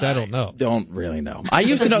Chuck E. Cheese? I don't know. Don't really know. I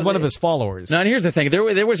used to know one of his followers. Now, and here's the thing.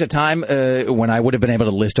 There was a time when I would have been able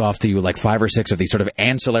to list off to you like 5 or 6 of these sort of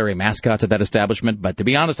ancillary mascots at that establishment. But to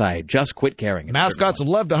be honest, I just quit caring. Mascots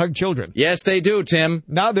love to hug children. Yes, they do, Tim.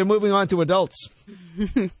 Now they're moving on to adults.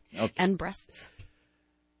 Okay. And breasts.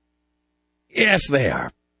 Yes, they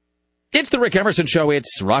are. It's the Rick Emerson Show.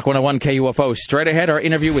 It's Rock 101 KUFO. Straight ahead, our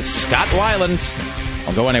interview with Scott Weiland.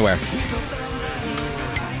 Don't go anywhere.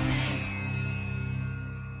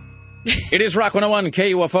 It is Rock 101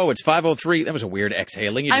 KUFO. It's 5:03. That was a weird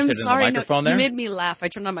exhaling. You just did it in the microphone there. You made me laugh. I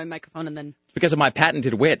turned on my microphone and then... It's because of my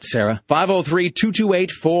patented wit, Sarah.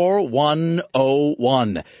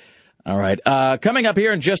 503-228-4101. All right. Coming up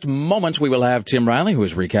here in just moments, we will have Tim Riley, who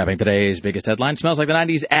is recapping today's biggest headline. Smells like the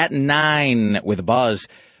 90s at 9 with Buzz.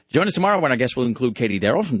 Join us tomorrow when our guests will include Katie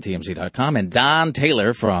Darrell from TMZ.com and Don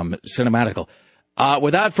Taylor from Cinematical.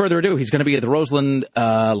 Without further ado, he's going to be at the Roseland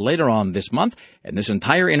later on this month. And this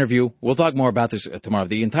entire interview, we'll talk more about this tomorrow.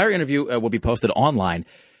 The entire interview will be posted online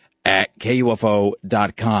at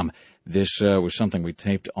KUFO.com. This was something we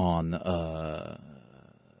taped on...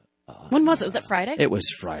 when was it? Was it Friday? It was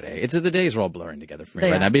Friday. The days are all blurring together for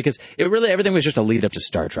me right now because everything was just a lead up to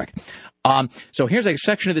Star Trek. So here's a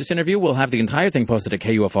section of this interview. We'll have the entire thing posted at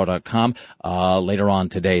KUFO.com later on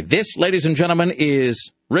today. This, ladies and gentlemen,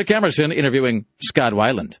 is Rick Emerson interviewing Scott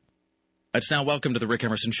Weiland. Let's now welcome to the Rick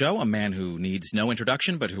Emerson Show, a man who needs no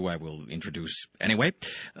introduction, but who I will introduce anyway.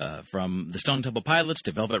 From the Stone Temple Pilots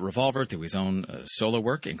to Velvet Revolver to his own solo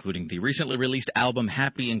work, including the recently released album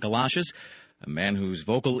Happy in Galoshes, a man whose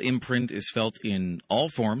vocal imprint is felt in all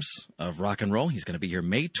forms of rock and roll. He's going to be here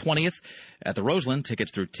May 20th at the Roseland.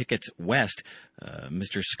 Tickets through Tickets West.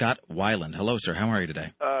 Mr. Scott Weiland. Hello, sir. How are you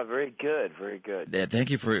today? Very good, very good. Thank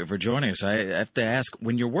you for joining us. I have to ask,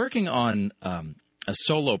 when you're working on a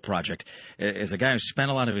solo project, as a guy who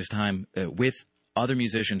spent a lot of his time with other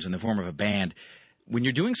musicians in the form of a band, when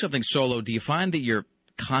you're doing something solo, do you find that you're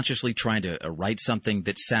consciously trying to write something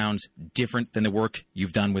that sounds different than the work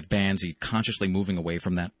you've done with bands? Are you consciously moving away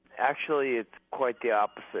from that? Actually, it's quite the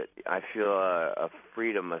opposite. I feel a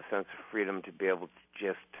freedom, a sense of freedom to be able to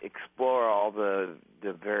just explore all the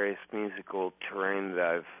various musical terrain that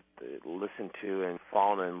I've listened to and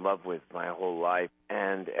fallen in love with my whole life,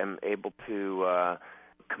 and am able to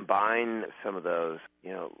combine some of those,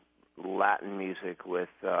 Latin music with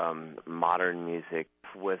modern music,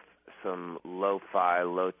 with some lo-fi,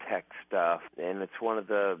 low-tech stuff. And it's one of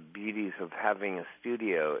the beauties of having a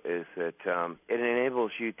studio is that it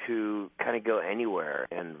enables you to kind of go anywhere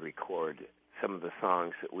and record some of the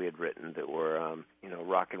songs that we had written that were,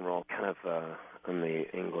 rock and roll kind of on the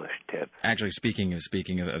English tip. Actually, speaking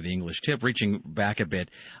of the English tip, reaching back a bit,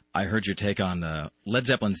 I heard your take on Led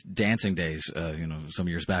Zeppelin's Dancing Days, some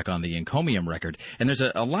years back on the Encomium record. And there's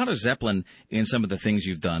a lot of Zeppelin in some of the things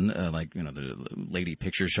you've done, like, the Lady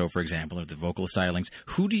Picture Show, for example, or the vocal stylings.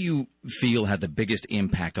 Who do you feel had the biggest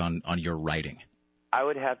impact on your writing? I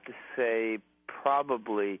would have to say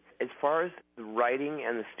probably, as far as the writing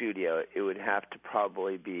and the studio, it would have to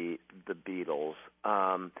probably be the Beatles.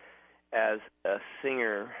 As a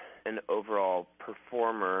singer and overall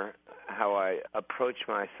performer, how I approach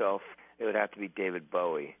myself, it would have to be David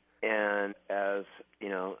Bowie. And as,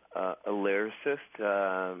 a lyricist,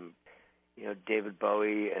 David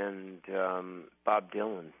Bowie and Bob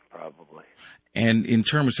Dylan, probably. And in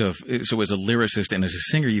terms of, so as a lyricist and as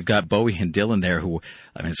a singer, you've got Bowie and Dylan there who,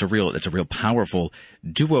 it's a real powerful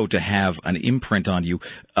duo to have an imprint on you.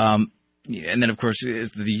 And then, of course,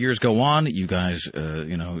 as the years go on, you guys,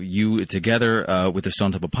 you together with the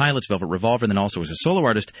Stone Temple Pilots, Velvet Revolver, and then also as a solo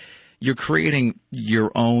artist, you're creating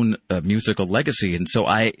your own musical legacy. And so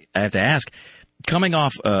I have to ask, coming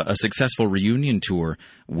off a successful reunion tour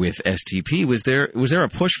with STP, was there a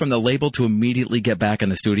push from the label to immediately get back in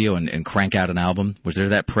the studio and crank out an album? Was there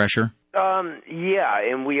that pressure? Yeah,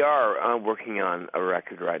 and we are working on a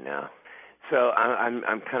record right now. So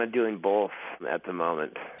I'm kind of doing both at the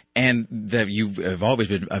moment. And you've always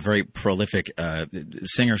been a very prolific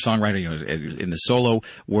singer-songwriter, in the solo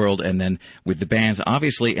world and then with the bands,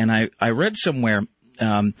 obviously. And I read somewhere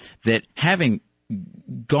that having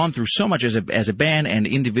gone through so much as a band and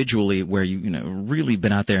individually, where you really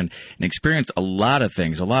been out there and experienced a lot of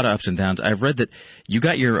things, a lot of ups and downs. I've read that you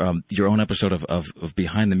got your own episode of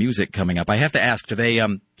Behind the Music coming up. I have to ask, do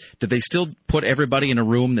they still put everybody in a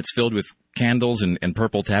room that's filled with candles and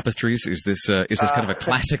purple tapestries? Is this kind of a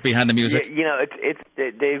classic Behind the Music?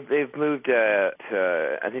 They've moved to,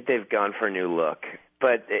 I think they've gone for a new look,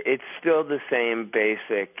 but it's still the same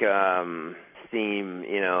basic theme.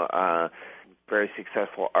 Very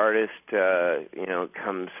successful artist,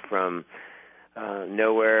 comes from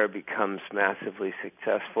nowhere, becomes massively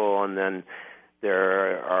successful, and then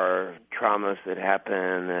there are traumas that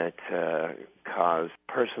happen that cause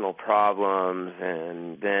personal problems,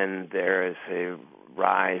 and then there is a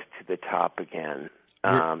rise to the top again.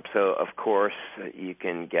 So, of course, you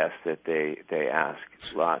can guess that they ask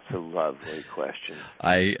lots of lovely questions.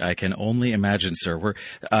 I can only imagine, sir. We're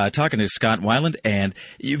talking to Scott Weiland, and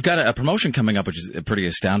you've got a promotion coming up, which is pretty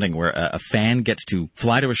astounding, where a fan gets to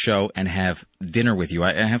fly to a show and have dinner with you.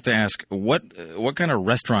 I have to ask, what kind of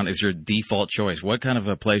restaurant is your default choice? What kind of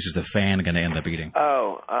a place is the fan going to end up eating?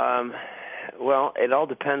 Well, it all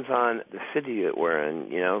depends on the city that we're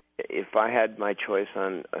in. If if I had my choice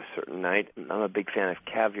on a certain night, I'm a big fan of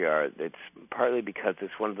caviar. It's partly because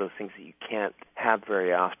it's one of those things that you can't have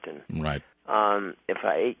very often. Right. If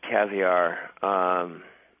I ate caviar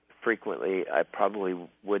frequently, I probably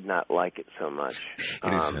would not like it so much.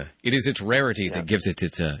 It is its rarity that gives it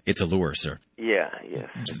its allure, sir. Yeah, yes,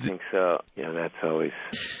 I think so. Yeah, that's always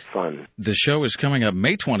fun. The show is coming up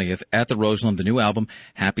May 20th at the Roseland. The new album,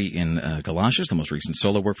 Happy in Galoshes, the most recent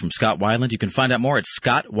solo work from Scott Weiland. You can find out more at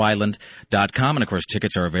scottweiland.com. And, of course,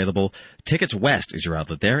 tickets are available. Tickets West is your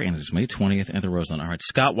outlet there, and it is May 20th at the Roseland. All right,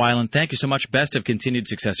 Scott Weiland, thank you so much. Best of continued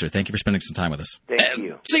success, sir. Thank you for spending some time with us. Thank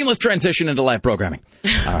you. Seamless transition into live programming.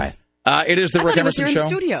 All right. It is the Rick Emerson Show. In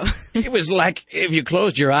studio. It was like, if you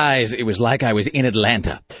closed your eyes, it was like I was in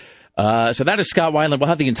Atlanta. So that is Scott Weiland. We'll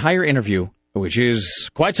have the entire interview, which is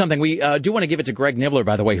quite something. We do want to give it to Greg Nibbler,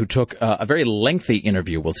 by the way, who took a very lengthy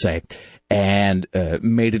interview, we'll say, and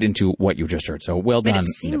made it into what you just heard. So well done,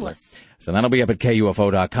 seamless. Nibbler. So that'll be up at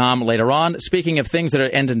KUFO.com later on. Speaking of things that are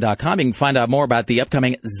ending.com, you can find out more about the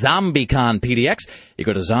upcoming ZombieCon PDX. You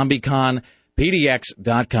go to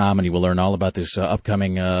ZombieCon.pdx.com, and you will learn all about this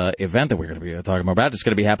upcoming event that we're going to be talking more about. It's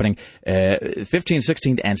going to be happening 15th,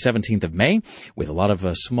 16th, and 17th of May with a lot of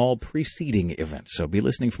small preceding events. So be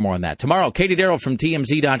listening for more on that. Tomorrow, Katie Darrell from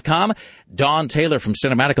TMZ.com, Dawn Taylor from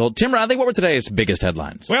Cinematical. Tim Riley, what were today's biggest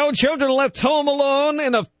headlines? Well, children left home alone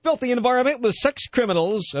in a filthy environment with sex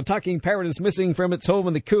criminals. A talking parrot is missing from its home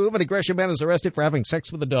in the Couve. An aggressive man is arrested for having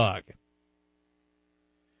sex with a dog.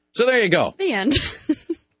 So there you go. The end.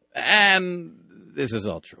 And this is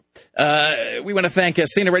all true. We want to thank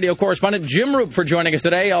CNN radio correspondent Jim Roop for joining us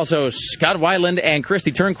today. Also, Scott Weiland and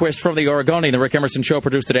Christy Turnquist from the Oregonian. The Rick Emerson Show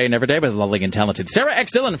produced today and every day by the lovely and talented Sarah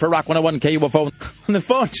X. Dillon for Rock 101 KUFO. On the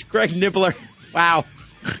phone, Greg Nibbler. Wow.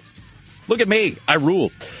 Look at me. I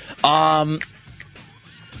rule.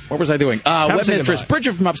 What was I doing? Webmistress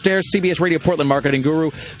Bridget from upstairs, CBS Radio Portland marketing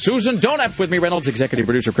guru Susan Don't F with me Reynolds, executive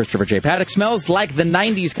producer Christopher J. Paddock. Smells Like the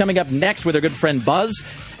 90s coming up next with our good friend Buzz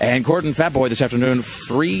and Gordon Fatboy this afternoon,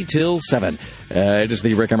 3 till 7. It is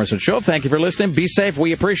the Rick Emerson Show. Thank you for listening. Be safe.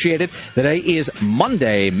 We appreciate it. Today is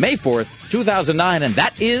Monday, May 4th, 2009, and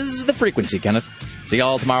that is The Frequency, Kenneth. See you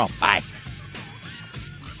all tomorrow. Bye.